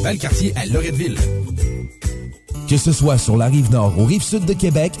 boulevard Valcartier à Loretteville. Que ce soit sur la Rive-Nord ou Rive-Sud de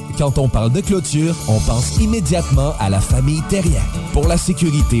Québec, quand on parle de clôture, on pense immédiatement à la famille Terrien. Pour la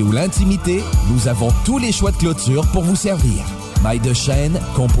sécurité ou l'intimité, nous avons tous les choix de clôture pour vous servir. Mailles de chêne,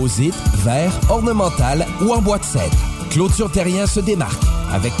 composite, verre, ornemental ou en bois de cèdre. Clôture Terrien se démarque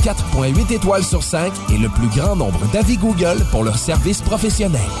avec 4,8 étoiles sur 5 et le plus grand nombre d'avis Google pour leur service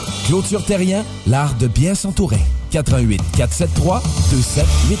professionnel. Clôture Terrien, l'art de bien s'entourer. 88 473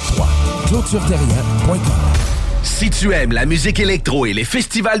 2783. ClôtureTerrien.com. Si tu aimes la musique électro et les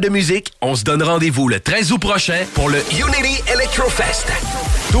festivals de musique, on se donne rendez-vous le 13 août prochain pour le Unity Electrofest.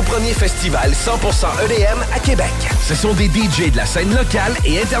 Tout premier festival 100% EDM à Québec. Ce sont des DJ de la scène locale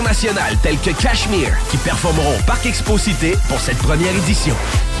et internationale tels que Cashmere qui performeront au Parc Expo Cité pour cette première édition.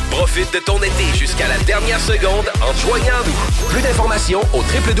 Profite de ton été jusqu'à la dernière seconde en te joignant à nous. Plus d'informations au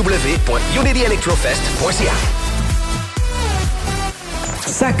www.unityelectrofest.ca.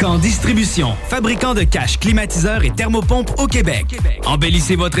 Sacan Distribution, fabricant de caches, climatiseurs et thermopompes au Québec.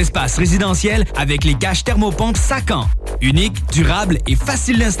 Embellissez votre espace résidentiel avec les caches thermopompes Sacan. Unique, durable et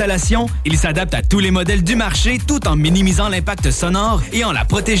facile d'installation, il s'adapte à tous les modèles du marché tout en minimisant l'impact sonore et en la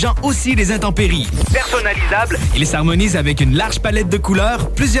protégeant aussi des intempéries. Personnalisable, il s'harmonise avec une large palette de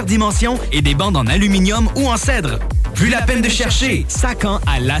couleurs, plusieurs dimensions et des bandes en aluminium ou en cèdre. Plus la peine de chercher, Sacan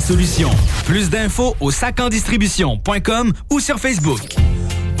a la solution. Plus d'infos au sacandistribution.com ou sur Facebook.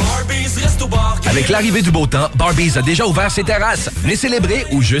 Avec l'arrivée du beau temps, Barbies a déjà ouvert ses terrasses. Venez célébrer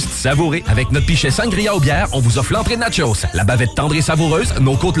ou juste savourer. Avec notre pichet sangria aux bières, on vous offre l'entrée de nachos, la bavette tendre et savoureuse,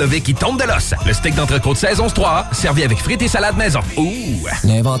 nos côtes levées qui tombent de l'os, le steak d'entrecôte saison 3A, servi avec frites et salade maison. Ouh!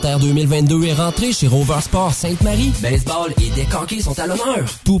 L'inventaire 2022 est rentré chez Rover Sport Sainte-Marie. Baseball et deck hockey sont à l'honneur.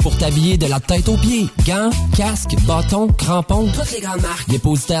 Tout pour t'habiller de la tête aux pieds. Gants, casques, bâtons, crampons, toutes les grandes marques.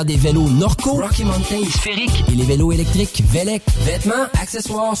 Dépositaire des vélos Norco, Rocky Mountain, Sphérique et les vélos électriques Velec. Vêtements,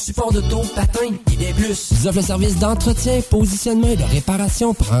 accessoires, support d'auto, patins et des plus. Ils offrent le service d'entretien, positionnement et de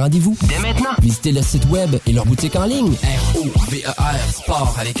réparation. Prends rendez-vous dès maintenant. Visitez le site web et leur boutique en ligne. ROVER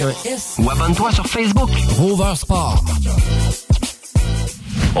Sport avec un S. Ou abonne-toi sur Facebook. Rover Sport.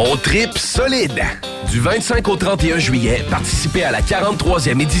 On tripe solide. Du 25 au 31 juillet, participez à la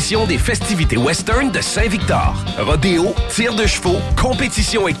 43e édition des festivités western de Saint-Victor. Rodéo, tir de chevaux,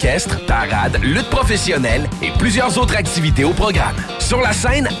 compétition équestre, parade, lutte professionnelle et plusieurs autres activités au programme. Sur la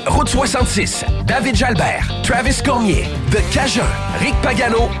scène, Route 66, David Jalbert, Travis Cormier, The Cajun, Rick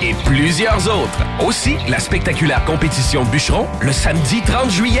Pagano et plusieurs autres. Aussi, la spectaculaire compétition bûcheron le samedi 30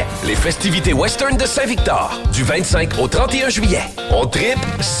 juillet. Les festivités western de Saint-Victor, du 25 au 31 juillet. On tripe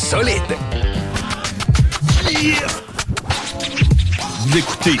solide. Yeah. Vous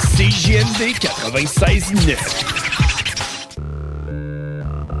écoutez CJMD 96.9.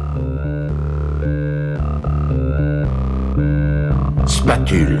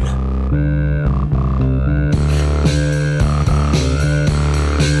 Spatule.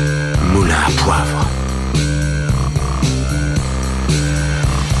 Moulin à poivre.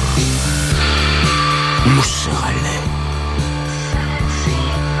 Mousseur à lait.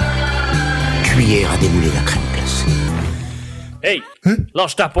 Cuillère à démouler la crème glacée. Hey,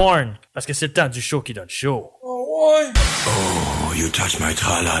 lâche ta porn, parce que c'est le temps du show qui donne chaud. Oh ouais. Oh, you touch my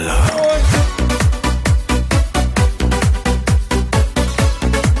tra-la-la.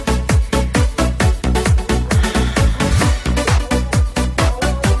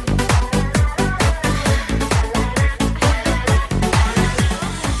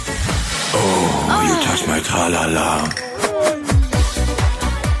 Oh, you touch my tra-la-la.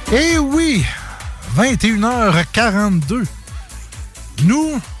 Eh oui! 21h42.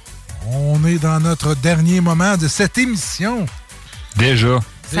 Nous, on est dans notre dernier moment de cette émission. Déjà.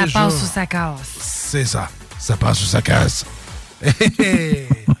 Ça passe ou ça casse. C'est ça. Ça passe ou ça casse.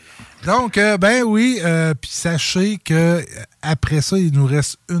 Donc, ben oui, puis sachez que après ça, il nous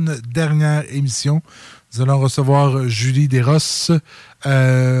reste une dernière émission. Nous allons recevoir Julie Desrosses.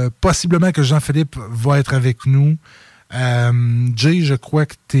 Possiblement que Jean-Philippe va être avec nous. Jay, je crois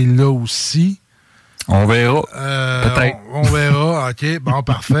que tu es là aussi. On verra. Peut-être. On verra. OK. Bon,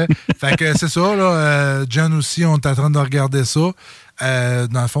 parfait. Fait que c'est ça, là. Jen aussi, on est en train de regarder ça.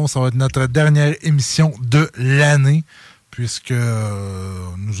 Dans le fond, ça va être notre dernière émission de l'année, puisque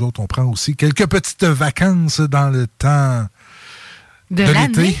nous autres, on prend aussi quelques petites vacances dans le temps de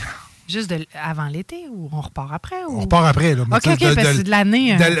l'été. Juste avant l'été ou on repart après? Ou... On repart après. Là. OK, c'est de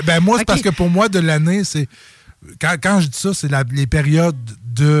l'année. Ben moi, c'est parce que pour moi, de l'année, c'est... Quand je dis ça, c'est les périodes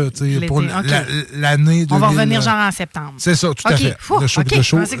de... Pour l'année... On va revenir genre en septembre. C'est ça, tout à fait. Le show,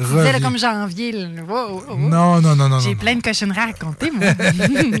 je pensais que tu disais là, comme janvier. Là. Wow. Non. J'ai plein de cochonneries à raconter, moi.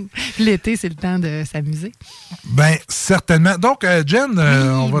 L'été, c'est le temps de s'amuser. Ben certainement. Donc, Jen,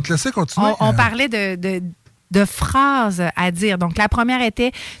 on va te laisser continuer. On parlait de phrases à dire. Donc, la première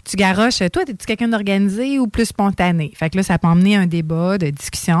était, tu garoches, toi, es-tu quelqu'un d'organisé ou plus spontané? Fait que là, ça peut emmener un débat de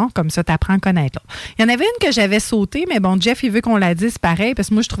discussion, comme ça, tu apprends à connaître l'autre. Il y en avait une que j'avais sautée, mais bon, Jeff, il veut qu'on la dise pareil, parce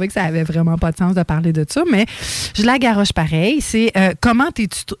que moi, je trouvais que ça avait vraiment pas de sens de parler de ça, mais je la garoche pareil. C'est comment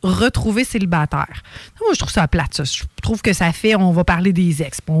t'es-tu retrouvé célibataire? Moi, je trouve ça plate, ça. Je trouve que ça fait, on va parler des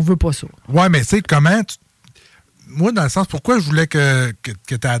ex, on veut pas ça. Ouais, mais tu sais, comment... Moi, dans le sens, pourquoi je voulais que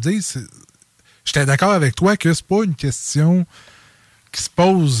tu as dit, j'étais d'accord avec toi que c'est pas une question qui se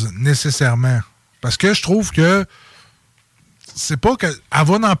pose nécessairement. Parce que je trouve que c'est pas qu'elle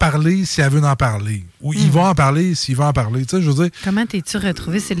va en parler si elle veut en parler. Ou il va en parler s'il va en parler. Tu sais, je veux dire... Comment t'es-tu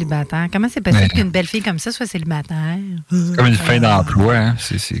retrouvé célibataire? Comment c'est possible qu'une belle fille comme ça soit célibataire? C'est comme une fin d'emploi. Hein?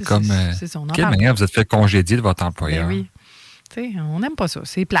 C'est comme... C'est son quelle manière vous êtes fait congédier de votre employeur? Ben oui. T'sais, on n'aime pas ça.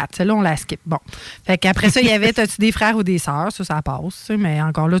 C'est plate. Celle-là, on la skip. Bon. Fait qu'après ça, il y avait, t'as-tu des frères ou des sœurs? Ça passe. Mais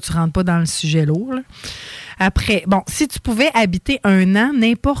encore là, tu rentres pas dans le sujet lourd. Là. Après, bon, si tu pouvais habiter un an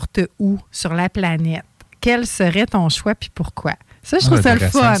n'importe où sur la planète, quel serait ton choix puis pourquoi? Ça, je trouve ça le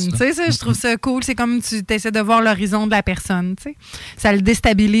fun. Je trouve ça cool. C'est comme tu essaies de voir l'horizon de la personne. T'sais. Ça le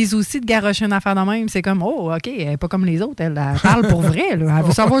déstabilise aussi de garrocher une affaire de même. C'est comme, oh, OK, elle n'est pas comme les autres. Elle parle pour vrai. Là. Elle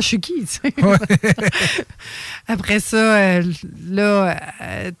veut savoir je suis qui. Ouais. Après ça, et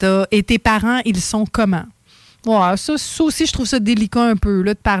tes parents, ils sont comment? Ouais, ça aussi, je trouve ça délicat un peu,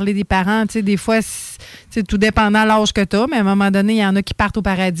 là, de parler des parents. Des fois, c'est tout dépendant de l'âge que tu as, mais à un moment donné, il y en a qui partent au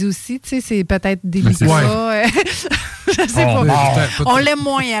paradis aussi. C'est peut-être délicat. Ouais. Je sais pas. On l'aime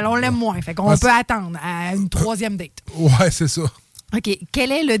moins, elle. On l'aime moins. Fait qu'on peut attendre à une troisième date. Ouais, c'est ça. OK.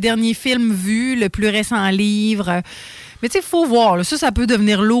 Quel est le dernier film vu, le plus récent livre? Mais tu sais, il faut voir. Là. Ça peut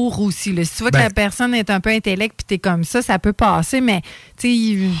devenir lourd aussi. Là. Si tu vois que la personne est un peu intellect puis tu es comme ça peut passer. Mais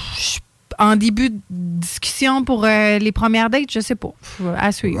tu sais, en début de discussion pour les premières dates, je sais pas.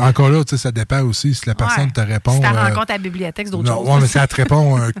 À suivre. Encore là, ça dépend aussi si la personne te répond. Si tu rencontres à la bibliothèque, c'est d'autres choses. Oui, mais si elle te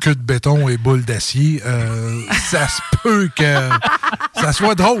répond un queue de béton et boule d'acier, ça se peut que ça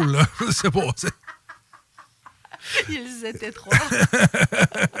soit drôle. Là. Je sais pas. T'sais. Ils étaient trois.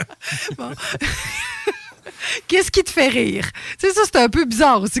 Bon. Qu'est-ce qui te fait rire? Tu sais, ça, c'est un peu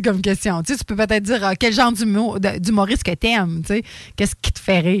bizarre aussi comme question. Tu sais, tu peux peut-être dire quel genre d'humoriste que t'aimes. Tu sais, qu'est-ce qui te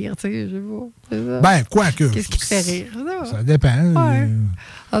fait rire? Tu sais, je sais pas. Ben, quoi que. Qu'est-ce qui te fait rire? Ça dépend. Ouais.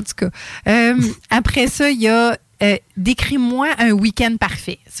 En tout cas. Après ça, il y a décris-moi un week-end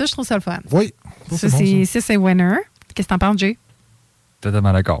parfait. Ça, je trouve ça le fun. Oui. Ça, c'est winner. Qu'est-ce que t'en penses, Jay?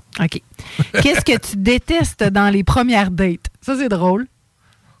 Totalement d'accord. OK. Qu'est-ce que tu détestes dans les premières dates? Ça, c'est drôle.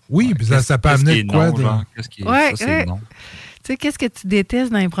 Oui, puis ça peut amener de quoi? Qu'est-ce qui est non? Tu sais, qu'est-ce que tu détestes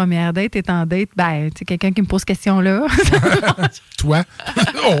dans les premières dates? T'es en date, ben, tu sais, quelqu'un qui me pose cette question-là. Toi?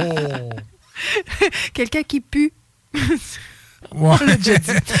 Oh! Quelqu'un qui pue. Ouais. On l'a déjà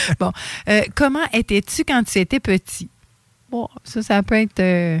dit. Bon. Comment étais-tu quand tu étais petit? Bon, ça peut être...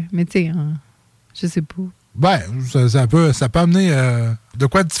 mais tu sais, je sais pas. Ben, ça peut amener de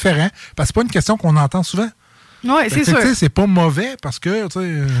quoi de différent. Parce que c'est pas une question qu'on entend souvent. Oui, c'est sûr. C'est pas mauvais parce que,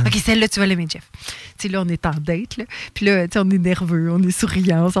 OK, celle-là, tu vas l'aimer, Jeff. Tu sais, là, on est en date, là. Puis là, tu sais, on est nerveux, on est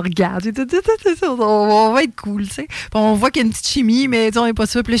souriant, on se regarde. On va être cool, tu sais. On voit qu'il y a une petite chimie, mais on n'est pas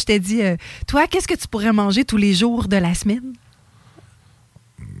sûr. Puis là, je t'ai dit, toi, qu'est-ce que tu pourrais manger tous les jours de la semaine?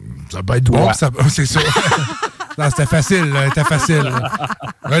 Ça va être bon, c'est ça. Non, c'était facile, c'était facile.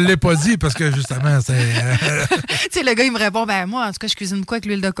 Je ne l'ai pas dit parce que justement, c'est. Tu sais, le gars, il me répond, ben moi, en tout cas, je cuisine quoi avec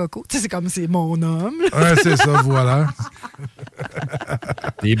l'huile de coco? Tu sais, c'est comme c'est mon homme. Ouais, c'est ça, voilà.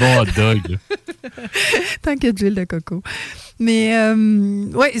 Des bons hot dogs. Tant qu'il y a de l'huile de coco. Mais,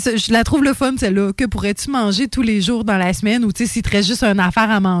 oui, je la trouve le fun, celle-là. Que pourrais-tu manger tous les jours dans la semaine? Ou, tu sais, s'il te reste juste une affaire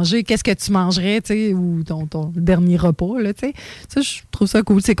à manger, qu'est-ce que tu mangerais, tu sais? Ou ton dernier repas, là, tu sais? Ça, je trouve ça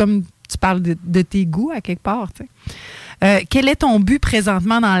cool. C'est comme tu parles de tes goûts à quelque part, tu sais. Quel est ton but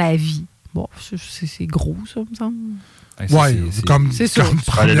présentement dans la vie? Bon, c'est gros, ça, me semble. Oui, c'est ça. Comme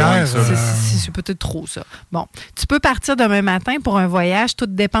première. C'est peut-être trop, ça. Bon, tu peux partir demain matin pour un voyage,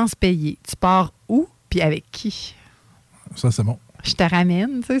 toutes dépenses payées. Tu pars où, puis avec qui? Ça, c'est bon. Je te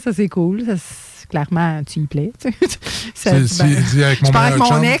ramène, tu sais, ça, c'est cool. Ça, clairement, tu y plais. Tu sais. Avec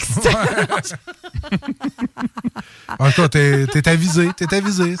mon ex. En tout cas, t'es avisé,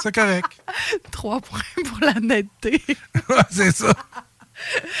 c'est correct. 3 points pour l'honnêteté. C'est ça.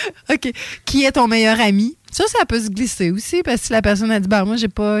 OK. Qui est ton meilleur ami? Ça peut se glisser aussi, parce que si la personne a dit, ben moi,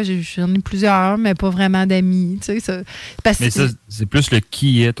 j'en ai plusieurs, mais pas vraiment d'amis. Tu sais, mais ça, c'est plus le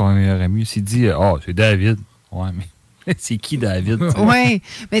qui est ton meilleur ami. S'il dit, c'est David. Ouais, mais c'est qui David? Oui,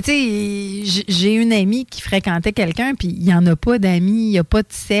 mais tu sais, j'ai une amie qui fréquentait quelqu'un, puis il n'y en a pas d'amis, il n'y a pas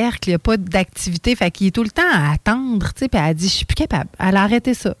de cercle, il n'y a pas d'activité. Fait qu'il est tout le temps à attendre, tu sais, puis elle a dit, je suis plus capable. Elle a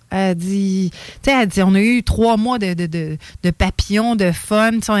arrêté ça. Elle dit, on a eu 3 mois de papillons, de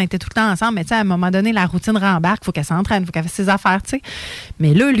fun, on était tout le temps ensemble, mais tu sais, à un moment donné, la routine rembarque, il faut qu'elle s'entraîne, il faut qu'elle fasse ses affaires, tu sais.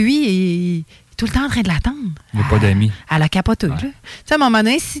 Mais là, lui, il tout le temps en train de l'attendre. Il n'y a pas d'amis. Elle a capoté. Ouais. Tu sais, à un moment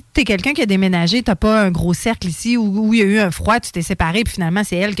donné, si tu es quelqu'un qui a déménagé, tu n'as pas un gros cercle ici où il y a eu un froid, tu t'es séparé, puis finalement,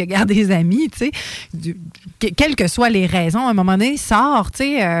 c'est elle qui garde des amis, tu sais. Quelles que soient les raisons, à un moment donné, sors, tu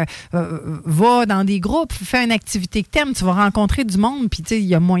sais, va dans des groupes, fais une activité que tu aimes, tu vas rencontrer du monde, puis tu sais, il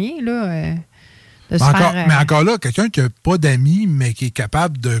y a moyen, là. de se faire... Mais encore là, quelqu'un qui n'a pas d'amis, mais qui est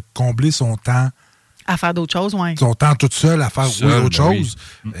capable de combler son temps. À faire d'autres choses, oui. Son temps tout seul à faire autre chose.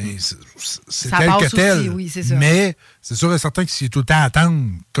 Oui. C'est tel que tel. Aussi, oui, c'est ça. Mais c'est sûr et certain que s'il est tout le temps à attendre,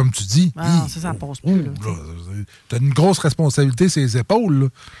 comme tu dis, ça passe plus. Tu as une grosse responsabilité sur les épaules.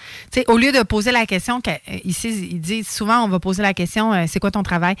 Au lieu de poser la question, ici, il dit souvent, on va poser la question, c'est quoi ton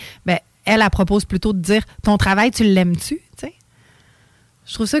travail? Ben, elle propose plutôt de dire, ton travail, tu l'aimes-tu? T'sais?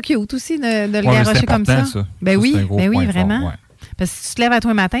 Je trouve ça cute aussi de le garrocher comme ça. Ben oui, vraiment. Ouais. Parce que si tu te lèves à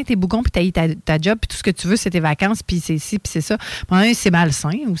toi le matin, t'es bougon, puis t'as ta job, puis tout ce que tu veux, c'est tes vacances, puis c'est ci, puis c'est ça. C'est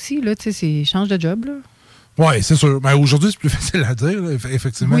malsain aussi, là, tu sais, change de job, là. Oui, c'est sûr. Mais aujourd'hui, c'est plus facile à dire, là,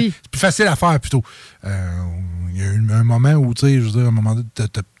 effectivement. Oui. C'est plus facile à faire, plutôt. Il y a eu un moment où, tu sais, je veux dire, à un moment donné, t'as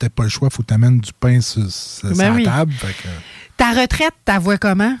peut-être pas le choix, il faut que t'amènes du pain sur la table. Fait que... Ta retraite, ta vois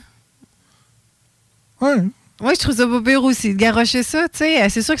comment? Oui. Oui, je trouve ça pas pire aussi, de garrocher ça, tu sais.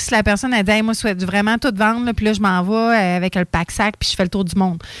 C'est sûr que si la personne a dit, hey, moi, je souhaite vraiment tout vendre, là, puis là, je m'en vais avec le pack-sac, puis je fais le tour du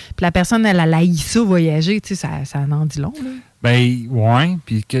monde. Puis la personne, elle haït ça, voyager, tu sais, ça en dit long, là. Ben, ouais.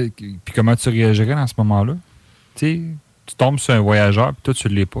 Puis comment tu réagirais dans ce moment-là? Tu sais, tu tombes sur un voyageur, puis toi, tu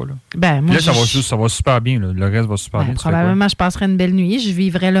ne l'es pas, là. Ben, moi, là, ça va super bien, là. Le reste va super bien. Probablement, je passerais une belle nuit, je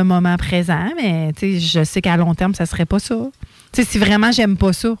vivrais le moment présent, mais, tu sais, je sais qu'à long terme, ça serait pas ça. Tu sais, si vraiment j'aime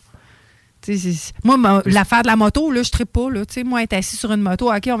pas ça. Moi, l'affaire de la moto, là, je trippe pas. Là, moi, être assis sur une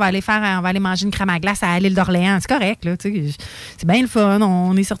moto, OK, on va aller manger une crème à glace à l'île d'Orléans. C'est correct. Là, c'est bien le fun.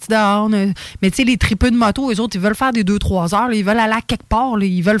 On est sortis dehors. Mais les tripeux de moto, eux autres, ils veulent faire des 2-3 heures. Là, ils veulent aller à quelque part. Là,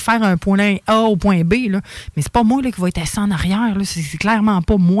 ils veulent faire un point A au point B. Là. Mais c'est pas moi là, qui va être assis en arrière. Là, c'est clairement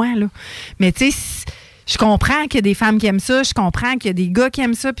pas moi. Là. Mais tu sais, je comprends qu'il y a des femmes qui aiment ça. Je comprends qu'il y a des gars qui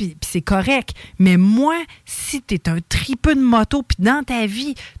aiment ça. Puis c'est correct. Mais moi, si t'es un tripeux de moto, puis dans ta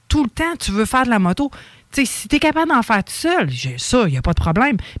vie, tout le temps, tu veux faire de la moto. Tu sais, si tu es capable d'en faire tout seul, ça, il n'y a pas de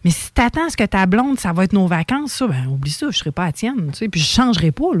problème. Mais si tu attends ce que ta blonde, ça va être nos vacances, ça, ben oublie ça, je ne serai pas à tienne. Tu sais, puis je ne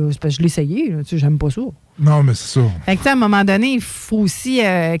changerai pas, là, parce que je l'ai essayé. Tu sais, j'aime pas ça. Non, mais c'est ça. Fait que, à un moment donné, il faut aussi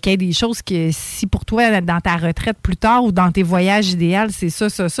qu'il y ait des choses que, si pour toi, dans ta retraite plus tard ou dans tes voyages idéaux, c'est ça,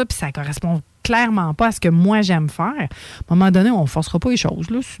 puis ça correspond clairement pas à ce que moi, j'aime faire. À un moment donné, on ne forcera pas les choses.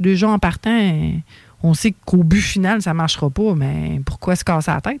 Là. Si déjà en partant... on sait qu'au but final, ça ne marchera pas, mais pourquoi se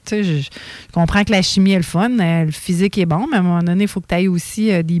casser la tête? Je comprends que la chimie est le fun, le physique est bon, mais à un moment donné, il faut que tu aies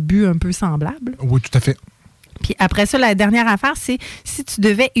aussi des buts un peu semblables. Oui, tout à fait. Puis après ça, la dernière affaire, c'est si tu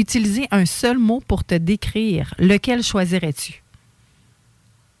devais utiliser un seul mot pour te décrire, lequel choisirais-tu?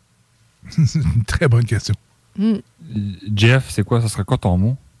 C'est une très bonne question. Jeff, c'est quoi? Ça serait quoi ton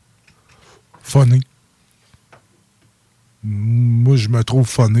mot? Funny. Moi, je me trouve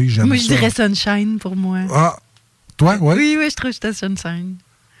funny. J'aime moi, je dirais sunshine pour moi. Ah, toi, oui? Oui, je trouve que c'était sunshine.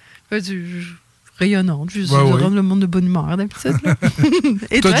 Rayonnante. Je suis le monde de bonne humeur d'habitude.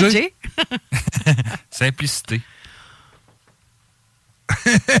 Et toi, Jay? Simplicité.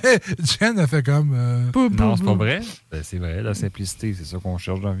 Jen a fait comme... Non, c'est pas vrai. Ben, c'est vrai, la simplicité, c'est ça qu'on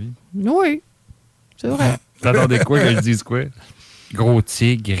cherche dans la vie. Oui, c'est vrai. T'attendais quoi que je dise quoi? Gros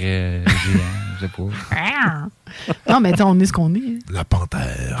tigre, géant, je sais pas. Non, mais on est ce qu'on est. La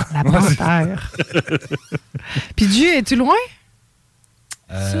panthère. La panthère. Puis Dieu, es-tu loin?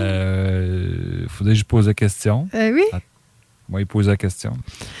 Faudrait que je pose la question. Oui. Moi, il pose la question.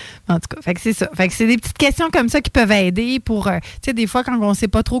 En tout cas, fait que c'est ça. Fait que c'est des petites questions comme ça qui peuvent aider pour, tu sais, des fois, quand on ne sait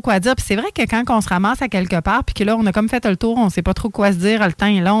pas trop quoi dire. Puis c'est vrai que quand on se ramasse à quelque part, puis que là, on a comme fait le tour, on ne sait pas trop quoi se dire, le temps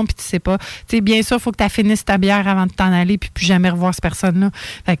est long, puis tu sais pas. Tu sais, bien sûr, il faut que tu finisses ta bière avant de t'en aller, puis plus jamais revoir cette personne-là.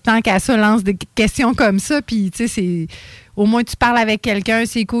 Fait que tant qu'à ça, lance des questions comme ça, puis tu sais, c'est... Au moins, tu parles avec quelqu'un,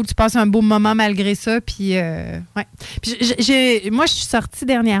 c'est cool, tu passes un beau moment malgré ça. Puis, ouais. Puis moi, je suis sortie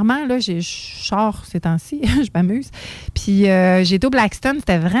dernièrement, là, je sors ces temps-ci, je m'amuse. Puis, j'ai été au Blackstone,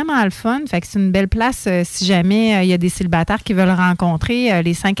 c'était vraiment le fun. Fait que c'est une belle place si jamais il y a des célibataires qui veulent rencontrer,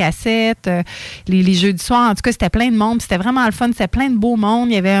 les 5 à 7, les jeux du soir. En tout cas, c'était plein de monde, c'était vraiment le fun, c'était plein de beau monde.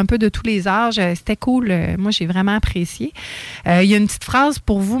 Il y avait un peu de tous les âges, c'était cool. Moi, j'ai vraiment apprécié. Il y a une petite phrase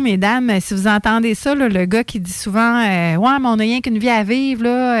pour vous, mesdames, si vous entendez ça, là, le gars qui dit souvent... ouais, mais on n'a rien qu'une vie à vivre,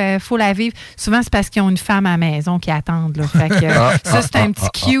 là, faut la vivre. Souvent, c'est parce qu'ils ont une femme à la maison qui attendent, là. Fait que ça, c'est un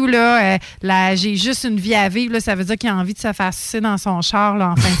petit cue, là. J'ai juste une vie à vivre, là. Ça veut dire qu'il a envie de se faire sucer dans son char,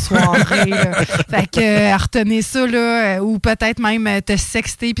 là, en fin de soirée, là. Fait que retenez ça, là. Ou peut-être même te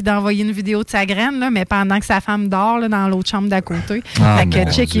sexter puis d'envoyer une vidéo de sa graine, là, mais pendant que sa femme dort, là, dans l'autre chambre d'à côté. Fait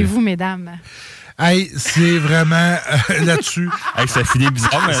que checkez-vous, mesdames. Hey, c'est vraiment là-dessus. Hey, ça finit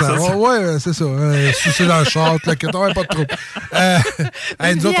bizarre, mais ça. Ouais, c'est ça. Sucer dans le char, pas de trouble.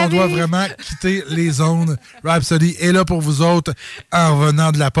 Hey, nous autres, on doit vraiment quitter les zones. Rhapsody est là pour vous autres en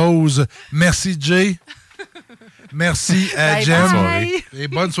revenant de la pause. Merci, Jay. Merci à Bye Jem. bye. Et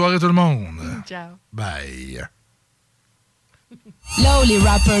bonne soirée tout le monde. Ciao. Bye. Là où les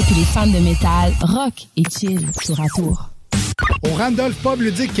rappers et les fans de métal rock et chill tour à tour. Au Randolph Pub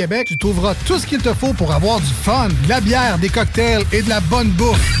Ludique Québec, tu trouveras tout ce qu'il te faut pour avoir du fun, de la bière, des cocktails et de la bonne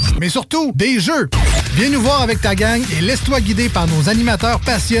bouffe. Mais surtout, des jeux. Viens nous voir avec ta gang et laisse-toi guider par nos animateurs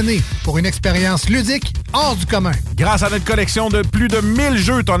passionnés pour une expérience ludique hors du commun. Grâce à notre collection de plus de 1000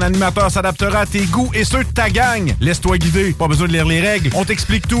 jeux, ton animateur s'adaptera à tes goûts et ceux de ta gang. Laisse-toi guider. Pas besoin de lire les règles. On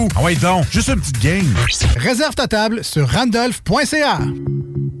t'explique tout. Ah ouais donc, juste une petite game. Réserve ta table sur randolph.ca.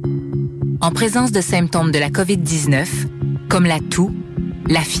 En présence de symptômes de la COVID-19, comme la toux,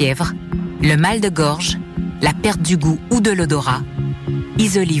 la fièvre, le mal de gorge, la perte du goût ou de l'odorat,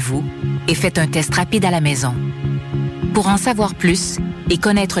 isolez-vous et faites un test rapide à la maison. Pour en savoir plus et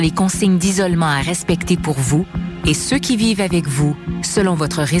connaître les consignes d'isolement à respecter pour vous et ceux qui vivent avec vous selon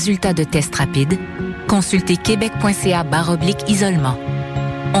votre résultat de test rapide, consultez québec.ca/isolement.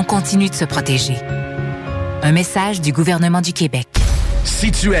 On continue de se protéger. Un message du gouvernement du Québec.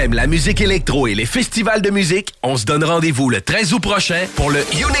 Si tu aimes la musique électro et les festivals de musique, on se donne rendez-vous le 13 août prochain pour le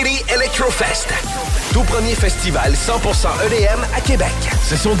Unity Electrofest. Tout premier festival 100% EDM à Québec.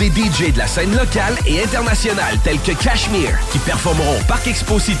 Ce sont des DJ de la scène locale et internationale tels que Cashmere qui performeront au Parc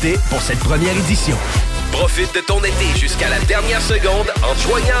Expo Cité pour cette première édition. Profite de ton été jusqu'à la dernière seconde en te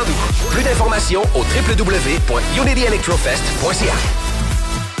joignant à nous. Plus d'informations au www.unityelectrofest.ca.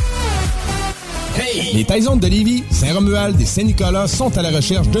 Hey! Les Taizones de Lévis, Saint-Romuald et Saint-Nicolas sont à la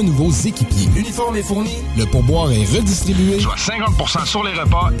recherche de nouveaux équipiers. L'uniforme est fourni, le pourboire est redistribué. Soit 50% sur les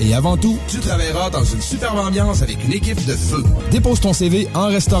repas. Et avant tout, tu travailleras dans une superbe ambiance avec une équipe de feu. Dépose ton CV en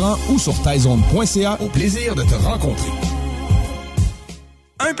restaurant ou sur taizone.ca. Au plaisir de te rencontrer.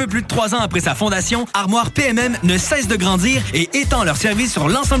 Un peu plus de 3 ans après sa fondation, Armoire PMM ne cesse de grandir et étend leur service sur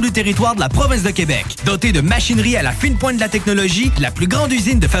l'ensemble du territoire de la province de Québec. Dotée de machinerie à la fine pointe de la technologie, la plus grande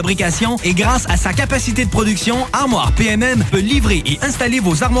usine de fabrication et grâce à sa capacité de production, Armoire PMM peut livrer et installer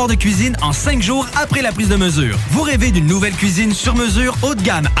vos armoires de cuisine en 5 jours après la prise de mesure. Vous rêvez d'une nouvelle cuisine sur mesure haut de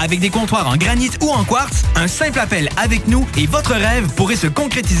gamme avec des comptoirs en granit ou en quartz? Un simple appel avec nous et votre rêve pourrait se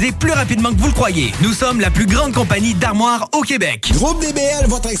concrétiser plus rapidement que vous le croyez. Nous sommes la plus grande compagnie d'armoires au Québec. Groupe DBL,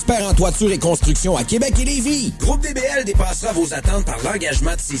 votre expert en toiture et construction à Québec et Lévis. Groupe DBL dépassera vos attentes par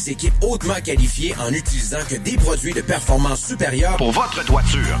l'engagement de ses équipes hautement qualifiées en n'utilisant que des produits de performance supérieure Pour votre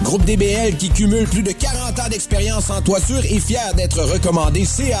toiture. Groupe DBL qui cumule plus de 40 ans d'expérience en toiture est fier d'être recommandé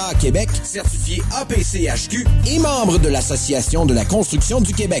CAA Québec, certifié APCHQ et membre de l'Association de la construction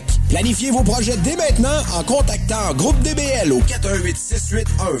du Québec. Planifiez vos projets dès maintenant en contactant Groupe DBL au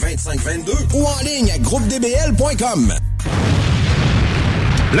 418-681-2522 ou en ligne à groupedbl.com.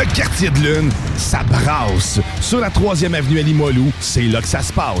 Le quartier de lune, ça brasse. Sur la 3e avenue à Limoilou, c'est là que ça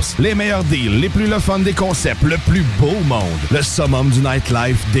se passe. Les meilleurs deals, les plus le fun des concepts, le plus beau monde. Le summum du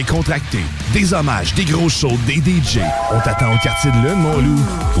nightlife décontracté. Des hommages, des gros shows, des DJ. On t'attend au quartier de lune, mon loup.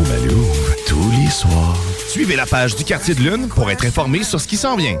 Au Malou, tous les soirs. Suivez la page du quartier de lune pour être informé sur ce qui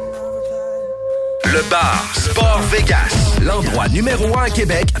s'en vient. Le bar Sport Vegas, l'endroit numéro 1 à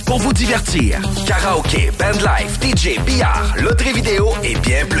Québec pour vous divertir. Karaoké, bandlife, DJ, billard, loterie vidéo et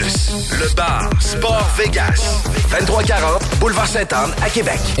bien plus. Le bar Sport Vegas, 2340 Boulevard Sainte-Anne à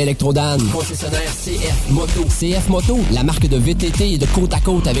Québec. Électrodan, concessionnaire CF Moto. CF Moto, la marque de VTT et de côte à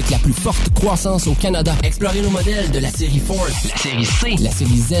côte avec la plus forte croissance au Canada. Explorez nos modèles de la série Force, la série C, la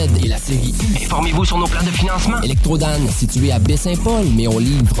série Z et la série U. Informez-vous sur nos plans de financement. Électrodan, situé à Baie-Saint-Paul, mais on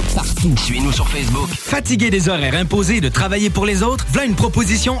livre partout. Suivez-nous sur Facebook. Fatigué des horaires imposés et de travailler pour les autres? Voilà une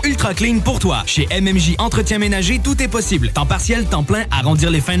proposition ultra clean pour toi. Chez MMJ Entretien Ménager, tout est possible. Temps partiel, temps plein,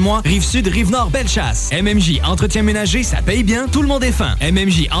 arrondir les fins de mois. Rive-Sud, Rive-Nord, Bellechasse. MMJ Entretien Ménager, ça paye bien, tout le monde est fin.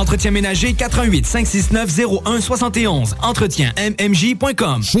 MMJ Entretien Ménager, 88 569 0171. Entretien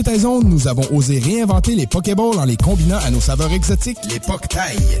MMJ.com. Chez Taizone, nous avons osé réinventer les Pokéballs en les combinant à nos saveurs exotiques, les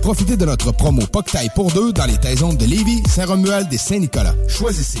Pok-Tailles. Profitez de notre promo Pok-Tailles pour 2 dans les Taizones de Lévis, Saint-Romuald et Saint-Nicolas.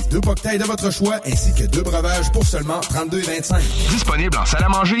 Choisissez 2 Pok-Tailles de votre choix ainsi que 2 breuvages pour seulement 32,25. Disponible en salle à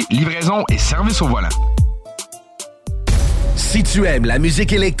manger, livraison et service au volant. Si tu aimes la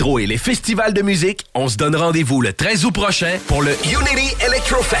musique électro et les festivals de musique, on se donne rendez-vous le 13 août prochain pour le Unity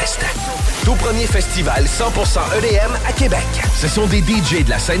Electrofest. Tout premier festival 100% EDM à Québec. Ce sont des DJ de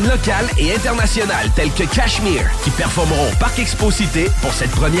la scène locale et internationale tels que Cashmere qui performeront au Parc Expo Cité pour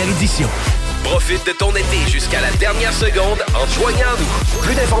cette première édition. Profite de ton été jusqu'à la dernière seconde en te joignant à nous.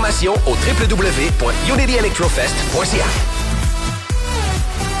 Plus d'informations au www.unityelectrofest.ca.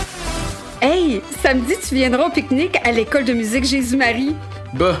 Hey, samedi, tu viendras au pique-nique à l'école de musique Jésus-Marie.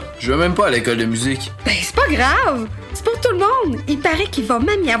 Bah, je vais même pas à l'école de musique. Ben, c'est pas grave. Tu c'est pour tout le monde. Il paraît qu'il va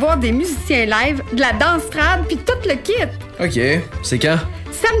même y avoir des musiciens live, de la danse trad, puis tout le kit. OK, c'est quand?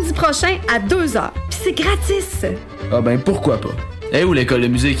 Samedi prochain à 2h, puis c'est gratis. Ah ben, pourquoi pas? Où l'école de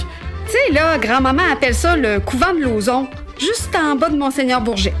musique? Tu sais, là, grand-maman appelle ça le couvent de Lauzon, juste en bas de Monseigneur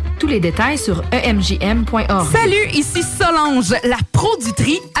Bourget. Tous les détails sur emjm.org. Salut, ici Solange, la pro du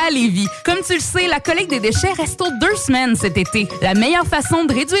tri à Lévis. Comme tu le sais, la collecte des déchets reste aux 2 semaines cet été. La meilleure façon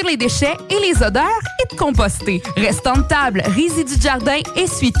de réduire les déchets et les odeurs est de composter. Restants de table, résidus de jardin,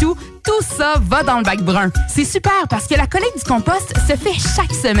 essuie-tout, tout ça va dans le bac brun. C'est super parce que la collecte du compost se fait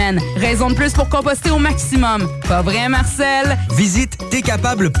chaque semaine. Raison de plus pour composter au maximum. Pas vrai, Marcel? Visite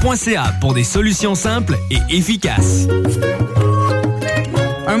tcapable.ca pour des solutions simples et efficaces.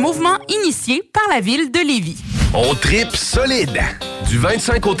 Un mouvement initié par la ville de Lévis. On tripe solide. Du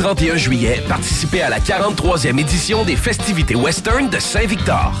 25 au 31 juillet, participez à la 43e édition des festivités western de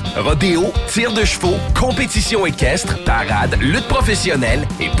Saint-Victor. Rodéo, tir de chevaux, compétition équestre, parade, lutte professionnelle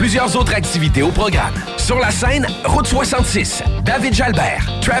et plusieurs autres activités au programme. Sur la scène, Route 66, David Jalbert,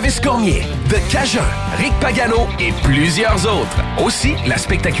 Travis Cormier, The Cajun, Rick Pagano et plusieurs autres. Aussi, la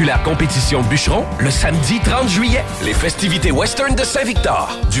spectaculaire compétition de bûcherons le samedi 30 juillet. Les festivités western de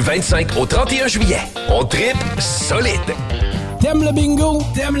Saint-Victor, du 25 au 31 juillet. On tripe solide. T'aimes le bingo?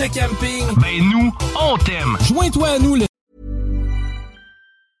 T'aimes le camping? Ben nous, on t'aime! Joins-toi à nous le...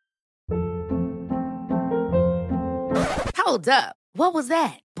 Hold up. What was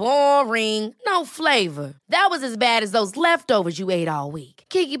that? Boring. No flavor. That was as bad as those leftovers you ate all week.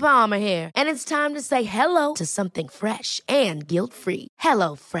 Keke Palmer here, and it's time to say hello to something fresh and guilt-free.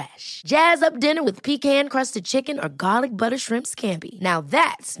 Hello Fresh. Jazz up dinner with pecan-crusted chicken or garlic butter shrimp scampi. Now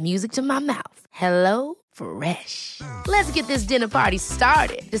that's music to my mouth. Hello Fresh. Let's get this dinner party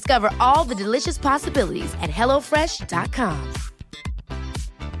started. Discover all the delicious possibilities at HelloFresh.com.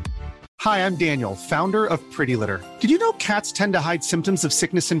 Hi, I'm Daniel, founder of Pretty Litter. Did you know cats tend to hide symptoms of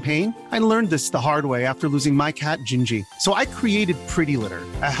sickness and pain? I learned this the hard way after losing my cat, Gingy. So I created Pretty Litter,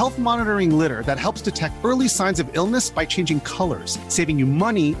 a health monitoring litter that helps detect early signs of illness by changing colors, saving you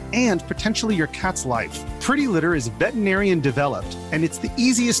money and potentially your cat's life. Pretty Litter is veterinarian developed, and it's the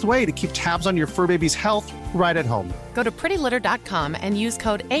easiest way to keep tabs on your fur baby's health right at home. Go to prettylitter.com and use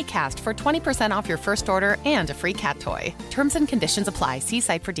code ACAST for 20% off your first order and a free cat toy. Terms and conditions apply. See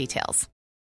site for details.